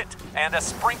patience, wit, and a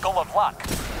sprinkle of luck.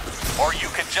 Or you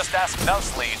can just ask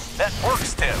Mousely, that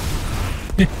works too.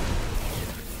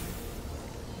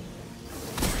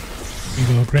 You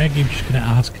go, Greg, you're just gonna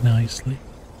ask nicely.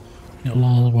 It'll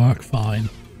all work fine.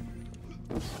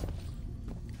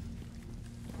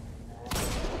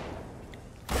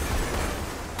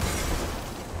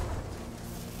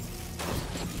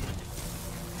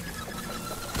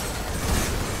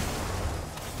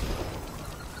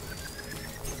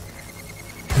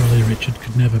 Surely Richard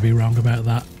could never be wrong about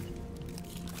that.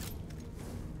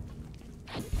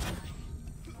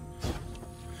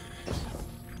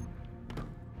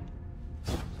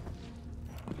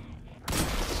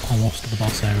 Almost to the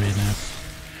boss area now.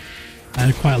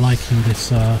 I'm quite liking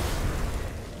this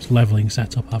leveling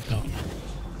setup I've got.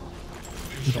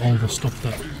 With all the stuff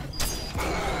that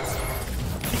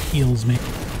heals me.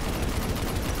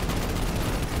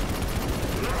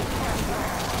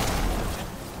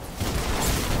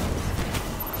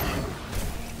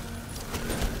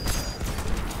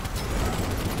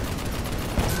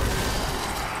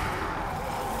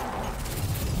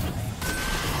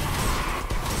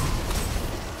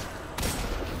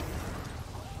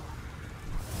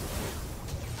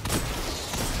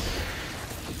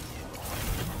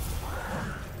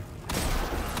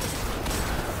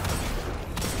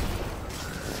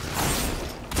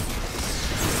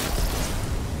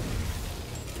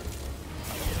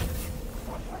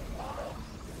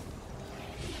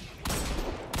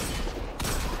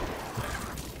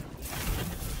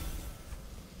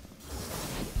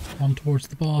 On towards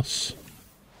the boss.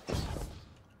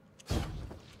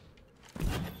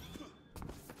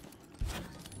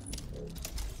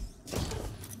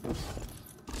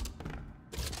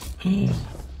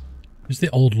 He's the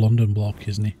old London block,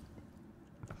 isn't he?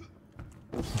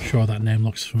 I'm sure that name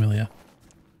looks familiar.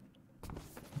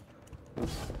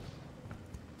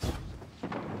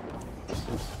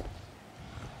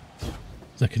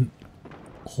 It's like an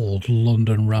old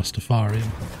London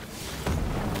Rastafarian.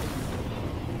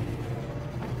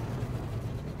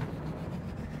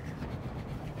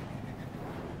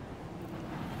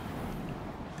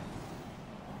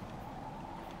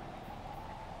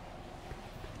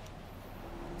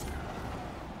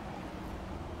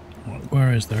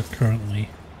 Where is there currently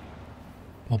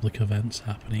public events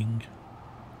happening?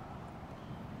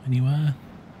 Anywhere?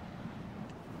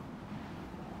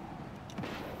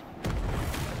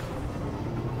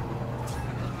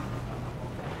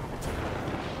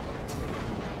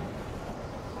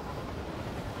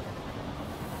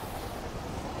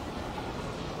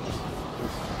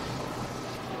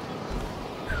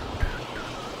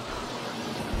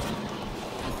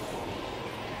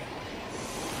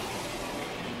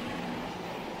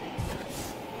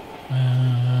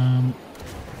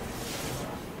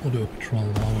 We'll do a patrol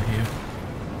while we're here.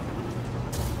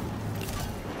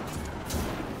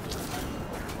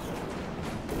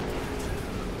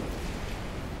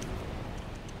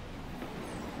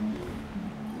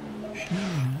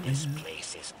 This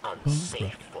place is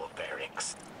unsafe for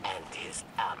Varix and his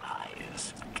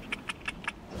allies.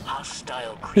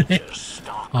 Hostile creatures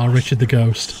stalk Ah, Richard the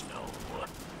Ghost.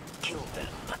 Kill them,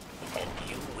 and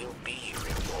you will be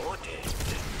rewarded.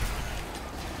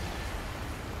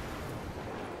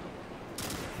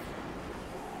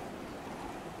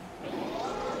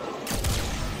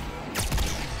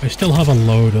 I still have a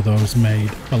load of those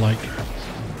made for like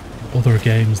other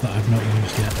games that I've not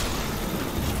used yet.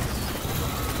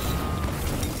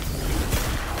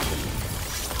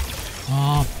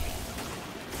 Oh,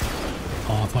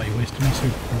 I thought you wasted my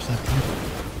super for a second.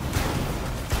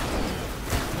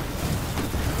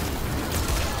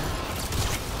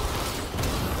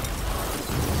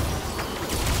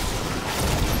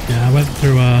 Yeah, I went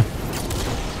through a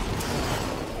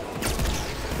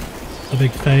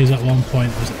big phase at one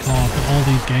point. It was like, oh, I've got all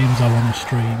these games I want to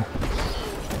stream.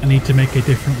 I need to make a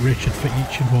different Richard for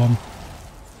each one.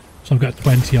 So I've got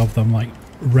 20 of them, like,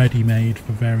 ready-made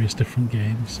for various different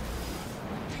games.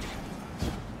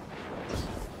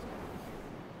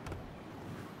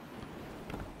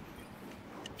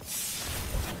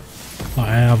 Like,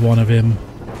 I have one of him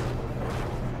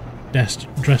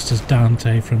dressed as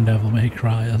Dante from Devil May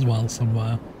Cry as well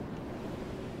somewhere.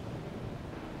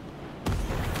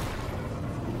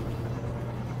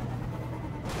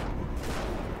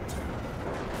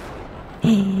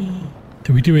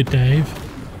 Do we do it, Dave?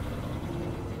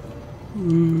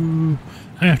 Ooh.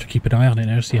 I have to keep an eye on it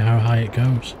now to see how high it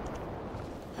goes.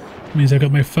 Means I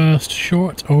got my first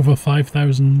short over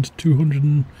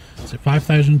 5,200. Is it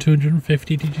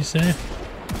 5,250? Did you say?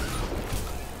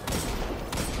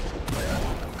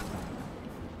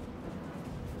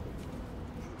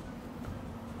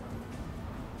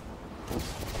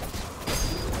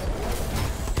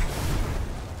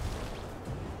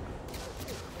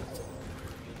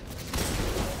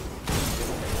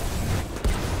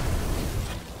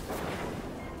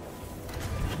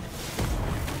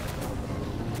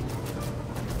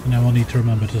 Now I'll need to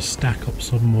remember to stack up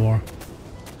some more,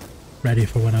 ready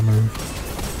for when I move.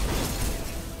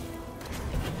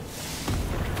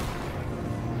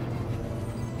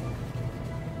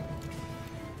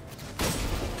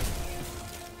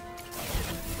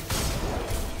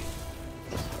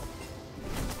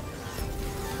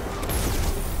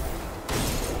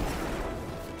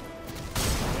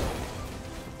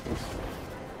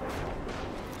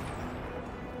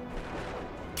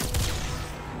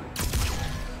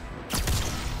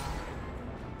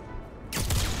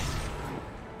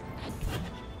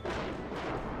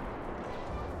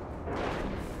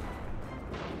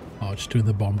 Just doing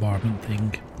the bombardment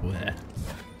thing. Where?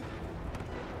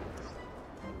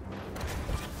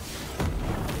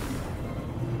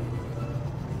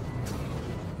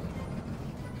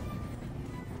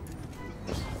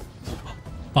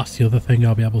 That's the other thing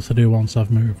I'll be able to do once I've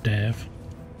moved, Dave.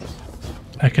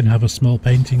 I can have a small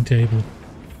painting table.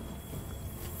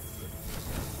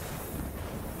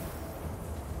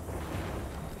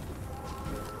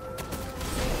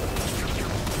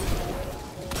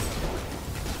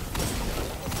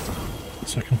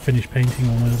 So I can finish painting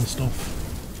all my other stuff.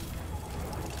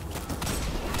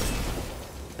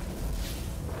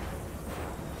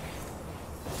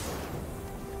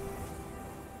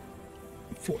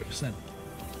 %.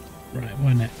 Right,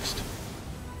 where next?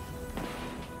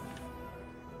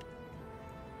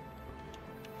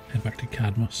 Head back to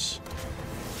Cadmus.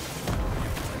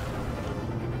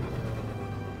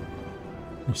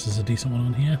 This is a decent one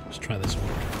on here. Let's try this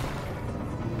one.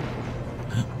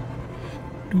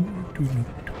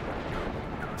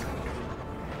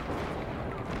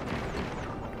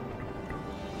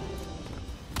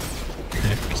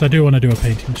 Because I do want to do a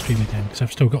painting stream again, because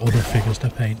I've still got other figures to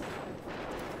paint.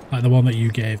 Like the one that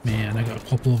you gave me, and I got a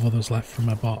couple of others left from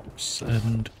my box,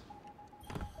 and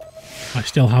I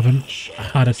still haven't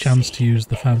had a chance to use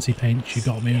the fancy paints you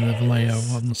got me, the Vallejo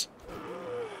ones.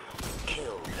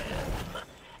 Kill them,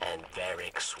 and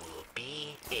Varix will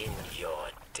be in your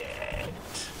debt.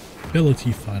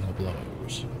 Ability final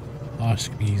blows. Oh, it's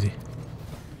gonna be easy.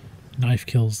 Knife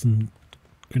kills and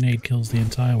grenade kills the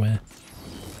entire way.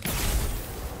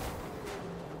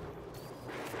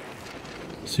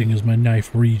 Seeing as my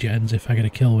knife regens if I get a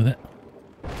kill with it.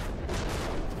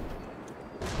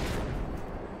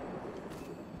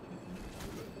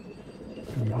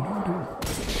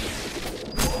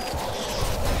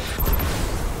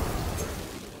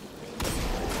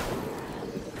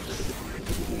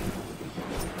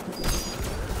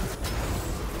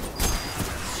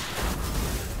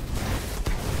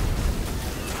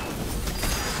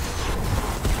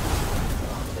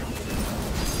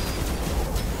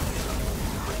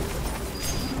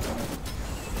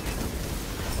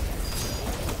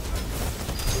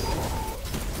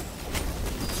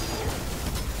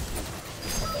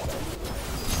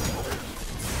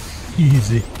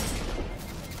 Easy.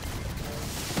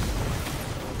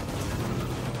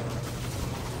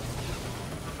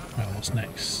 Right, what's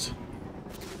next?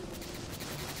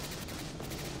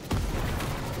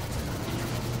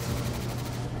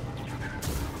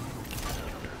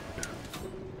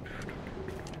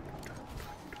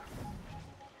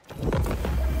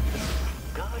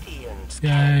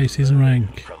 Yay, season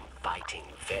rank.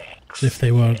 As if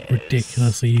they weren't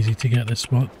ridiculously easy to get this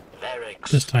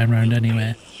time round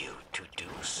anyway.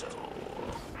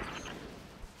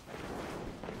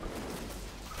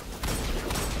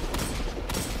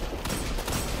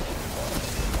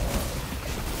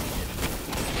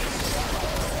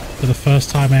 For the first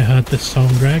time I heard this song,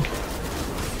 Greg,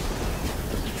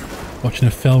 watching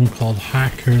a film called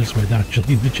Hackers with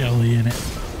Angelina Jolie in it.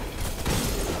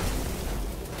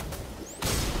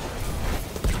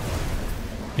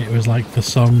 It was like the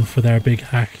song for their big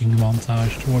hacking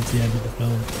montage towards the end of the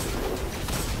film.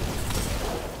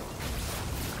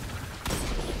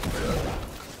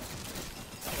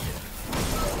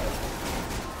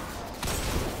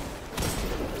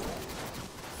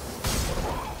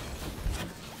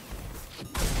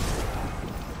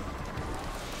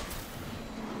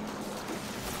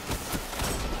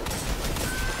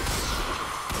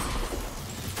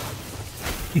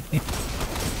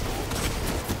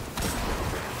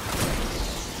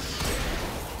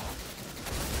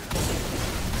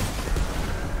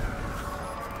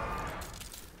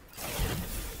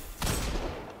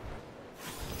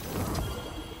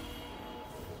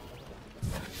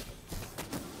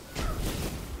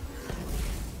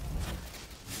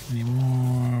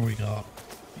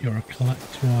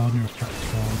 one, you're a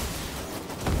prepped one.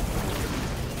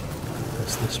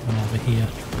 What's this one over here?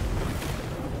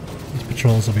 These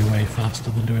patrols will be way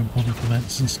faster than doing public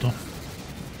events and stuff.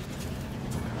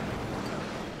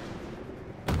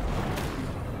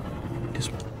 This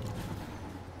one.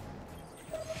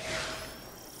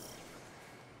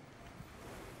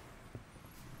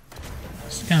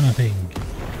 Scanner thing.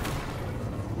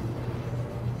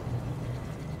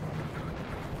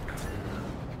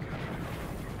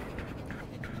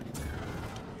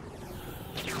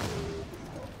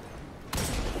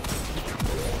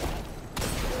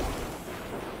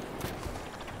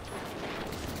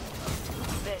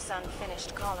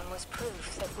 Unfinished column was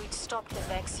proof that we'd stopped the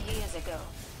Vex years ago.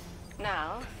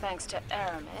 Now, thanks to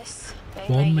Aramis, they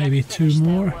One, may maybe yet two finish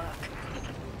their more, work.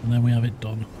 and then we have it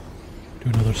done. Do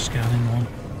another scanning one.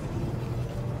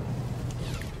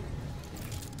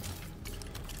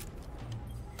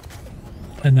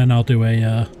 And then I'll do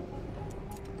a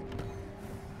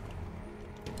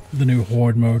the new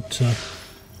horde mode to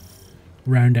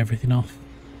round everything off.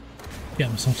 Get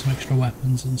myself some extra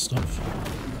weapons and stuff.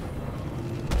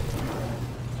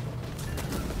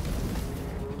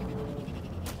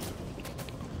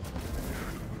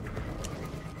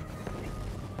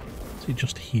 See,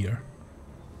 just here.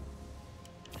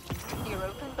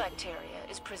 European bacteria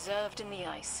is preserved in the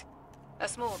ice. A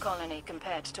small colony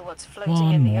compared to what's floating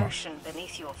One in the more. ocean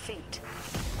beneath your feet.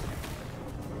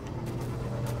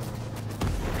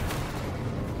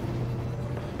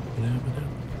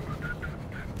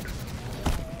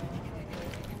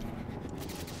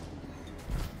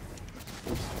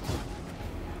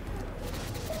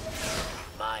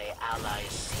 My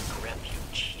allies seek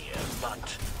refuge here,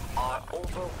 but are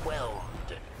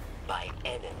overwhelmed by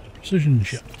enemies. Precision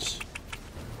shots.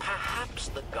 Perhaps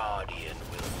the Guardian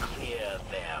will clear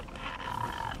their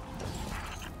path.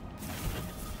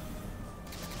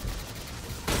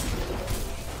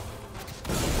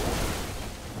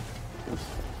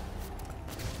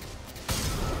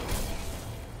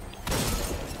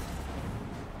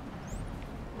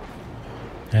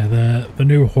 Yeah, the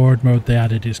new horde mode they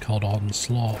added is called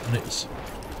Onslaught, and it's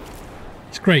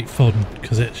great fun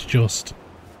because it's just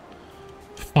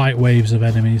fight waves of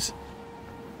enemies,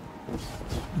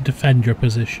 defend your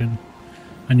position,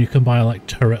 and you can buy like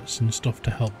turrets and stuff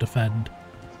to help defend.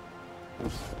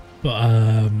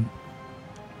 But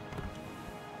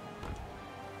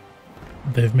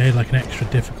they've made like an extra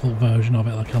difficult version of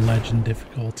it, like a legend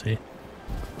difficulty,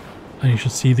 and you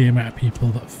should see the amount of people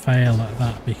that fail at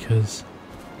that because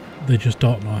they just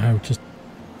don't know how to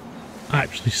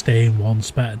actually stay in one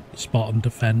spot and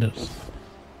defend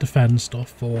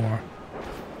stuff, or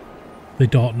they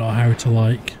don't know how to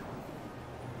like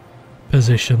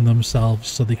position themselves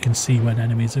so they can see when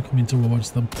enemies are coming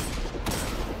towards them.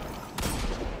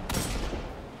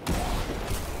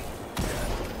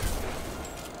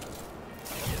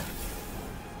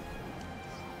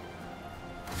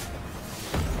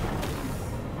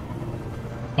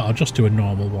 But I'll just do a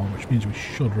normal one, which means we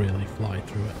should really fly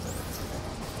through it.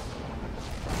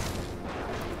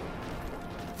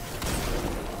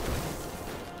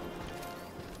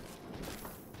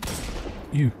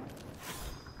 You.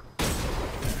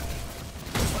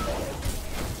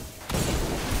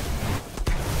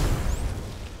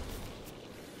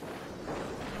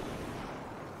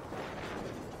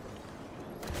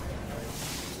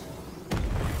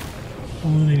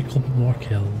 Only need a couple more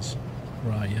kills.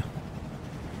 Right, yeah.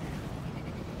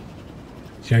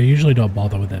 See, I usually don't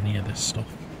bother with any of this stuff.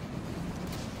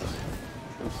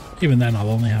 Even then, I'll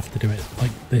only have to do it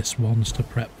like this once to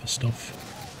prep for stuff.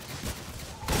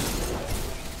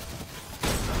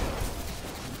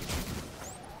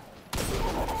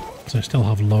 So I still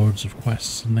have loads of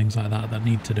quests and things like that that I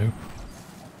need to do.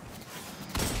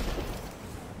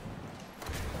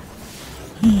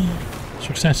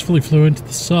 Successfully flew into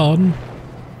the sun.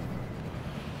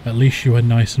 At least you had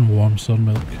nice and warm sun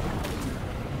milk.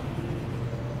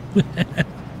 There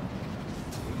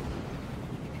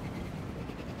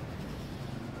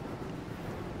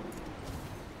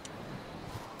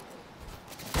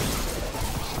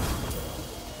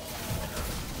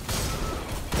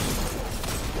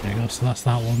you go, so that's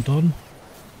that one done.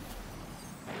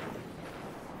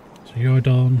 So you're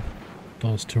done,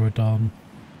 those two are done.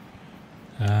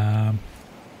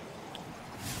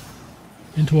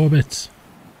 Into orbit.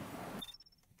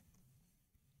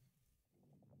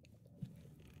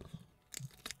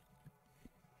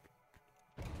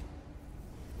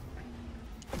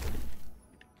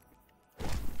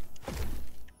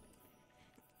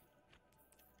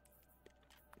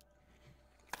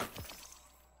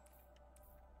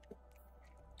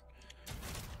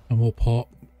 And we'll pop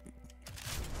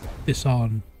this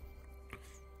on.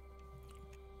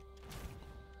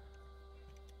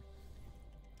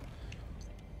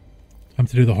 Time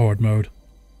to do the horde mode.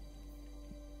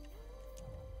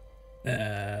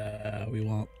 We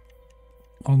want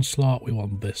onslaught, we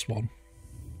want this one.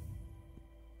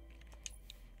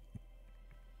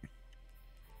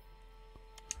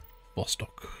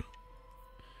 Vostok.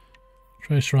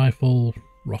 Trace rifle,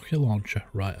 rocket launcher.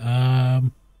 Right, I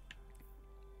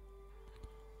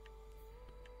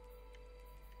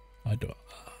do.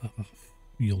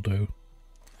 You'll do.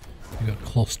 You got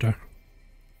cluster.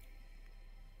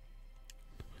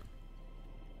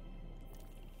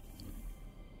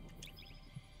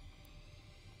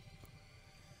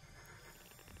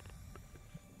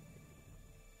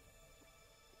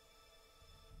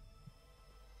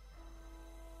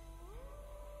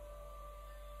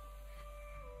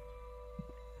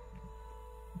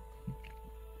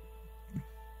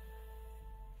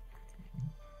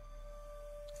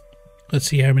 Let's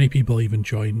see how many people even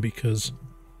join, because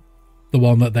the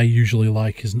one that they usually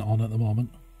like isn't on at the moment.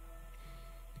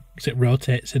 Because it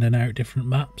rotates in and out different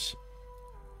maps.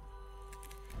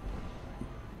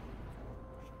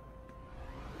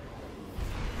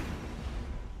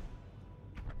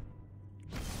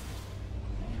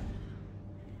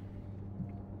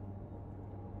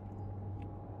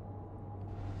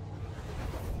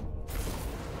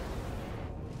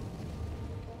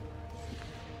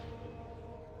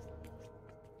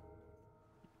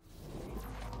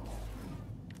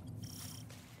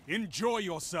 Enjoy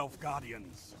yourself,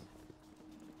 Guardians.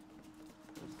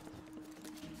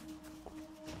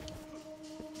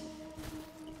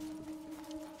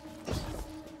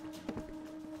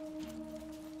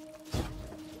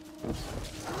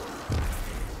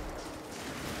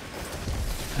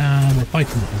 We're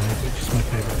fighting the Hive, which is my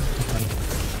favourite.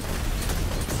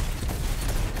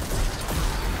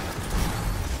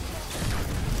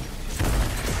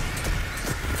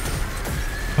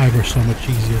 Hive are so much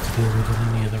easier to deal with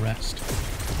than any of the rest.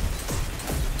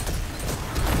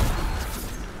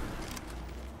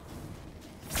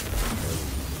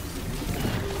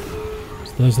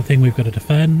 So there's the thing we've got to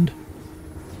defend.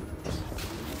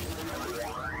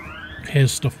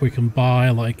 Here's stuff we can buy,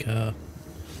 like a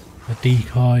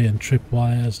decoy and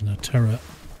tripwires and a turret.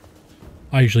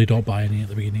 I usually don't buy any at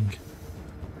the beginning.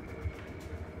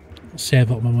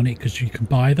 Save up my money because you can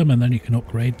buy them and then you can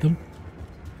upgrade them.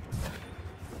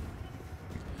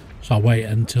 So I'll wait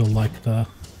until like the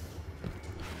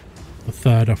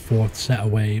third or fourth set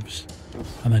of waves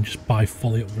and then just buy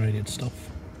fully upgraded stuff.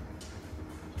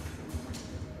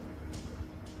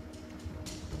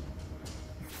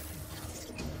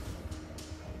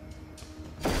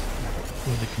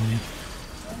 Where they come in.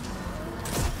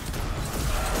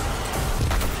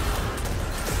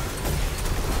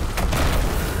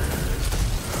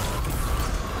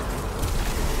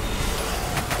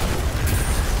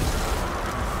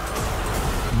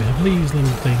 These little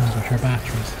things which are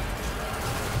batteries,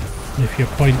 and if your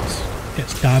point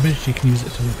gets damaged you can use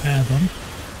it to repair them,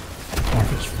 or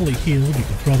if it's fully healed you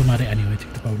can throw them at it anyway,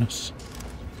 take the bonus,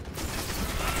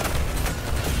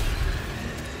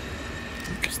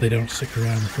 because they don't stick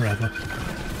around forever.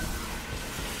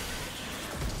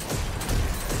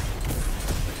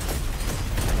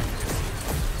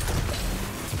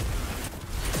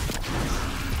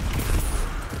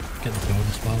 Get the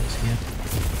bonus while it's here.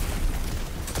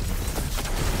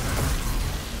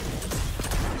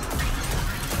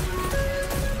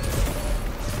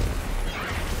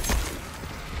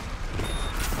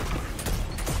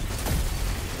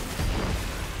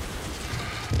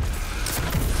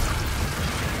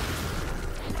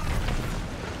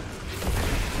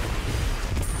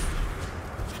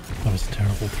 That was a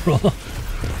terrible throw.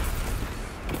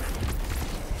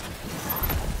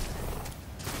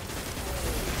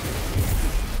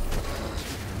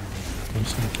 I'm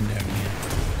sneaking down here.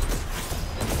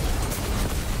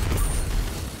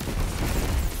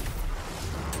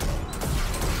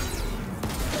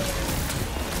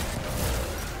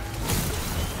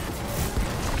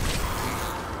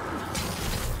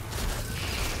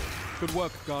 Good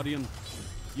work, Guardian.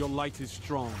 Your light is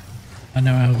strong. I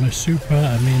now have my super,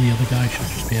 and me and the other guy should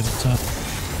just be able to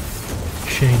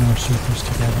chain our supers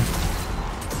together.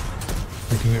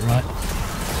 If we do it right.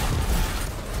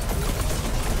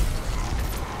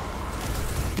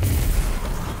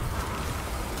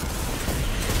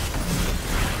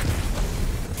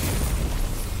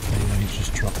 Anyway, he's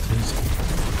just dropped his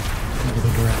in the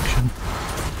other direction,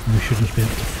 and we should just be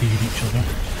able to feed each other.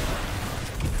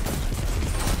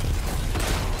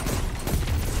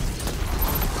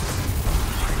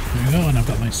 There we go, and I've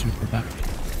got my super back.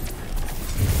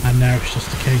 And now it's just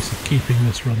a case of keeping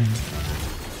this running.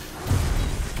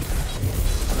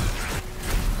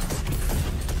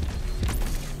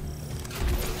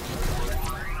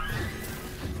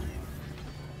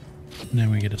 And then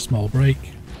we get a small break.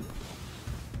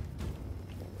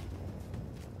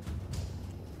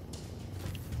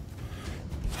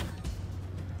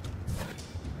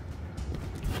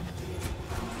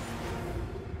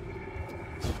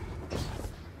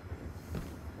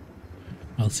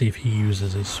 I'll see if he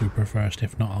uses his super first,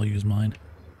 if not I'll use mine.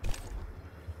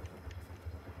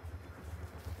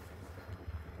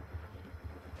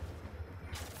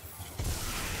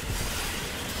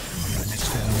 Right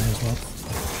next to it as well.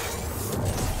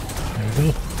 There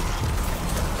we go.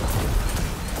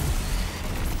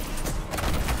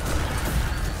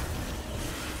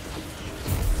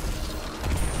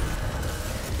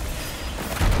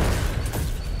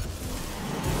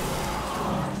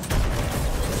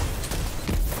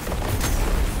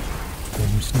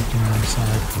 Sneaking around the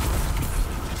side.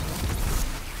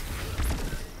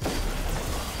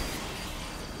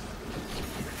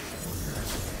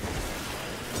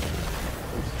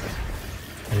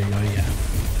 There you go, yeah.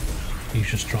 He's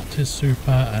just dropped his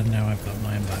super and now I've got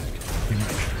mine back, pretty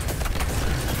much.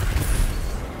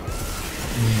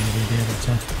 And we'll be able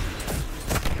to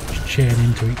just chain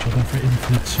into each other for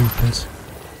infinite supers.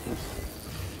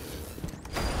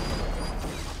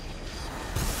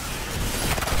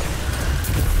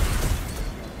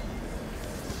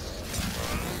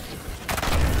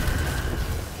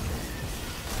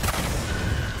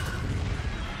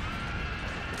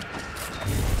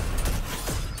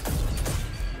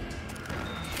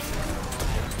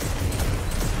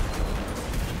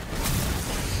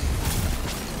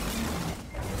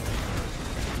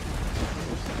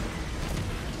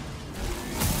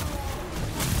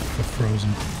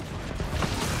 Frozen.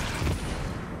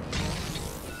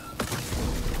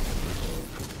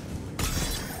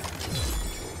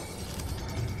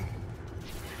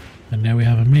 And now we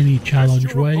have a mini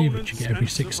challenge wave, which you get every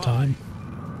 6 times.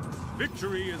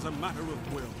 Victory is a matter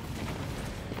of will.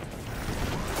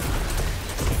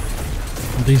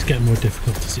 Well, these get more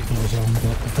difficult as it goes on,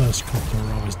 but the first couple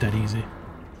are always dead easy.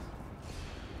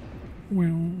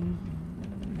 Well.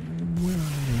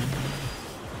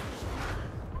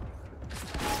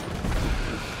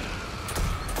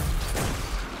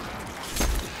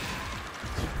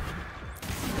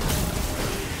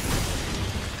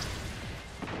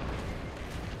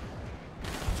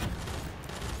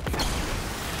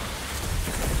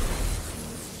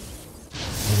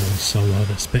 Solo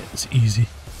this bit is easy.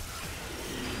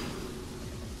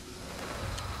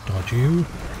 Dodge you.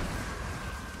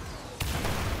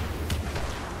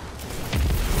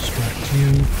 Distract you.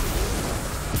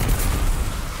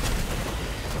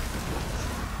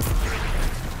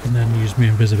 And then use my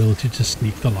invisibility to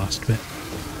sneak the last bit.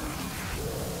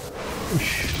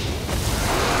 Whoosh.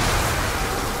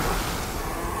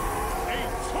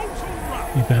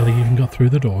 You barely even got through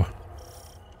the door.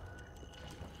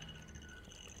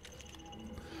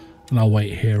 And I'll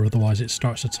wait here, otherwise it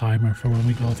starts a timer for when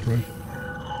we go through.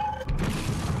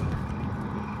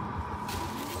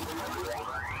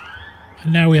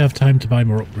 And now we have time to buy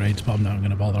more upgrades, but I'm not going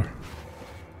to bother.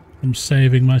 I'm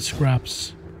saving my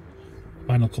scraps.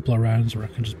 Final couple of rounds where I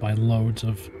can just buy loads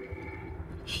of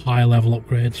high level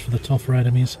upgrades for the tougher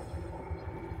enemies.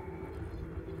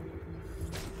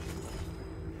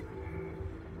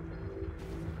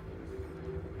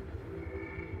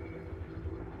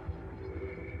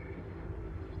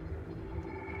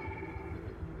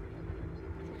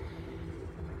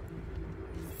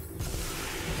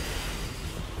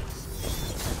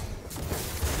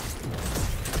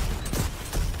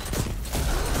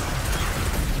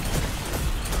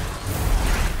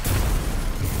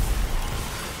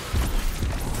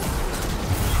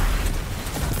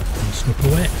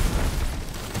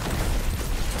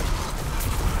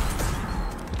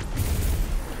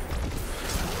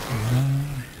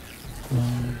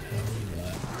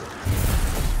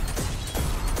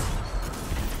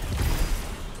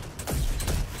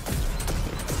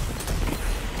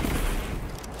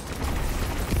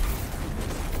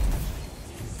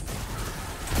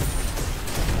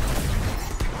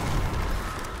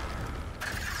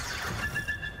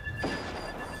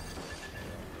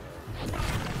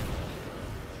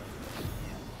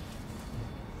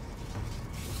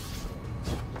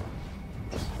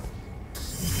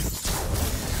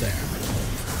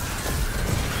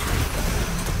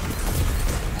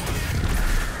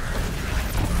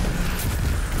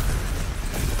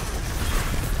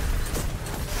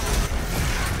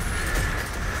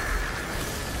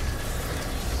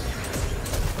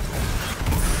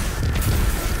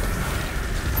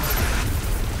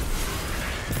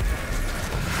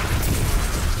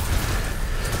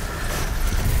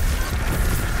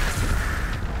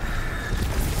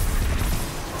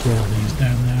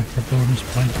 down there for a bonus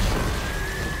point.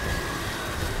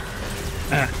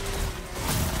 Ah.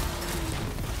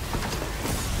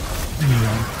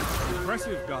 Anyway.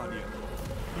 Impressive, Guardian.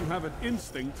 You have an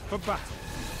instinct for battle.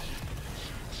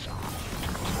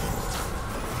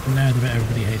 And now the bit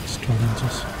everybody hates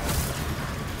tormentors.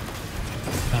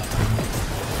 That thing.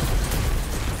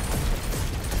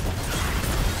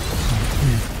 Oh, come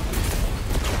here.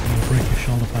 I'm gonna break your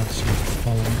shoulder pads so you can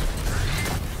follow me.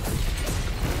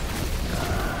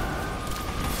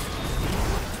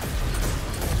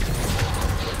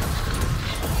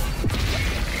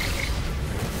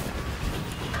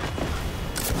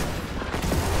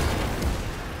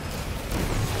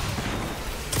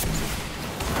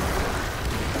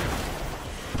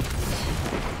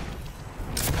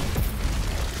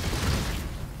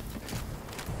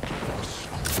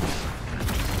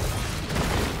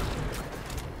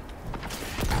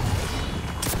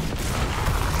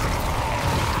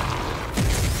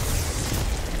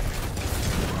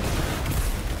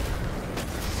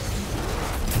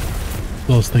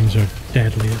 Those things are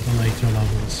deadly at the later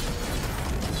levels.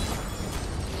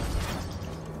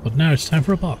 But now it's time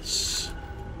for a boss.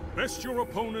 Best your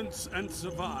opponents and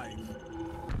survive.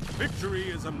 Victory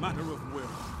is a matter of will.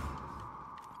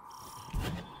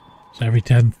 So every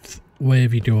 10th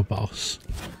wave you do a boss.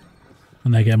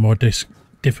 And they get more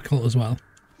difficult as well.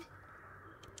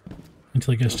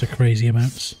 Until it gets to crazy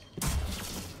amounts.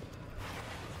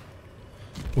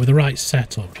 With the right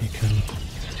setup you can...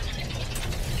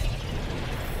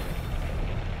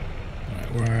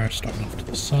 We're starting off to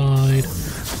the side.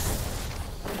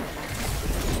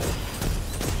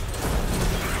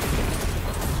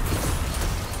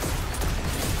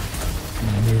 And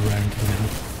then move around to the middle.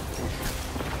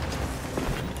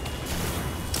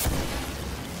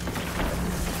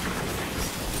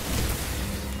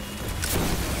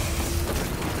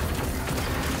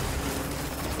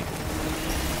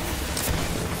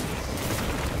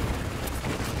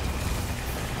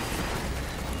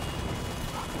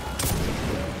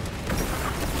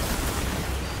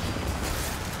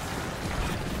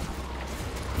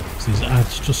 These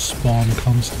ads just spawn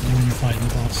constantly when you're fighting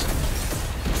the boss.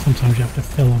 Sometimes you have to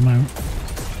fill them out,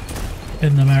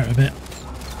 thin them out a bit,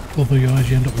 otherwise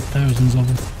you end up with thousands of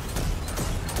them.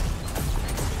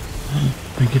 I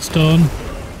think it's done.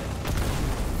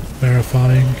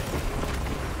 Verifying.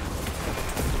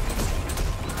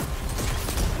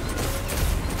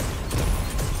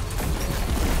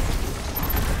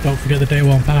 Don't forget the day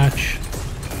one patch.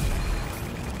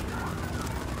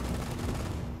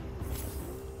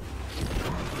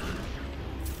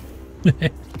 The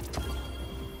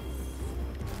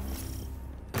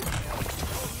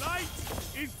light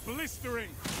is blistering.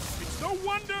 It's no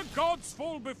wonder gods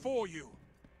fall before you.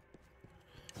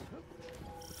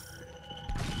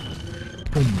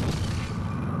 Boom.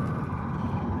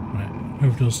 Right,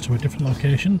 moved us to a different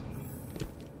location.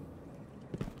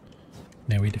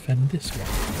 Now we defend this one.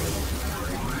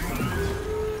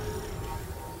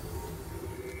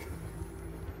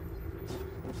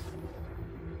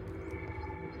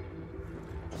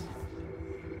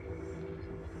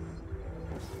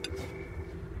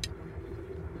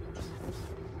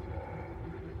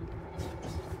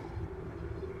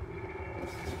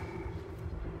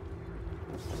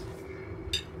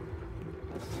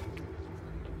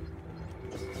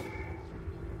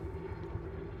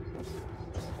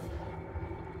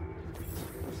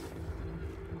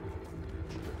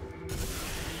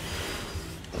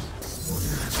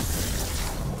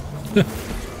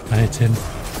 I hit him.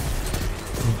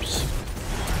 Oops.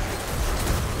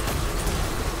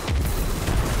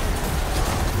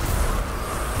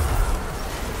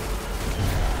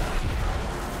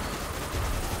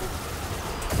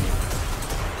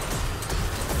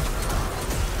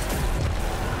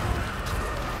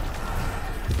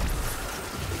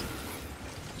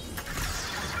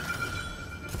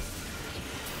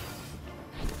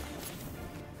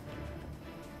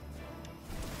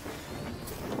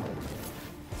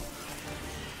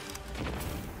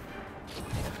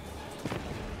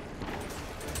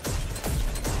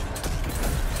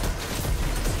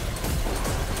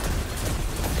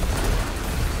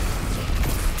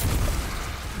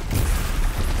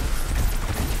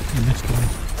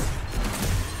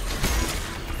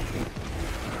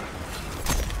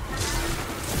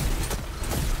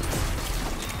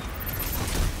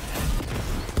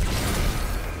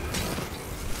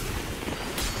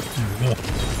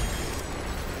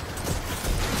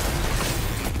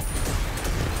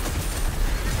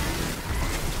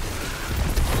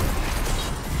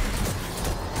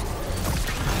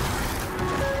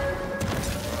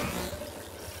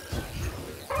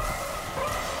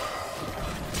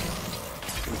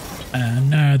 And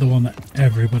now the one that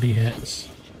everybody hits.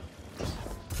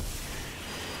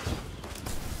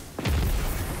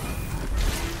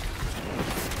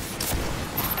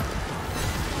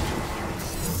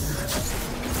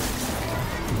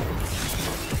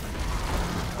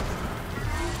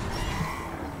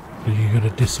 You gotta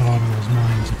disarm those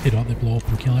mines. If they don't, they blow up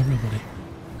and kill everybody.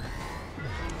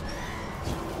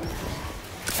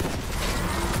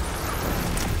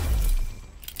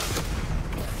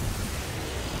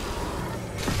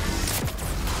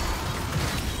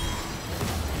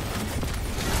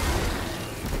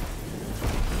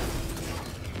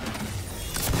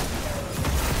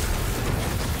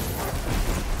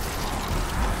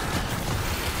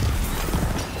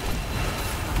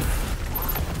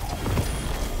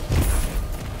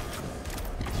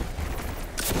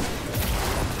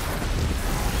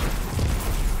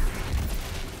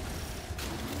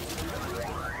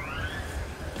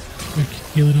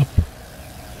 Heal it up.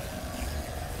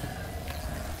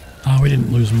 Ah, we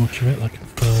didn't lose much of it, like a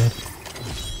third.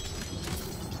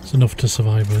 It's enough to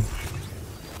survive with.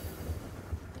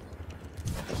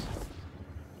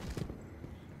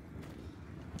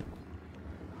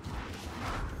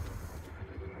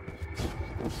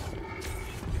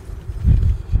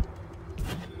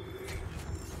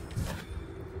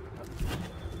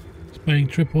 It's buying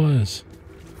tripwires.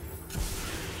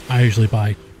 I usually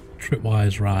buy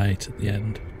tripwires right at the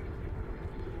end.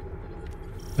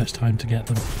 Best time to get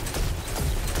them.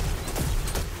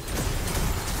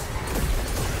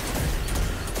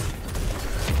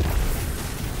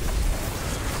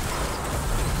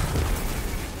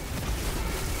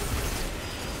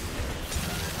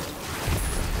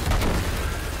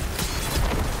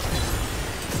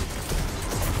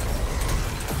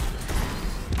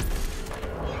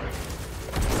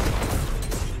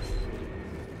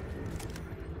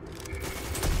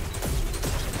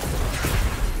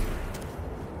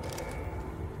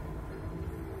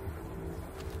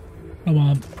 Come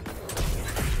on.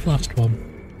 Last one.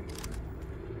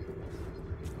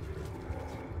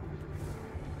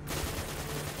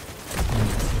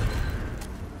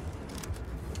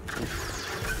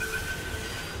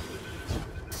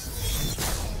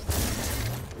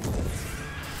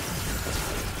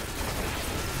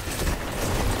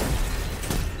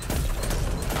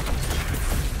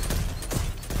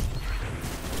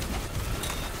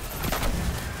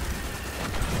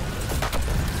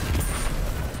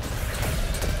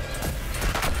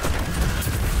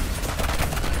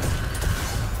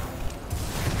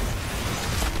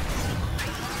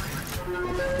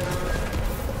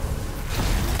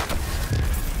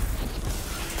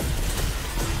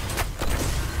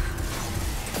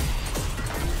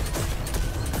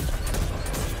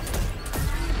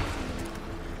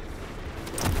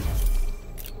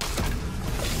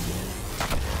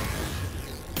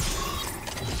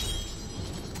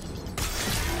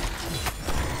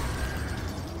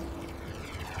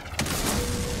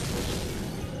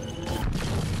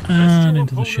 And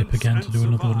into the ship again to do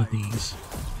another one of these.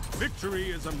 Victory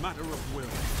is a matter of will.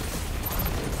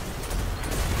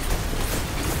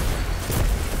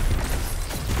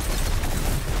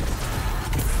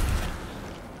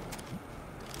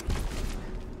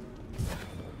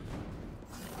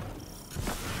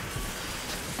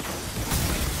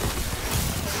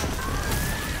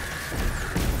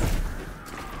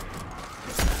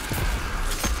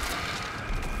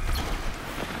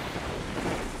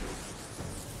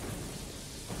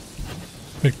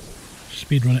 Quick,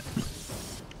 speed run it.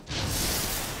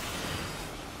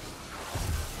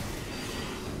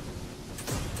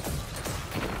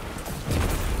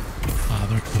 Ah,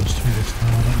 they're close to me this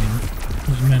time. I don't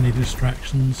need as many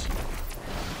distractions.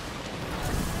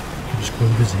 I'll just go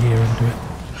over here and do it.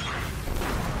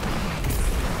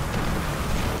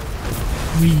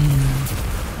 Whee!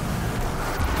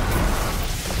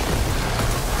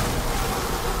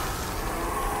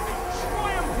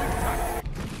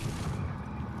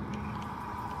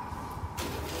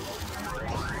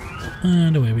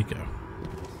 And away we go.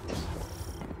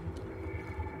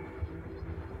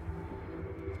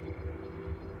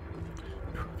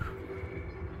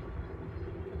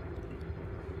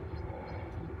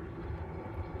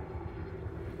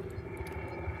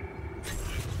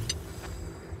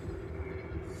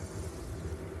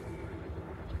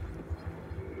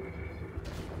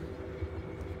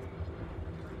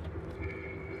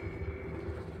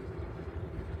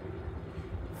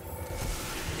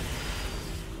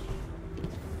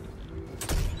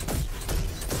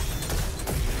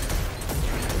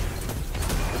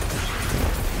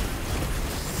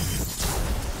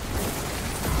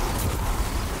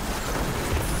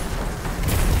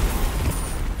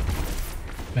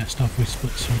 Best off we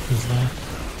split somethers there.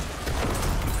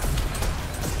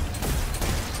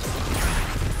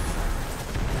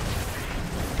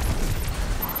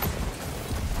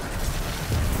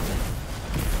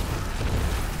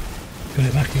 Got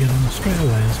it back again on the straight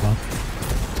away as well.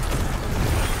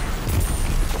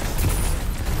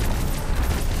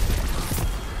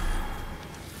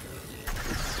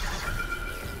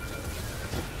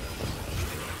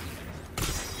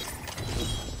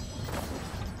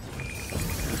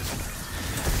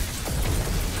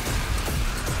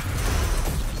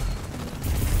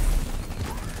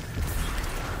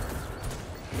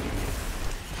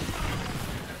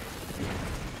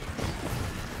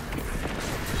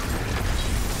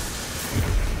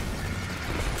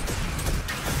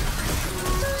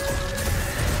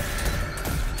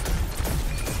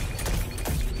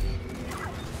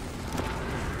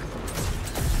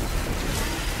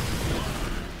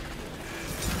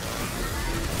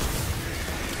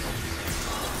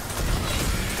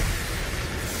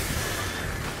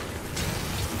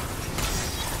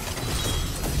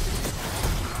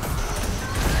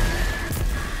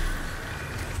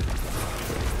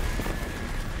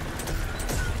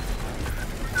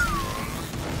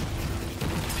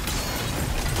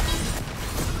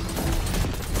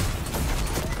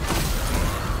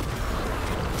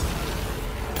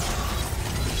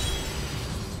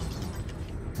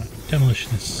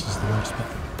 Demolitionist is the worst bit.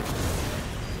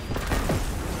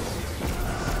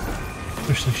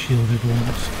 Especially shielded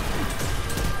ones.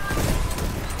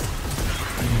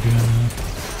 What are you doing there?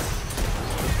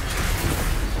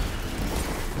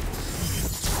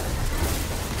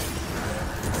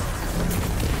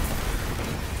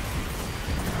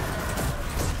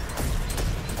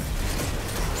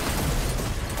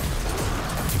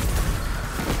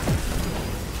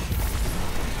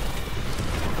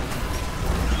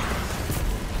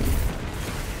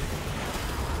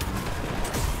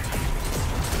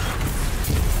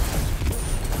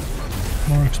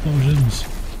 More explosions.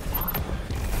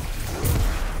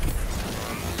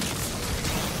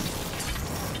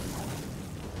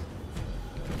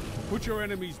 Put your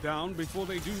enemies down before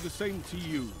they do the same to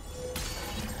you.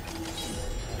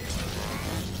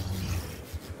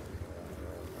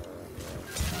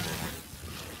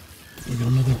 We got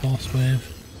another boss wave.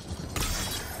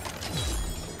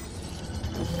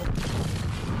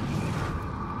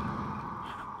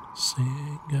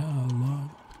 Sing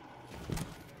along.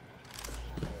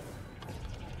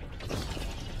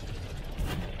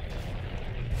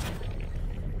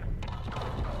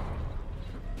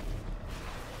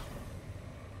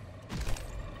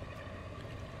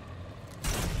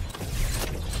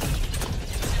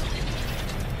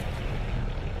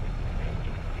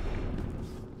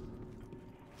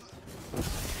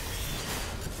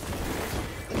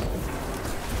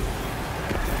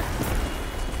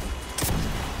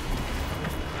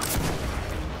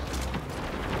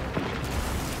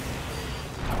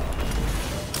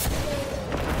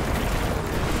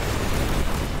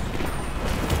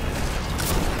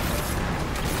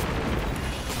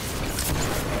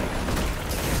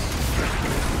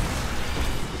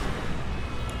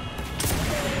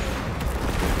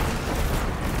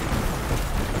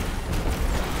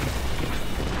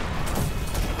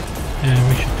 Yeah,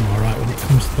 we should do alright when it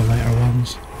comes to the later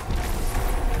ones.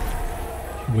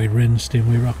 We rinsed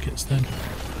in with rockets then.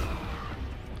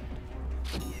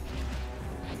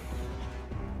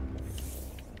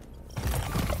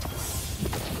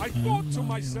 I thought to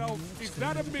myself, is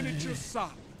that a miniature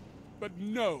sun? But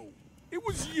no, it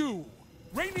was you,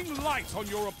 raining light on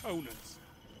your opponents.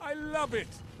 I love it.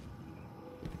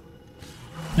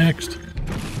 Next.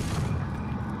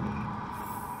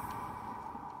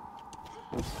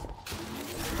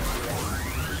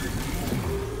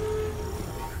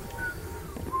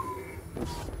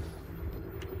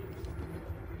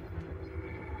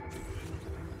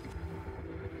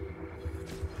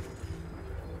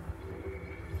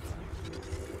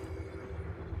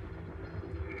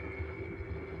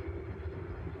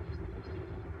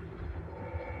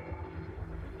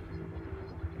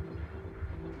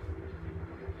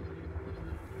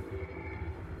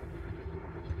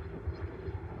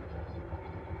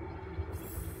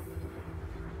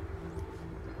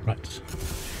 Right.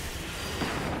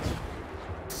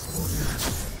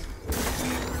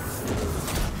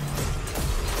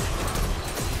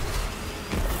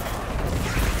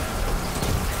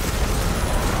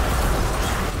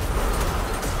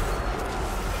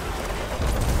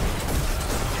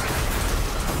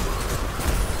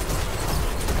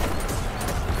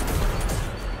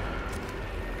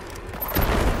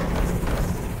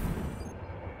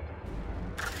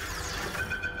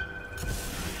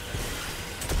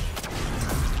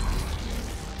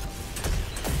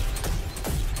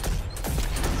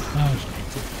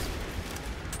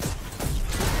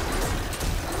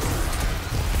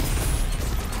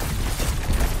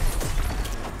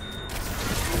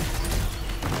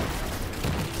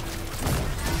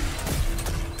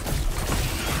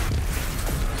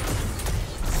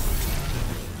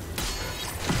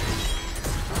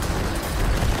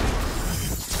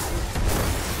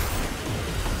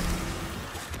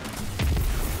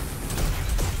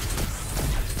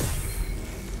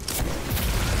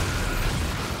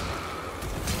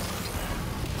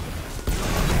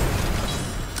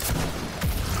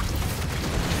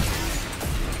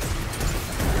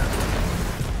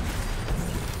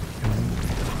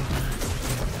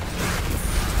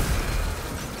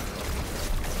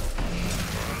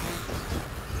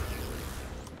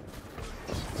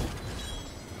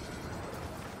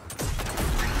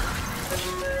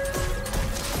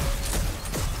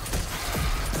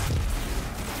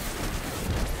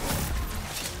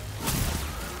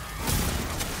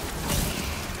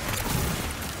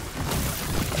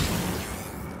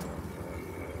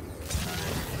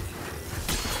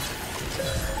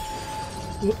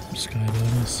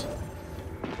 Skyburners.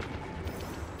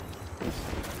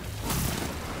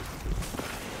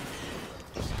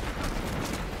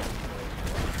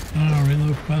 Ah,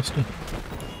 reload faster.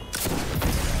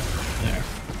 There.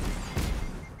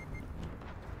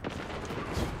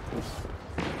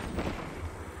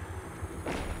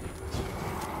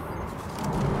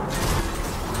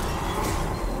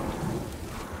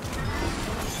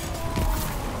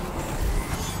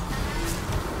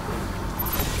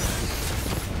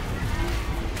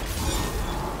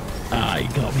 Ah, you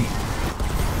got me.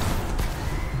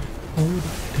 Hold it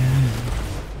down.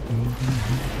 We're gonna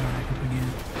hit it back up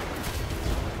again.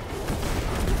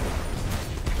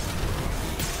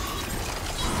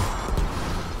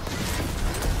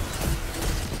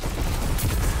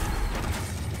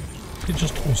 It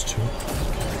just was two.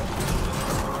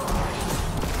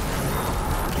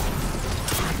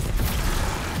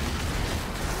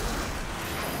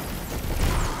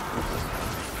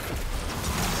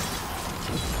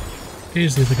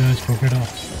 Here's the other guys fucking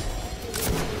off.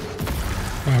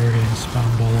 Wow, we're getting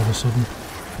spammed all of a sudden.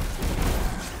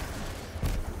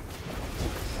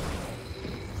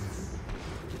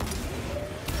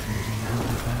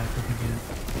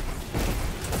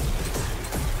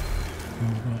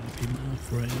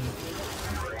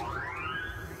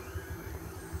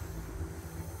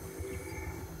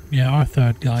 Yeah, our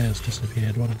third guy has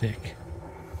disappeared. What a dick.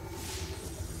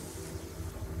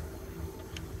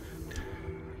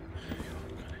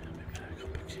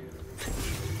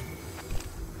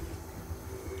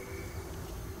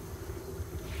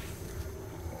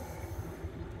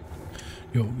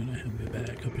 You're gonna have me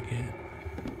back up again.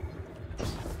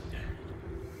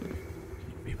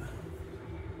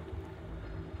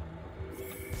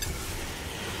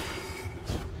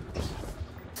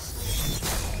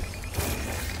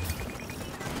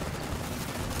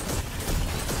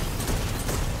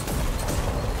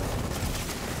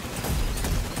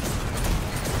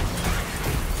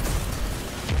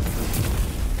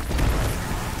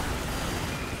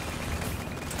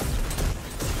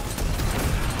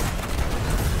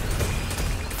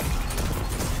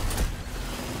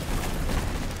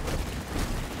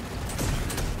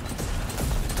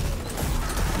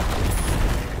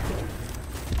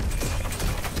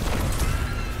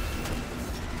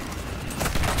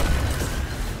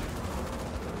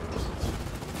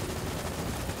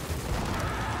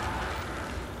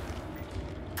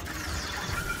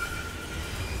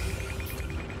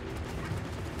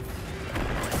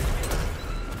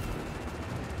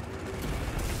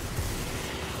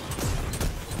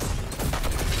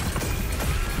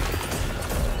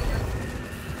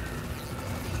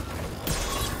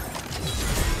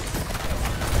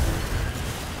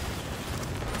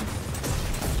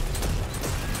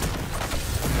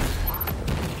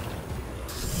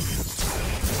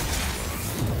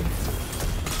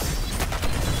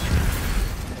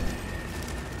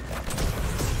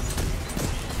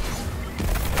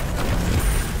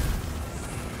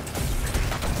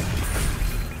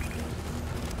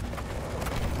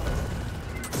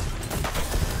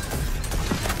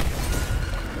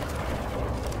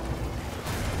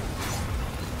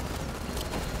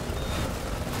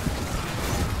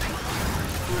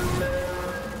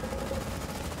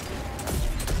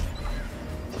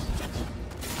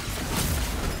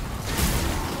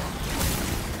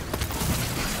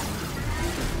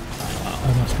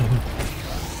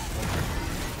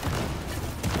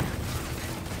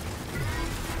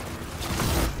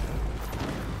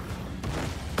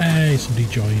 Hey, somebody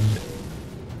joined.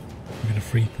 I'm gonna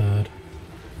free third.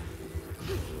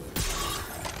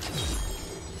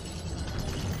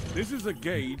 This is a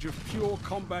gauge of pure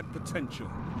combat potential.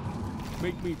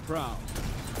 Make me proud.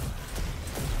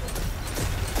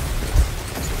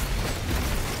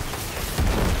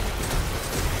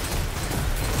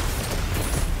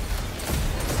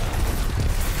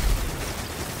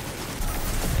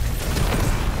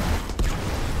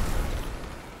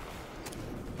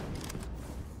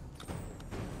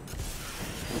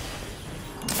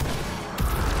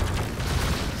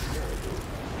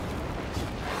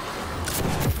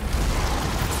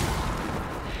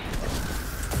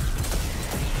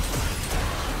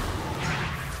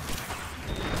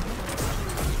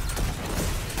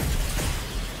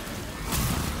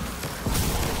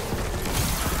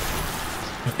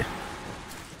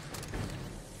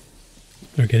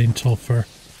 They're getting tougher.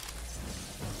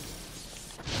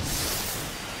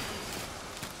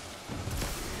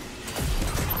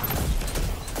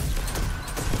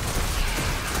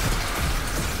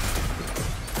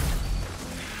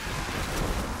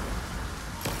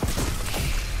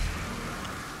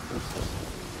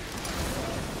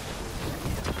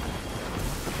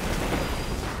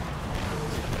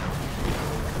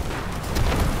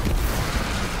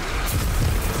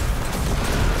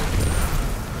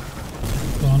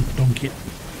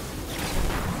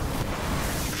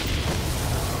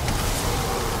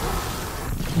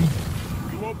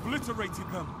 obliterated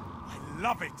them. I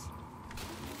love it.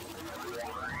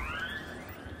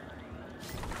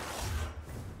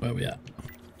 Where are we at?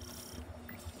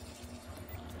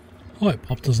 Oh, it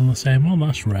popped us on the same one.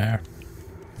 That's rare.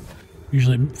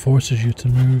 Usually it forces you to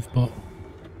move, but...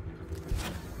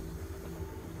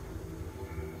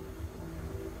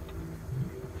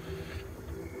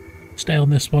 Stay on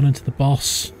this one into the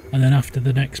boss, and then after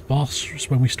the next boss is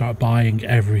when we start buying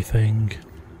everything.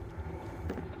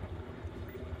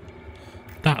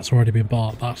 That's already been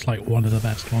bought. That's like one of the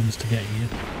best ones to get you.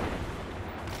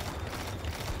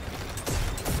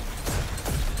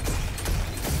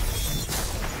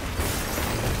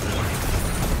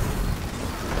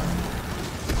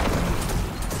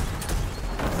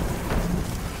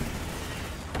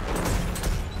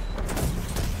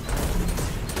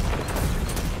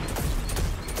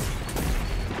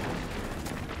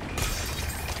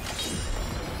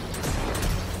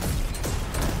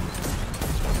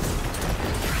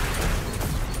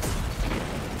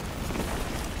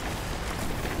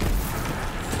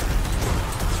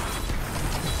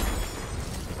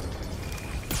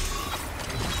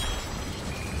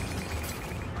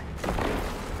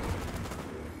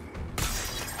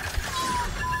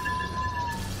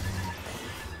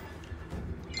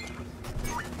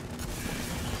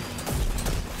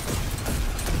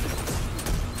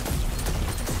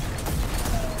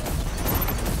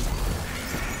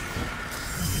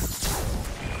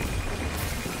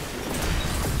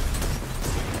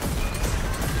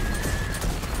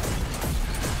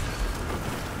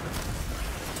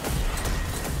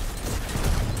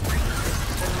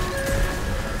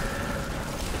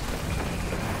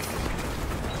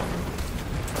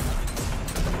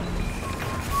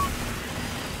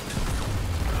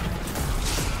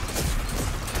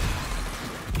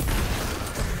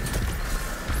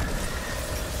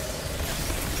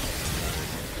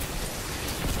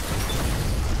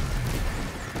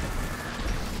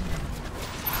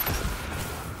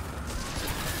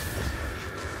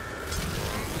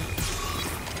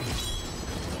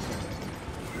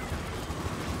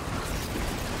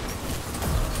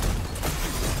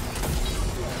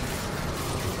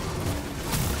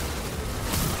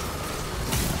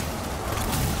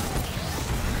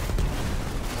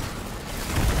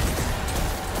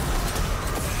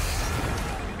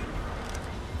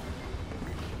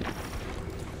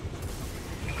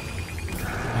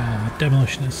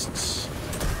 Demolitionists.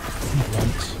 Not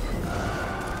once.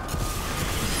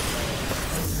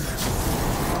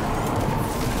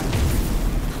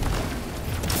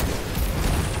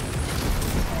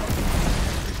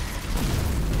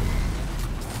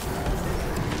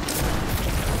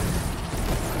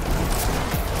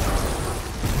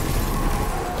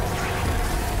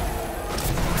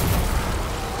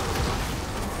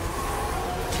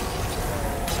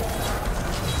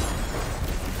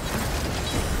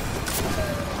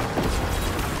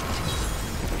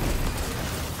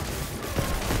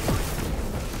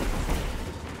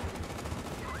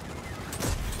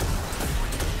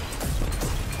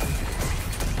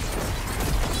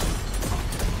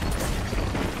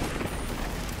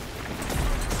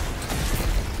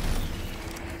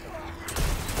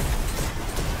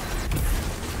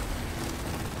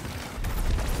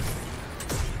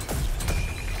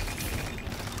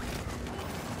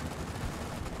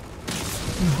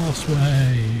 Boss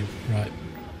wave. Right.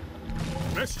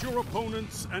 Best your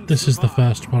opponents and this is the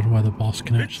survive. first one where the boss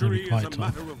can actually be quite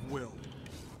tough.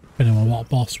 Depending on what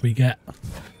boss we get.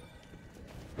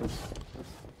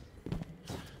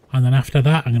 And then after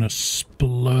that, I'm going to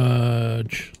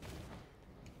splurge.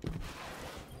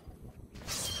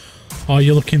 Oh,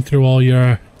 you're looking through all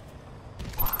your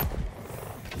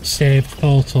saved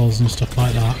photos and stuff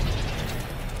like that.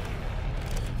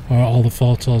 Or all the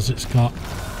photos it's got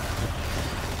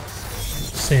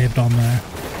saved on there.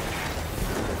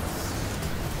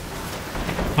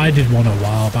 I did one a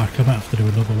while back, I might have to do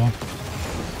another one.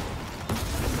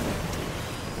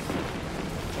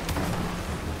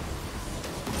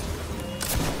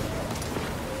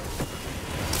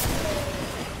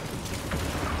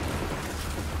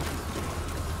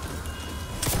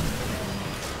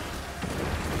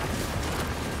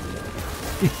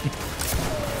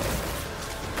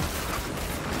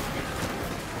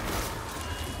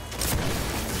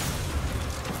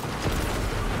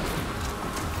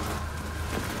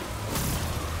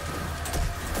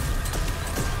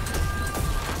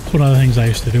 One of the things I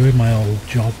used to do in my old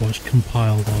job was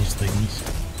compile those things.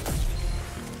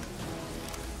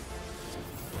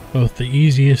 Both the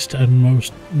easiest and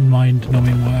most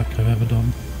mind-numbing work I've ever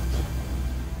done.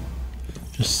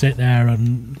 Just sit there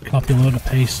and copy and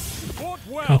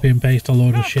paste a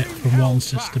load of shit from one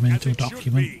system into a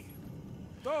document.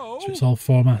 So it's all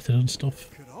formatted and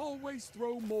stuff. Could always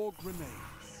throw more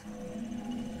grenades.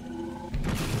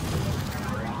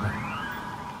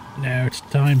 Now it's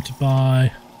time to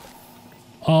buy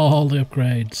all the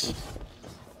upgrades.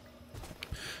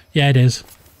 Yeah, it is.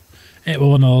 It was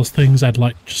one of those things I'd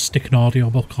like just stick an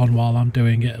audiobook on while I'm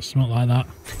doing it or something like that.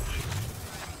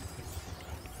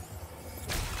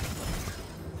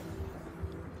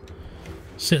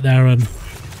 Sit there and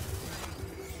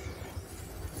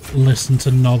listen to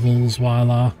novels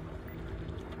while I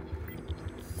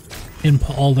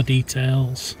input all the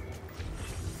details.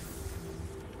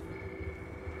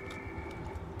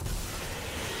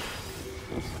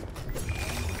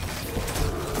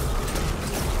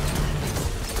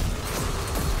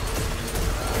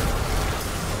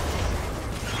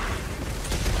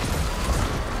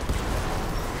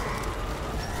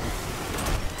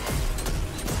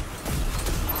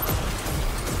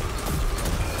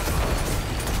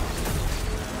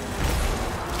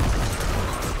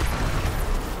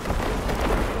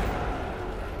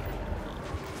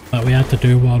 We had to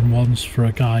do one once for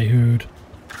a guy he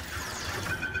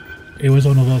was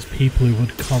one of those people who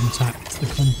would contact the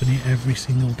company every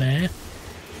single day,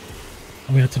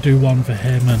 and we had to do one for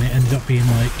him, and it ended up being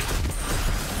like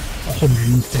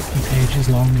 150 pages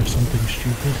long or something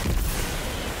stupid.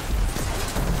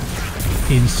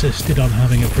 He insisted on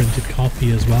having a printed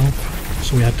copy as well,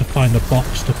 so we had to find a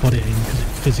box to put it in because it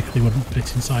physically wouldn't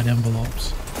fit inside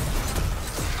envelopes.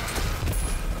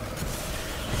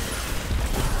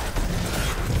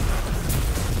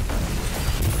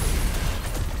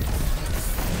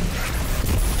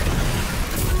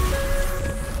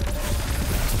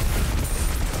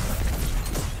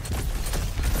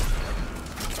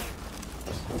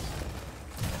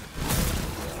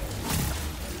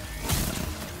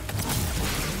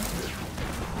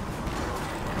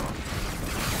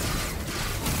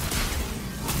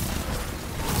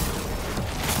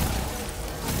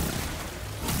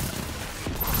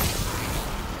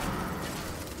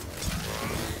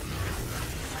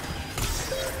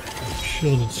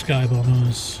 Shielded sky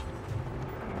bombers.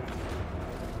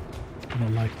 I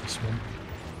don't like this one.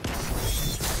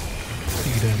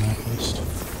 You don't know first.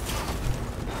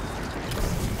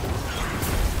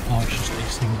 Oh, it's just a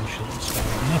single shielded sky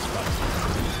bomb. That's fine.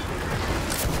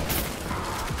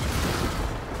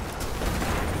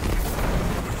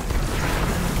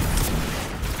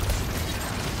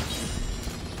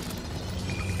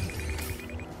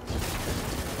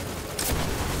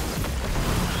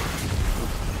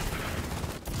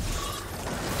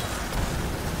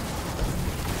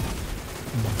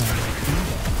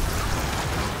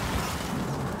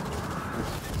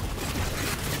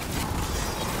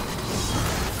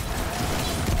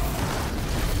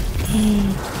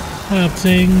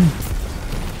 Lazing.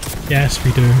 Yes,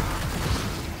 we do.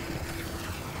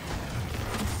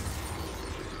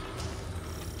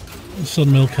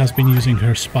 Sunmilk has been using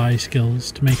her spy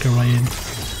skills to make her way in.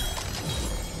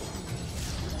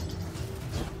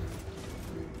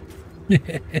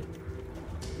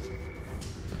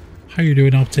 How you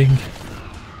doing, Opting?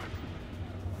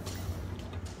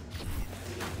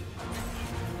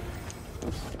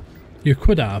 You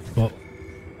could have, but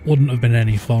wouldn't have been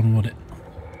any fun, would it?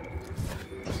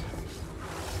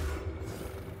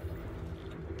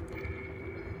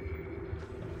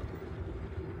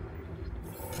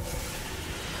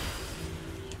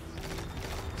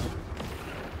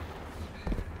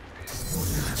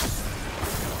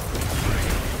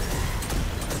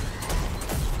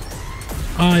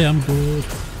 I am good.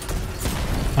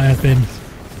 I have been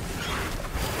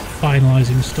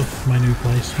finalising stuff for my new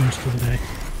place most of the day.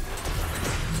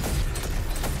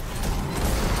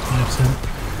 I've sent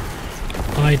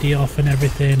ID off and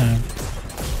everything. I've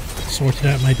sorted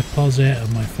out my deposit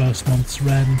and my first month's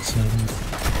rent, and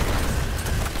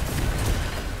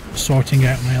sorting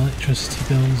out my electricity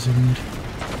bills and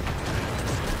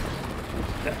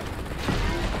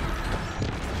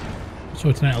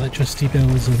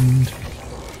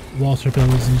water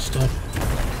bills and stuff.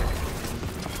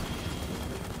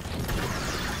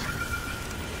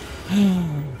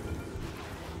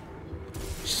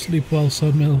 Sleep well,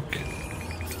 Sunmilk.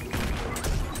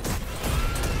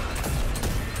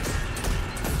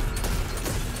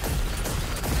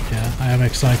 Yeah, I am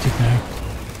excited now.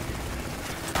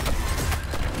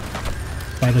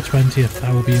 By the 20th,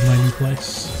 I will be in my new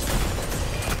place.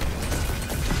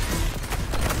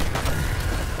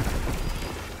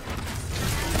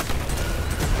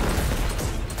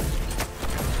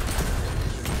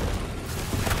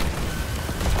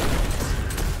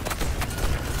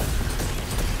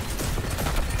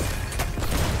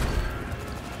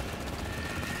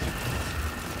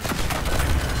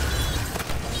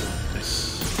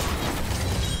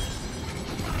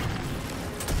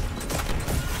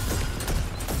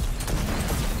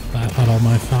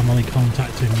 family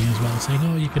contacting me as well, saying,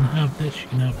 oh, you can have this, you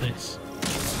can have this.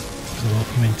 So they'll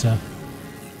come into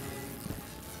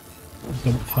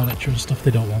dump furniture and stuff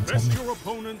they don't want on me. Your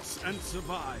opponents and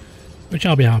survive. Which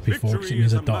I'll be happy for, because it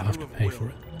means I don't have to pay for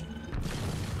it.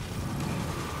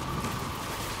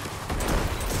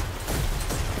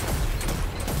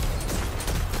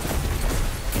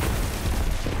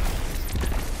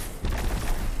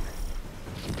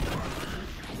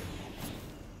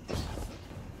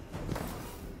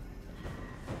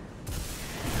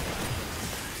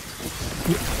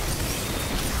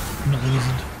 Not the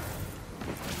wizard.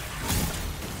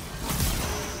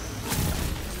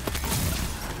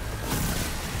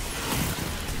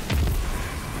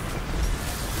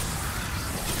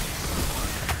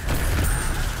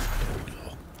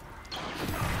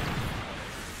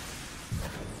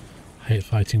 I hate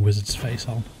fighting wizards face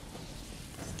on.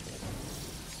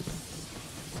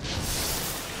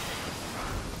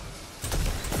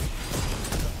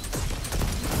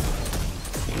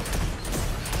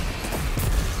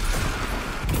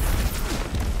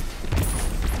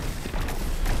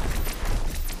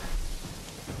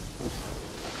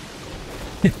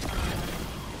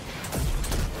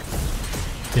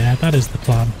 Yeah, that is the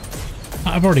plan.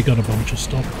 I've already got a bunch of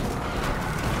stuff.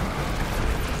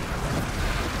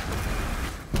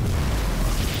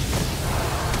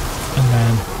 And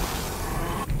then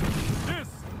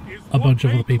a bunch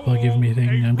of other people are giving me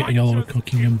things. I'm getting a lot of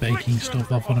cooking and baking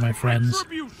stuff off one of my friends.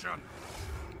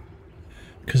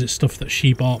 Because it's stuff that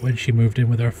she bought when she moved in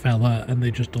with her fella, and they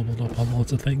just doubled up on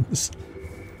loads of things.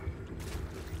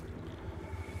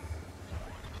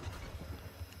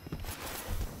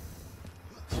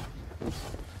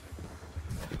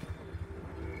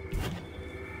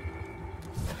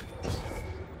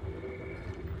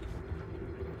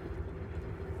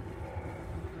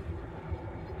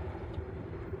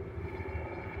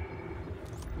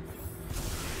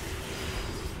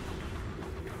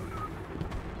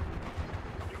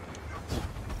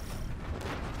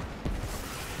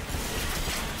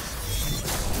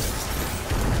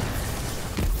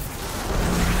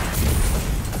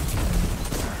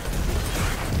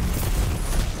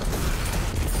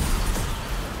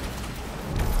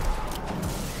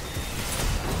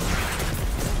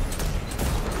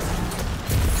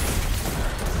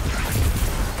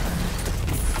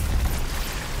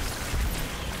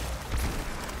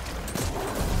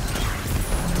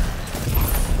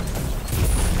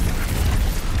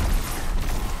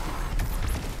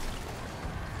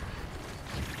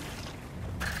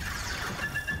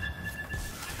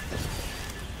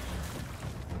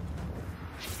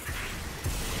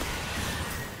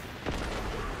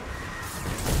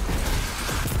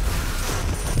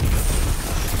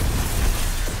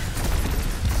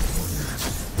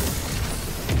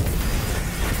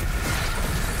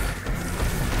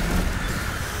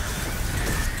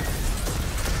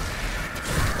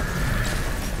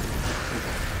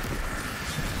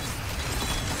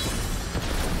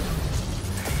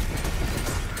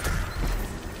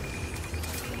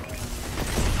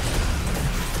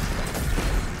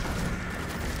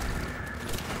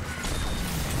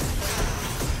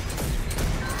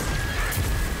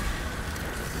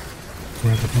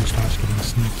 Where everything starts getting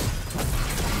sneaky.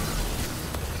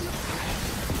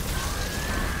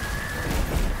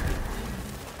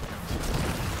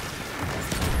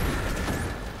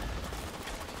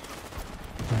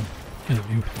 Get at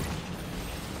you.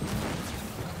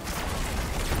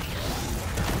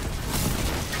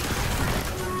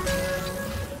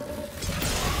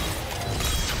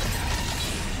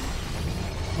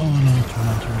 Oh no, it's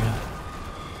not red.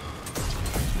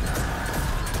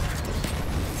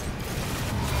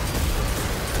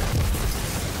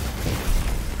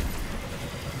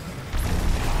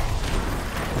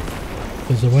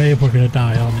 There's a way we're going to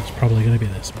die on, it's probably going to be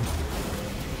this one.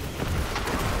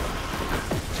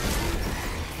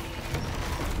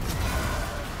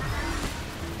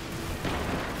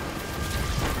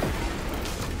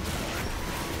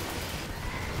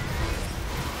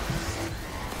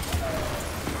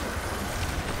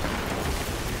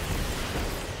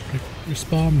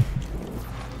 Respawn.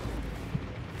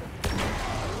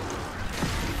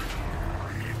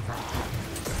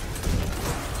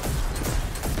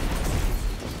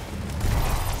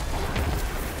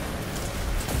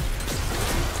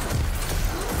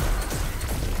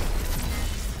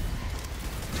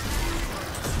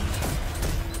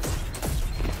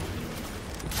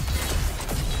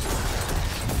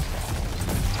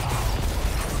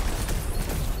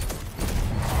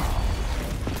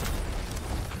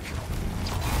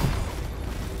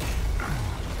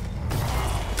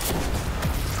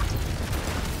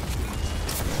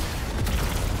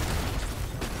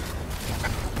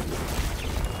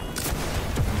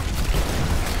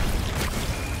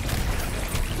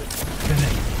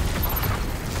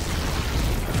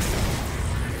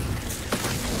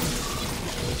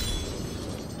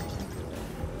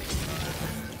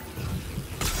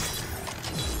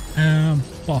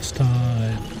 boss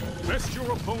time. Best your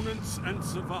opponents and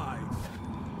survive.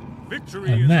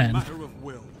 Victory And is then a matter of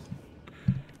will.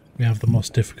 we have the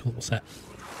most difficult set.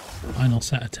 Final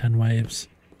set of 10 waves.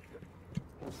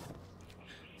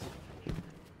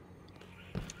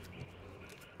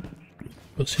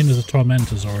 But seeing as the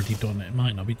Tormentor's already done it, it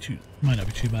might not be too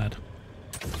bad.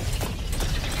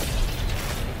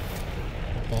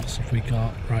 What boss have we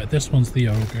got? Right, this one's the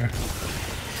Ogre.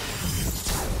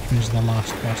 Which means the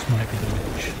last boss might be the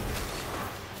Witch.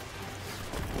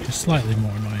 Which is slightly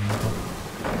more annoying, but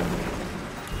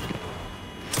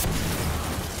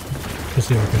because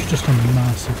the Ogre's just a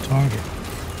massive target.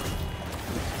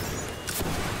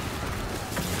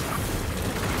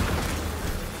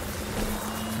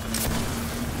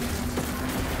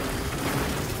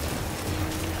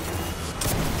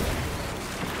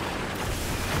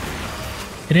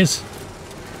 It is.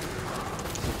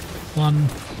 One.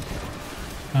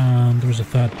 And there is a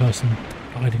third person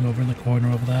hiding over in the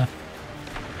corner over there.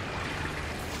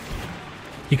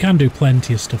 You can do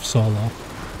plenty of stuff solo.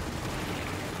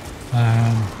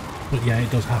 But yeah,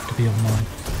 it does have to be online.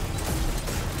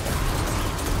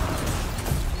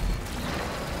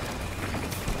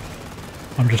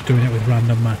 I'm just doing it with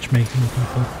random matchmaking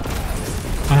people.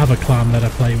 I have a clan that I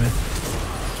play with.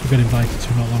 I got invited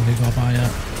to not long ago by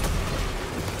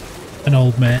an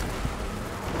old mate.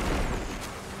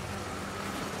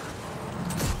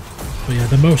 But yeah,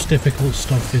 the most difficult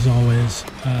stuff is always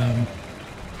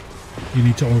you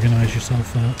need to organise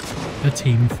yourself a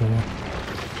team for.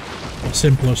 But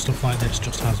simpler stuff like this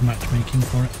just has matchmaking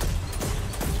for it.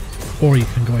 Or you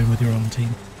can go in with your own team.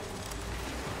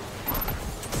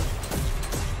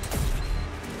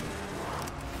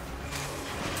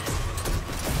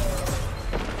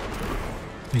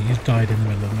 But he's died in the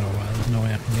middle of nowhere, there's no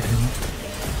way I can get him up.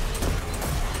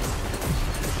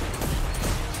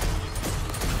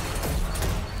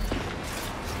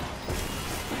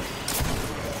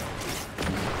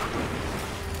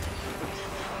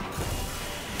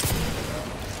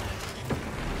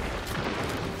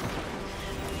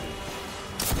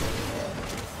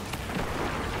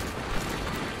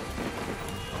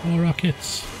 More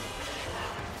rockets.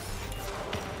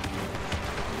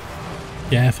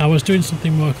 Yeah, if I was doing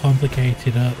something more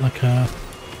complicated, like a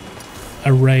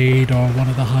raid or one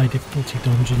of the high difficulty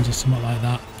dungeons or something like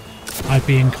that, I'd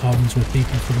be in comms with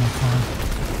people from my clan.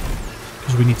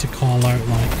 Because we need to call out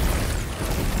like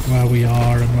where we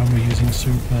are and when we're using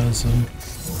supers and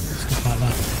stuff like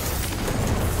that.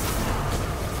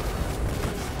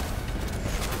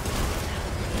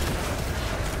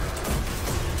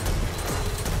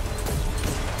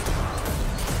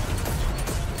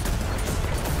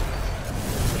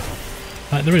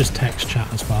 Like, there is text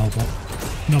chat as well, but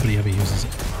nobody ever uses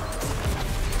it.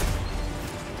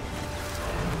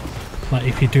 Like,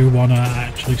 if you do want to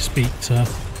actually speak to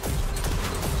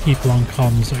people on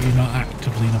comms that you're not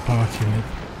actively in a party with,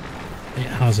 it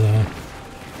has an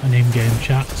in-game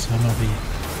chat, so nobody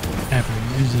ever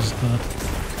uses the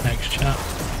text chat.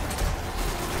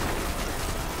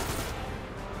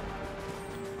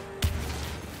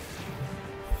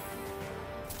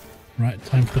 Right,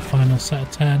 time for the final set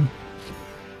of 10.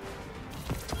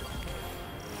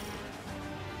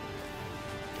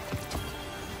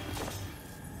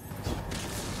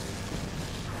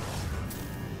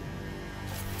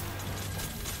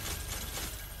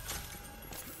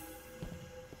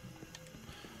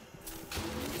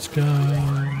 Go.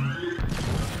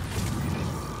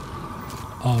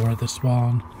 Oh, we're at this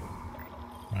one.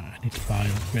 Right, I need to buy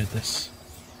and upgrade this.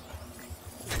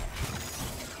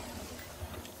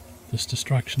 This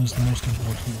distraction is the most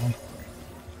important one.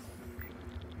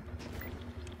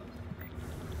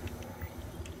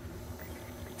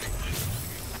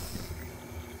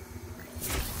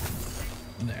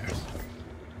 There.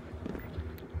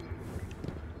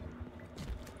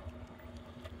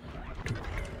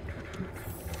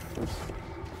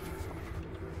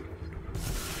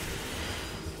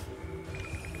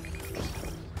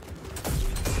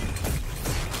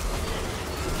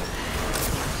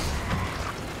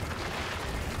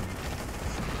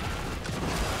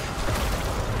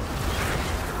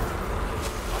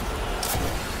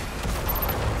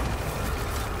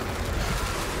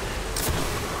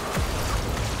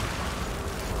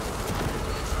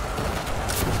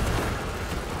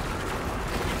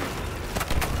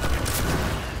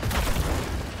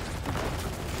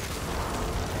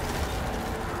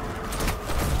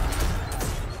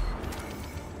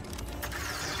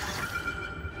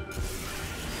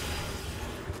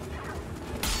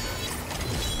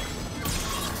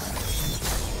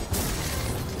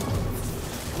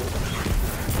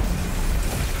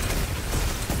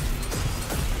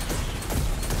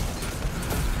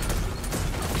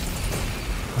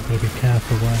 Gotta be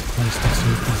careful where I place the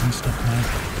supers and stuff now.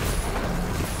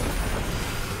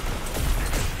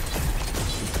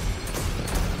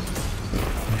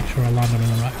 Make sure I land them in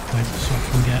the right point so I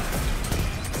can get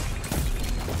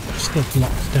stuff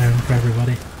locked down for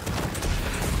everybody.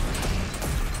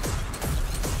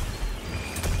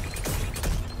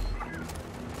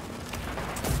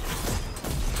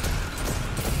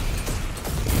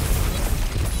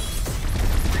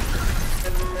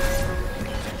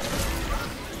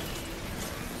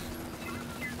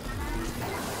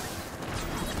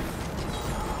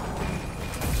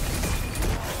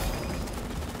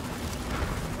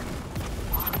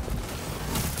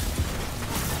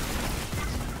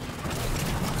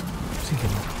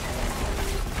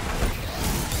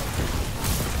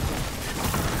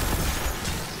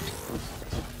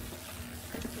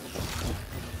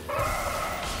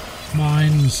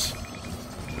 Mines.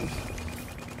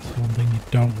 One thing you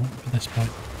don't want at this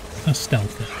point. That's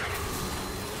stealthy.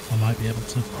 I might be able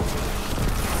to.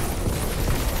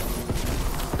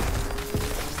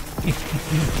 You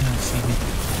can't see me.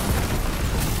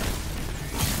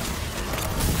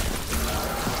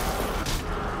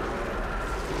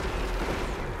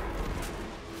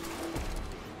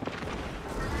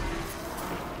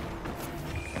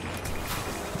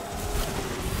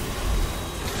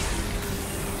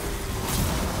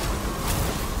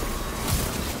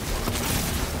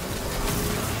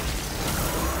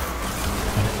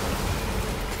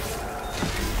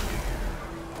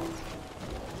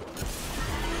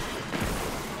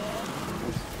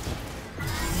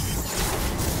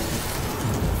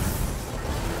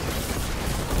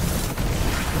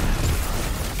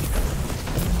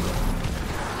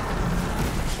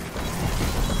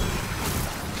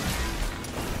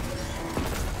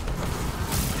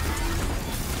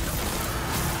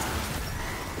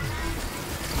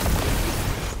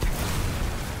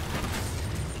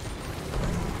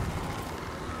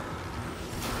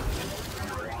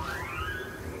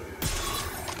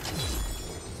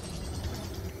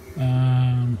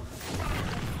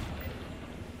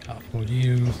 Can't afford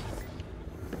you.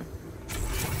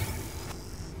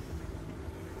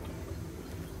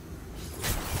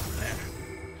 There.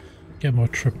 Get more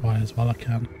tripwires while I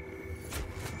can.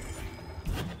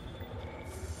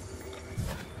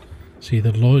 See,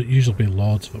 there'd usually be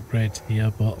loads of upgrades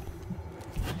here, but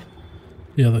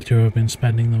the other two have been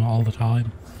spending them all the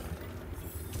time.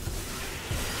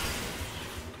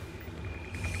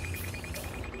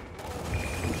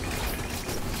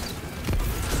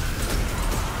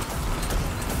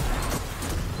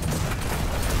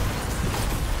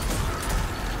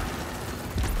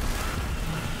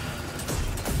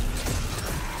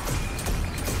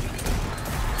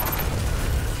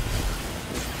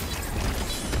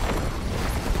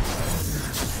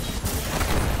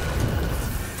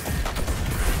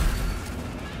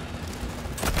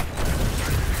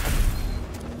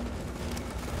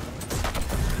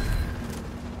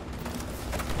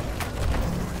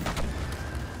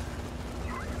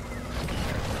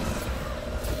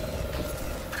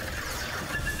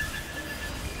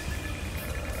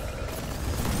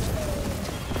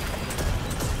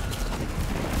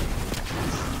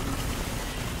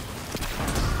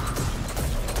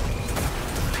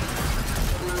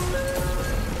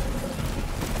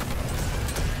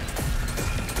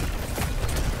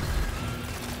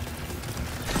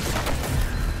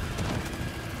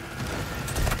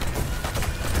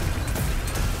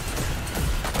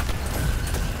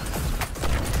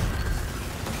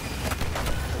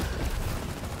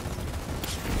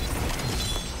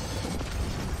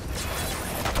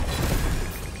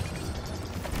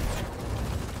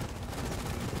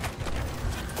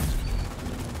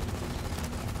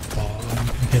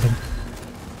 Get them.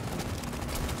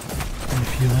 Only a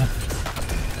few left.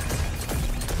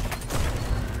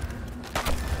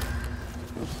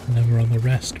 And then we're on the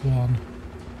rest one.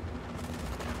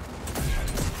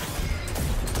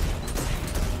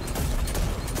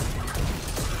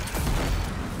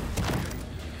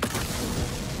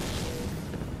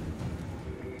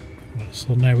 Right,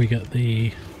 so now we get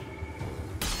the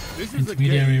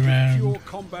intermediary round. Pure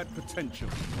combat potential.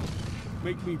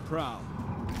 Make me proud.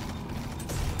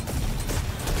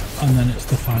 And then it's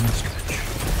the final stretch.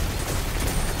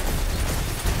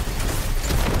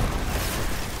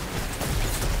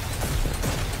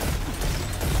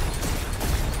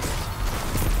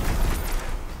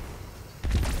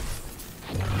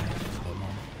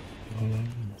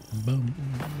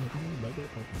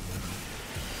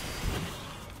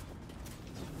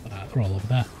 They're all over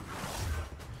there.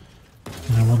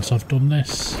 And then once I've done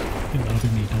this, I think that'll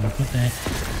be me done for there.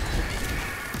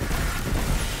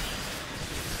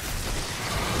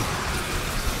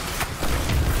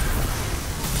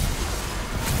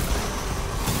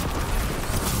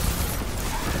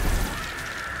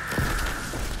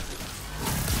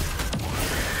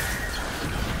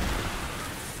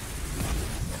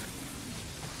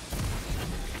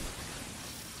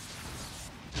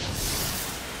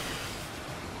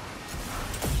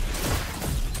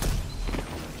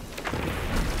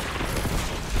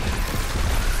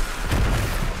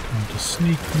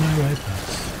 sneak my way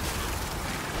past.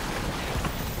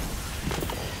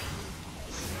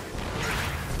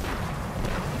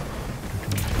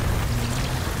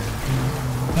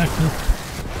 Back up.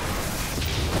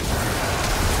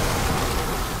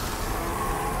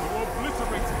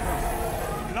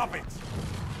 Love it.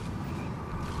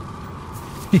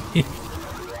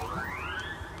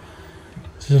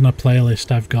 This is on a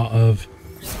playlist I've got of,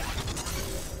 I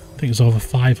think it's over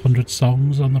 500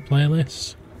 songs on the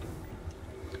playlist.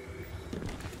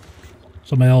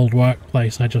 So my old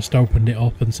workplace, I just opened it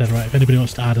up and said, right, if anybody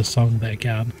wants to add a song, they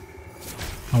can.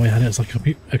 And we had it as like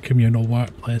a communal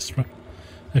workplace,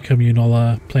 a communal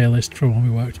playlist from when we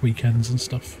worked weekends and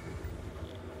stuff.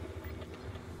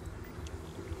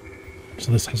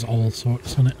 So this has all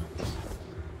sorts on it.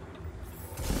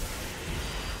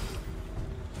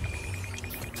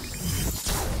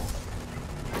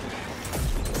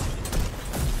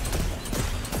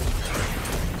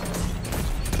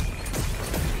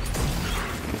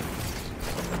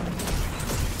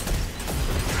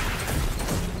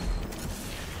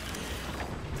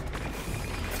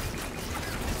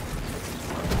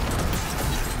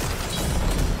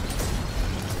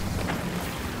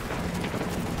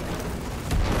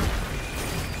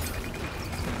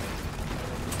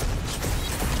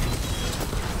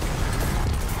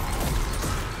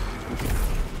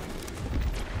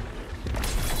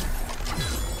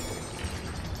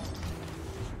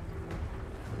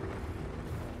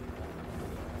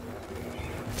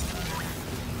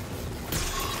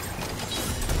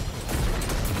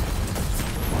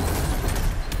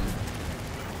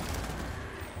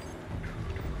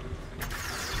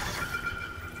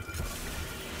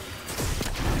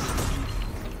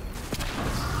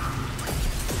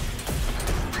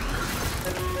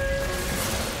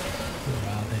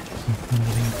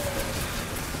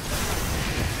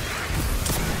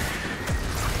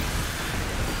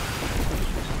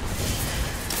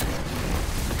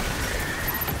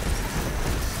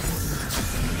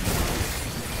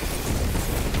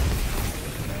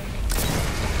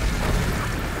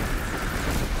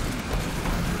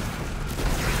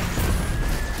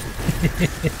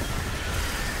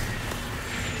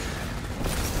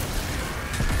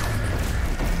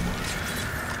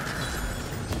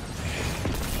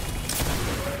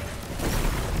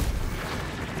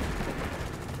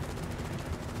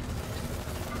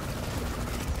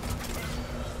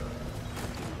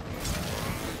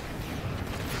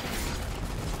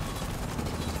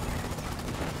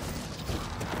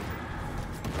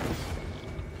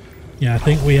 Yeah, I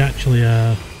think we actually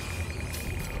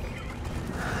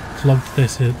plugged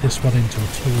this one into a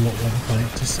tool at one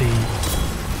point to see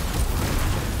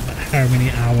how many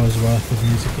hours worth of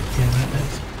music it came out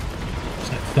as.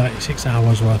 It's like 36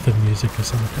 hours worth of music or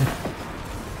something.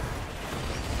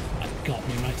 That got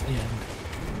me right to the end.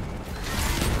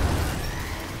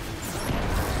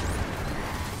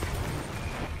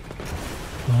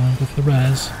 Along with the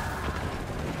res.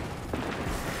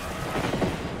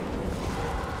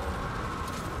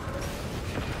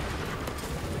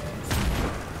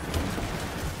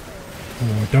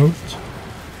 Or don't.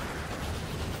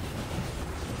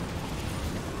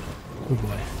 Good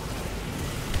boy.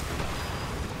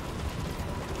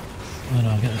 Oh no,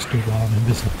 I'll get this dude while I'm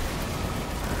invisible.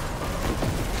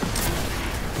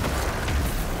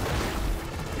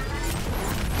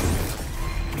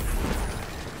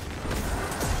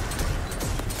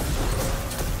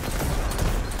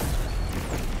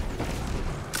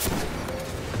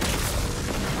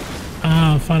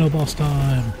 Ah, final boss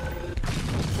time.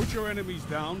 Put your enemies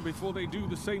down before they do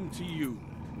the same to you.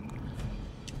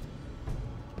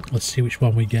 Let's see which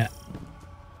one we get.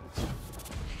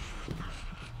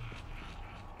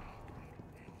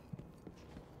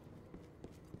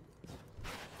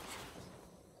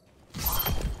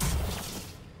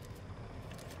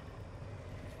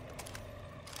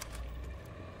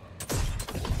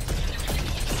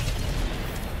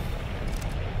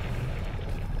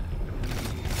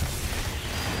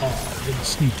 Oh, it's a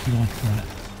sneaky one, right.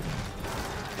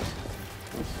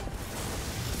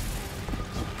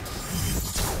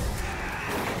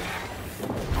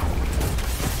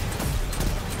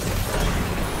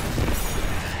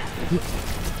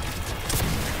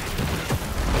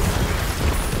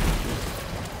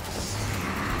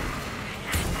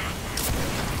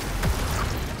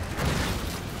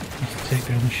 Take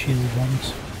down the shield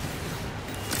ones.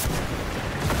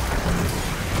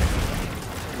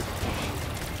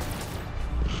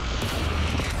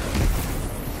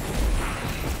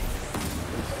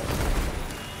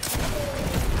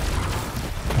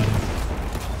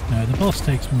 No, the boss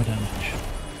takes more damage.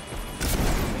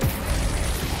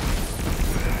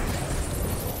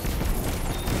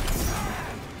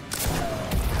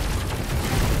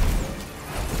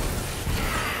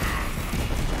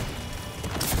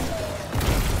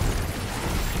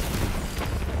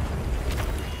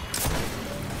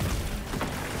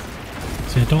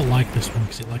 don't like this one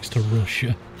because it likes to rush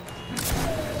you.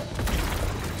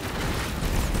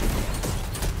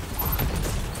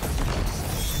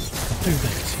 I'll do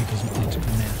this, he doesn't want to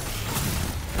come in.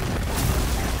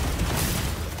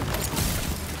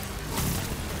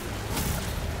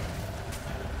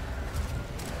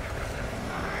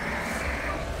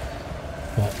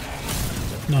 But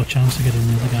no chance of getting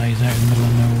the other guys out in the middle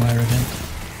of nowhere again.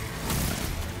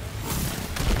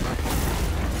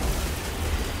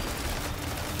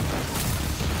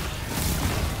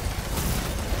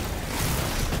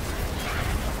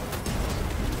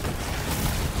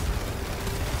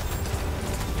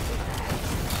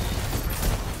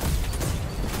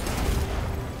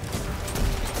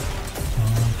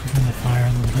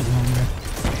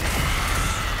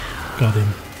 Got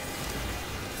him.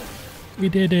 We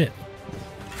did it.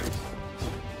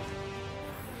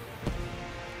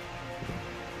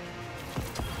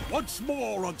 Once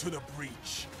more onto the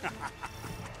breach.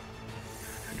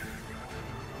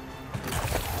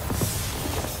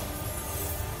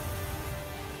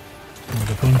 And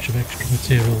a bunch of extra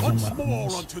materials and Once more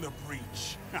weapons. onto the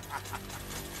breach.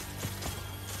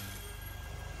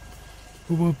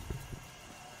 Whoop.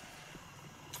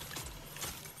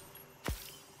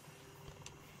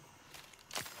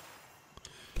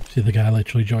 See, the guy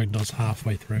literally joined us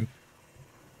halfway through.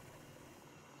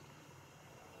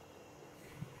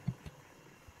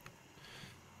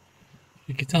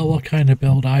 You can tell what kind of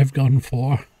build I've gone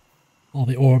for. All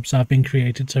the orbs have been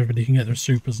created so everybody can get their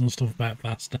supers and stuff back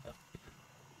faster.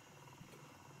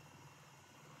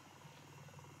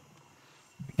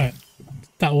 Right,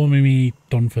 that will be me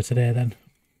done for today then.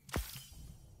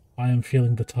 I am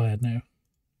feeling the tired now.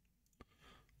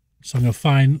 So I'm going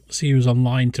to see who's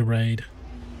online to raid.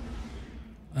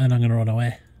 And I'm going to run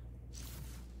away.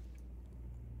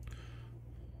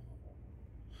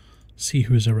 See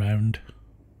who's around.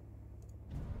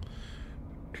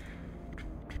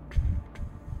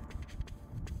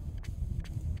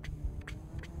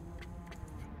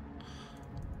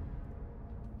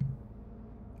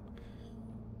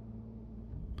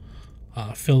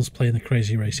 Phil's playing the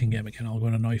crazy racing game again. I'll go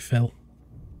and annoy Phil.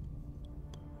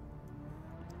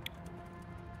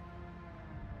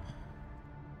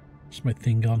 What's my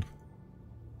thing on?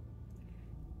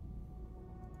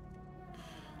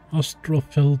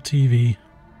 Astrophil TV.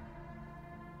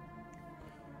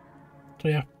 So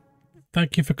yeah,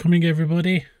 thank you for coming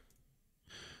everybody.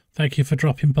 Thank you for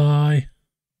dropping by.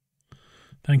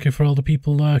 Thank you for all the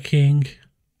people lurking.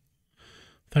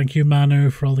 Thank you Manu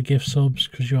for all the gift subs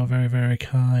because you are very, very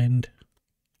kind.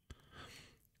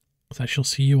 I shall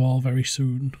see you all very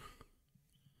soon.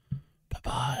 Bye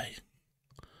bye.